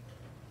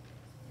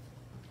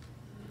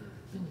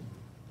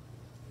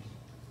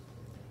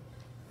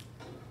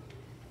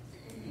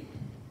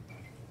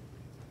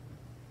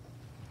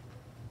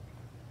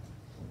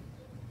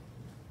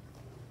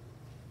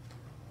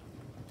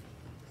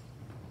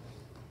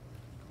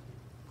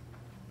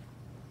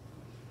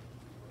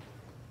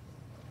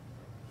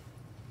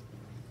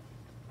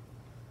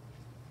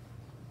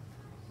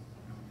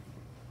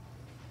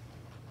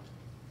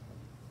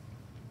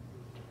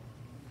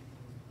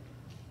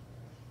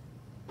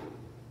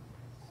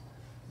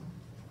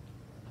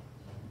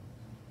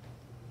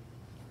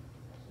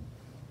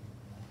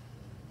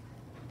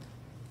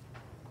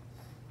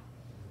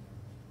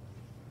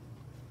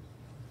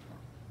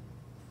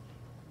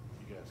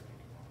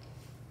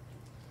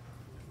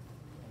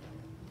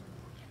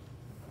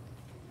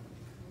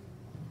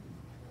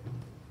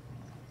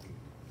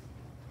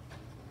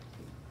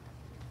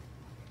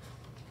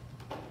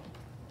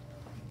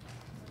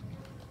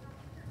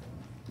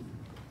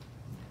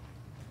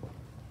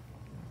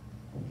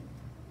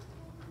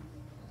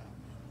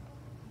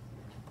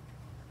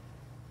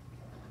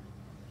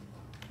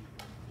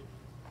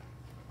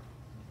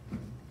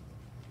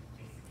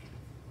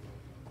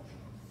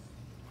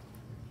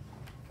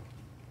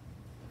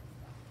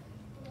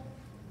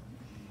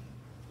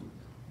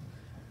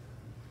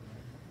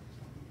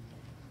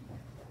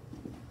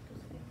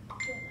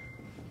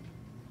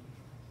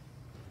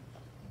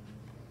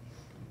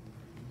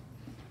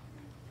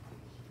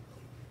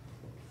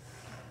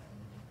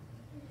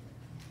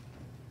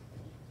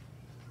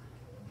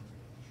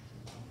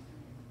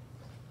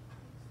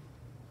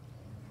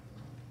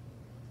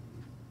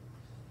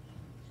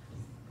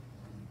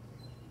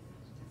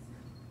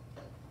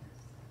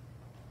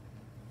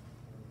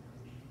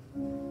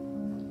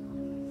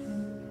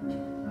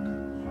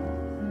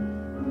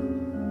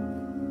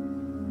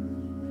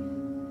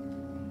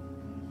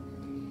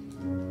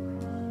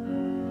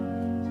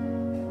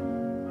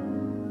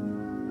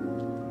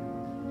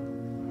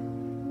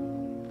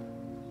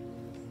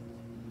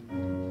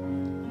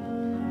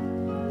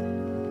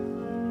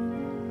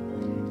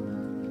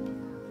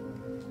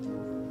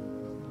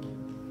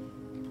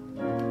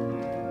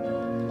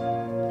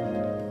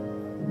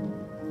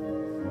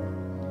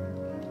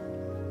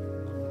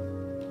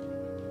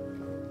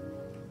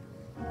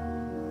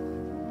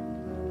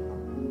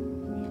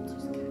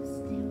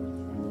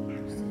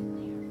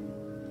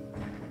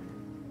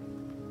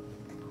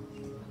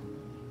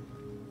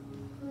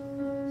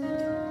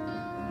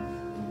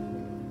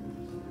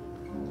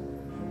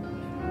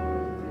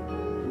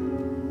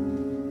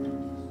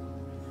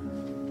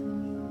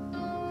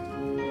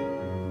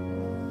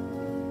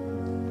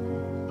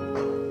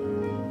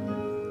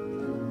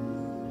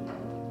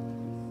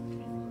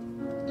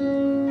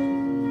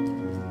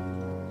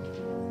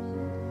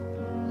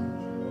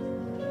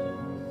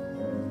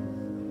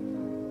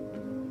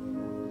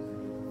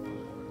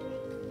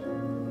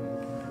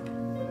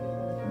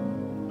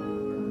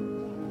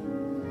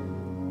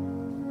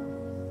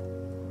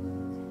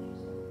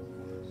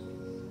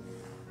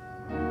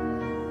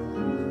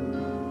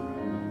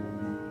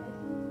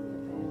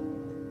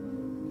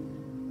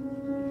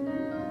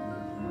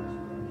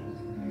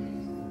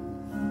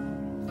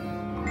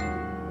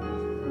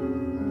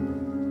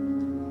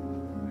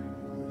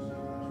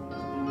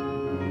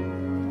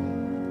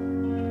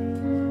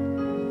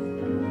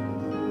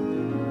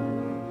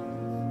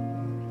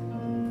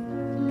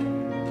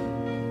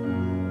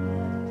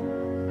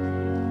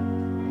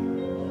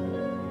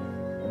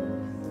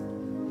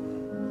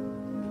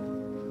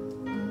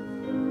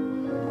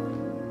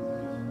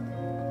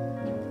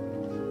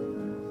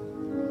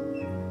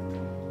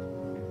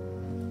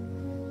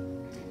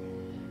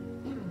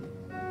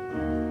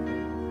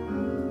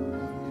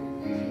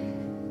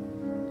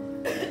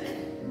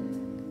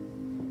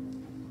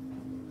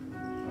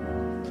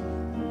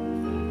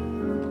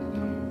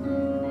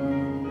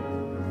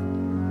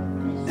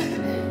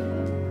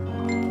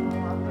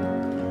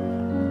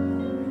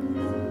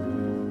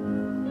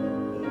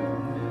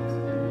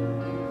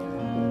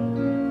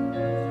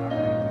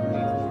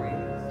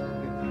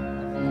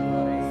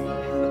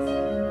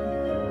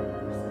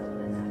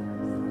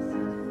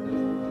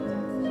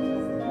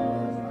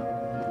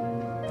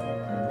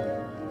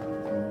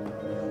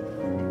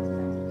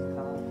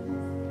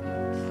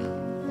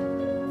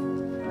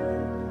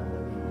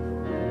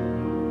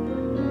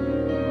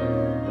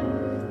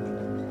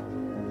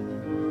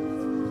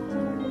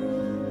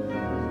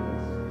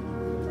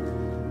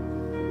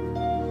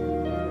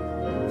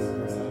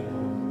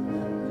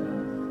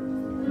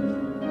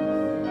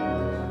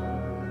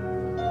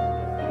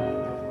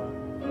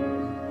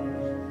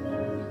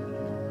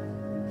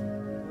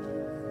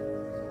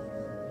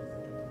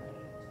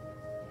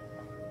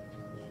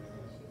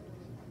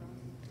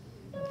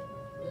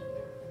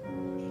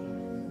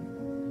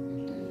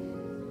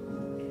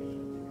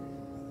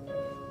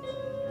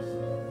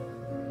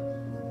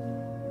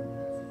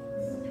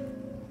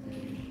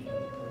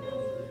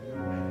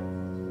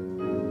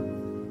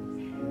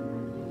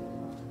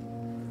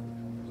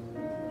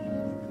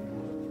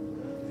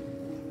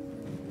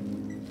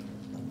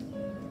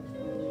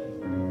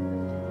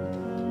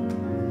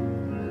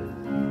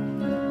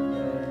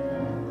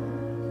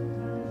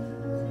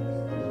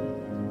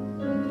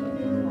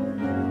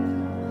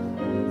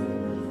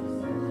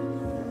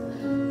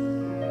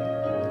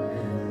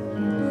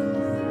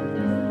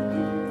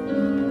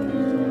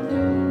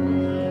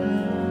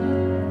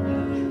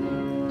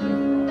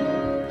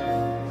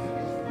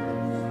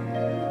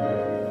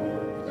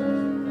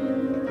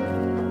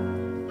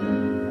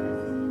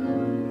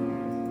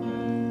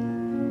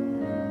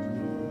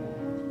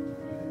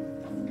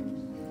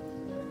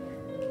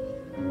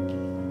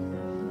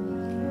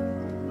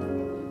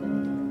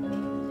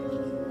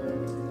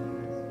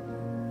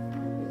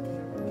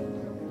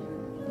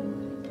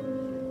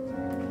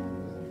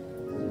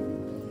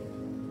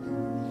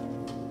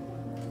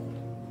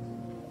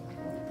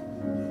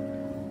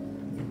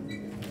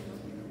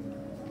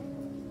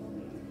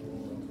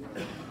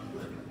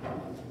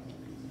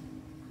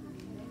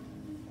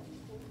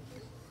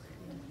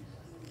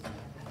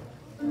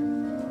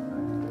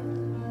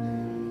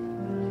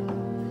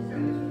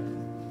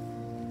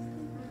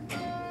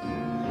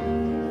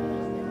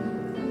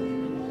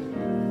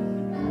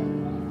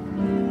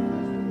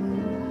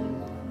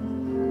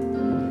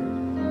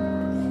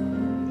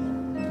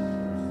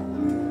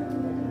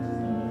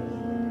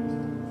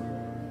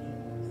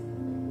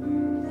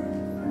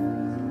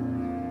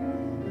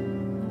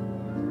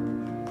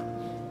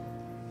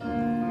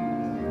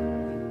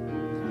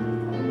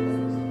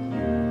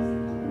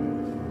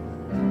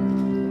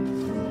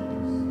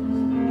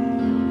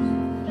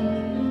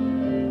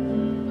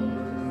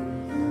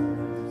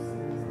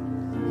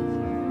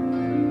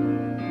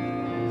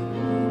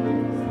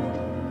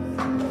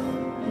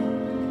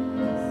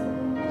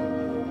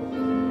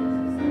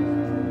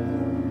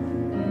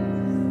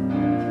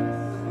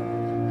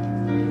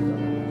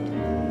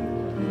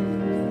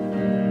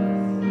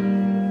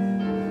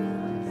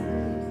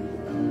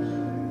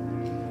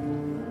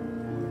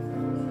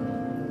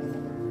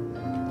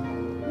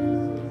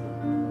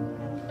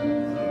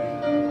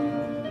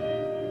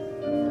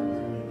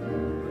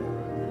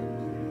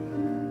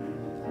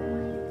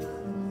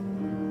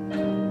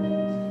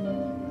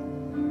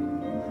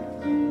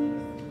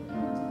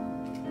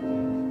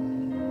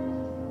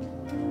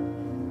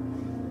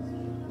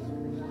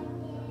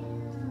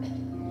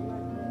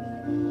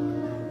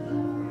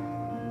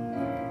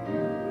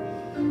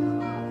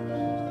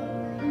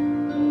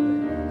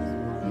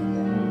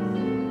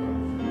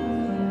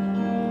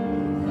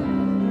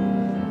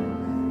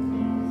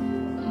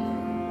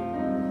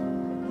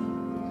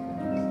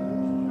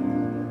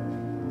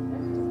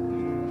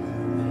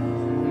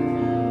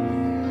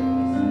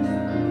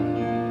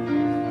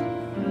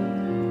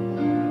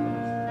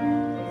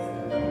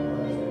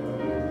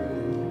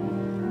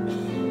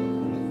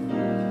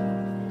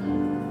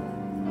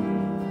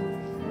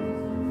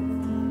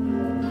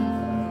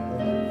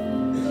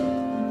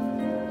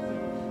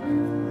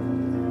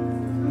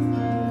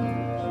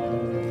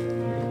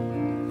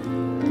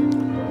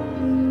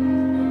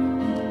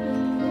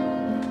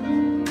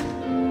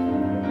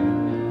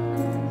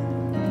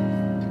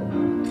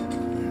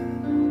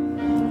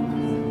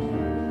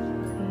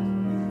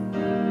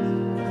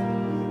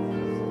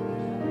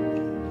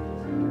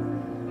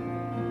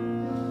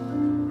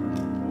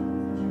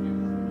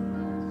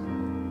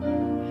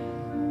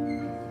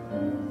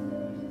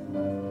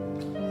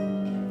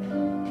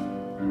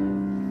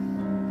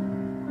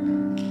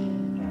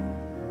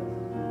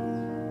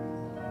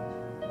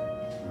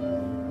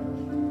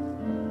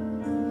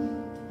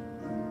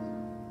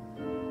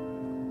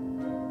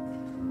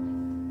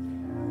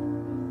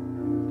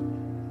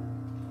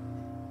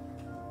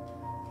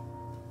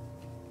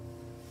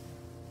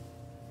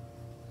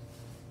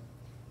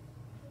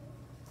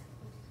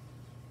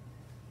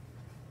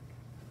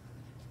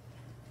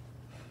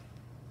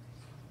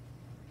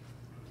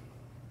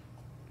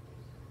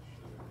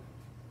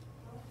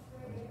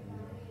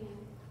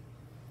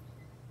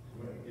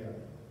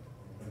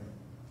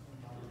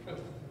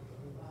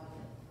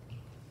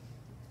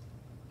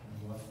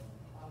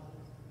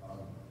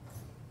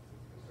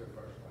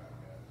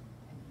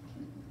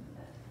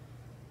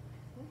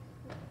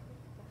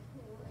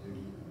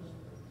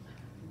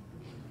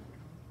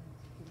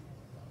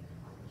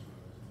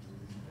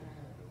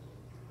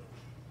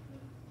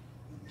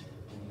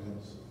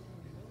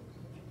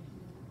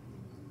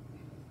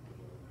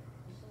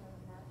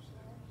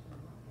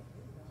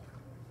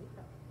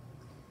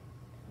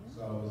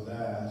 So I was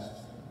asked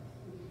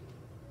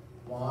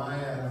why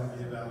I don't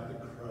give out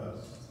the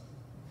crust.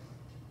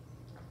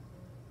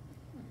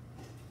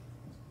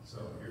 So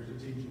here's a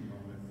teaching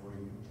moment for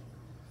you.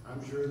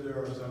 I'm sure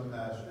there are some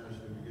pastors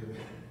who give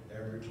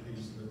every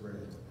piece of the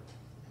bread.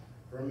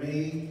 For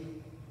me,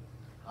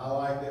 I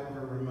like that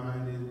we're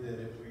reminded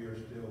that we are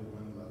still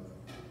one loaf.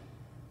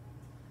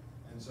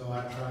 And so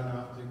I try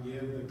not to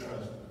give the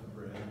crust of the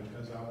bread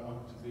because I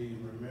want to be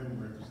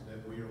remembrance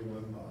that we are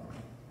one body.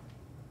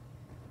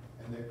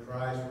 And that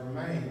Christ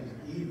remains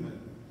even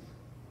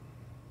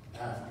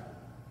after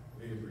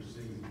we have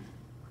received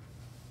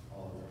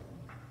all of it.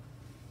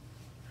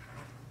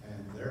 And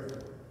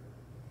therefore,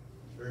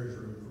 there's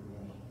room for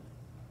more.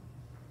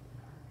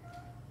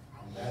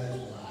 And that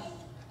is why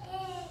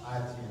I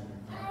tend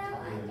not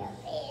to give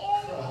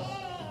crust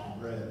of the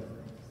bread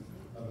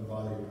of the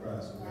body of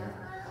Christ.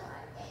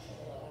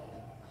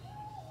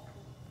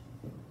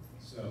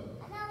 So,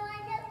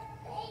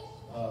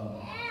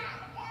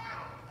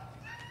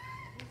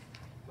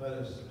 let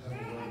us have a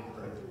word of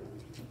prayer.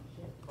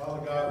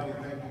 Father God, we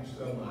thank you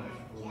so much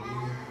for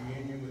being in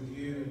communion with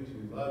you,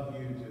 to love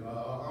you, to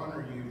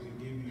honor you, to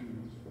give you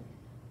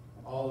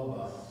all of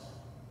us,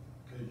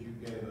 because you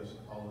gave us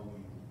all of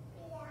you.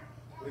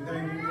 We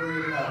thank you for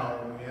your power,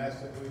 and we ask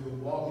that we would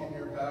walk in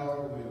your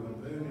power, we would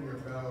move in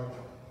your power,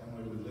 and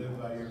we would live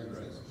by your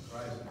grace. In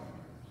Christ's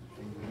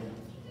name. Amen.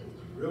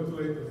 Real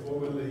quick, before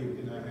we leave,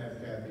 can I have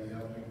Kathy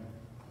help me?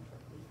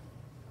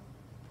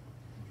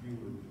 If you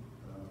would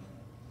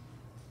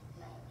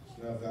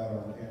snuff out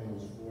our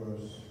candles for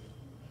us.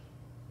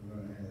 We're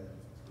going to have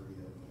 3 of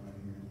them right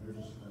here. There's a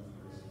snuff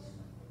case.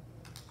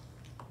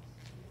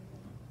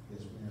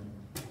 Yes, ma'am.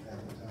 At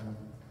the time.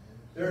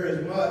 There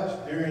is much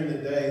during the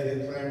day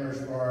that clamors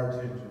for our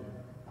attention.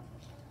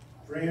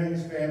 Friends,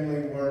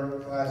 family,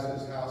 work,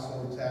 classes,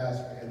 household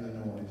tasks, and the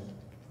noise.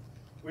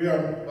 We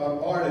are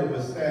bombarded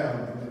with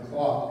sound from the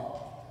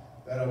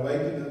clock that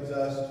awakens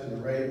us to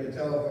the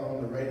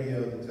telephone, the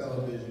radio, the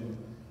television,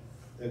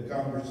 the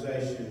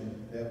conversation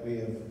that we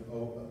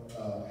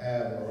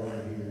have or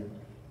overhear.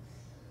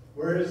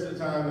 Where is the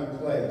time and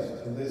place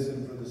to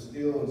listen for the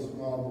still and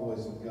small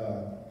voice of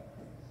God?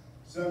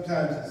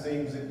 Sometimes it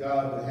seems that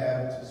God would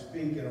have to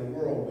speak in a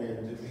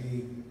whirlwind to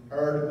be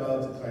heard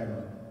above the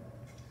clamor.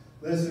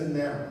 Listen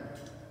now.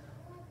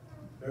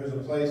 There is a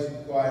place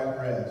of quiet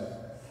rest,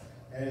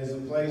 and it is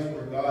a place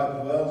where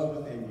God dwells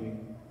within you.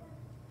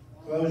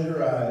 Close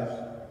your eyes.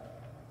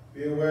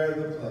 Be aware of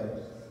the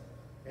place.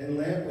 In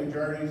Lent, we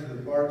journey to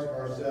the parts of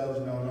ourselves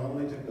known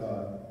only to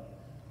God,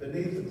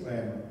 beneath the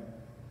clamor.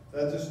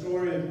 Let the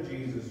story of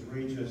Jesus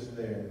reach us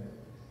there.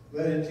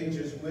 Let it teach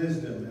us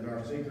wisdom in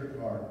our secret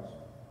hearts.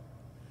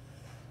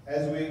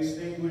 As we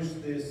extinguish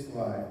this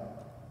light,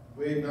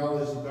 we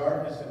acknowledge the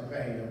darkness and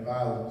pain and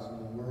violence in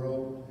the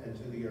world and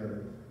to the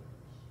earth.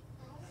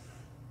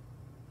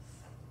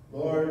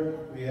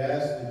 Lord, we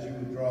ask that you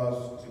would draw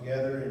us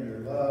together in your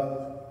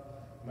love.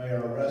 May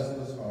our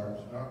restless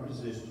hearts not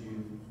resist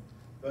you,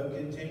 but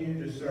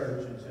continue to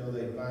search until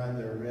they find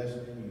their rest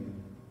in you.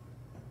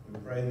 We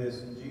pray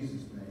this in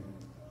Jesus' name.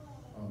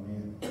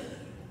 Amen. Thank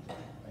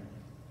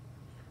you.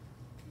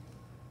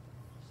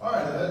 All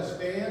right, let's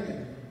stand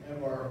and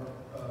have our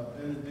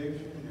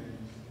benediction.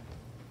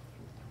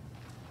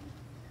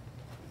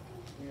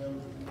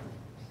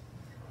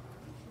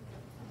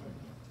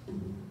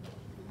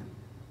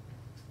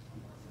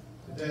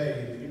 Today,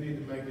 if you need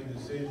to make a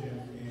decision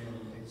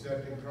in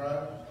accepting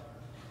Christ,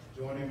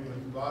 joining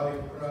with the body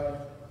of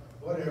Christ,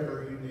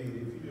 whatever you need,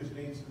 if you just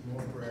need some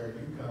more prayer,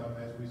 you come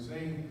as we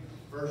sing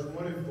verse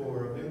 1 and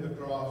 4 of In the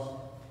Cross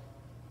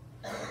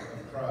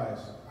of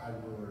Christ, I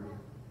glory.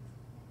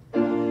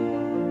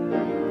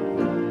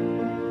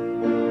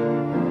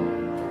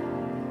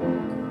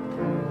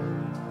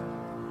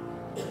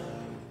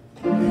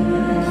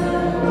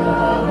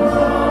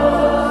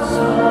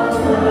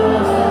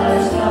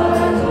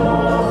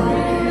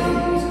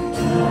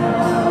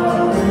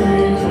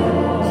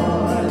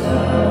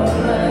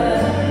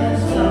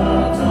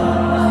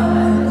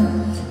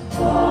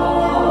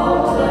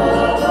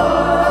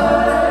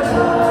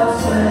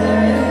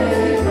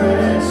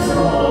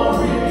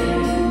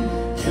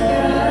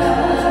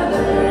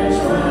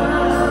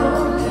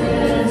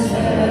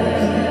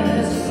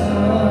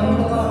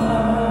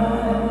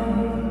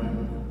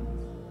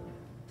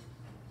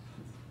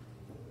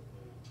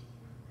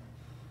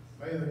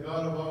 May the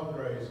God of all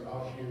grace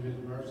offer you his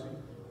mercy.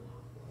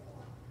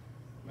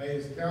 May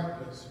his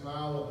countenance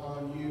smile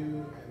upon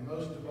you, and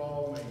most of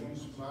all, may you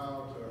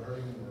smile to a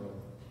hurting world.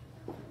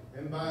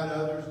 Invite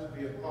others to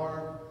be a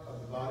part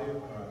of the body of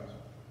Christ.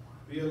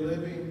 Be a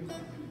living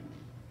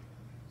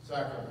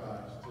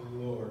sacrifice to the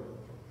Lord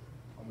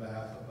on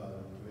behalf of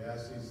others. We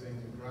ask these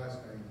things in Christ's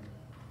name.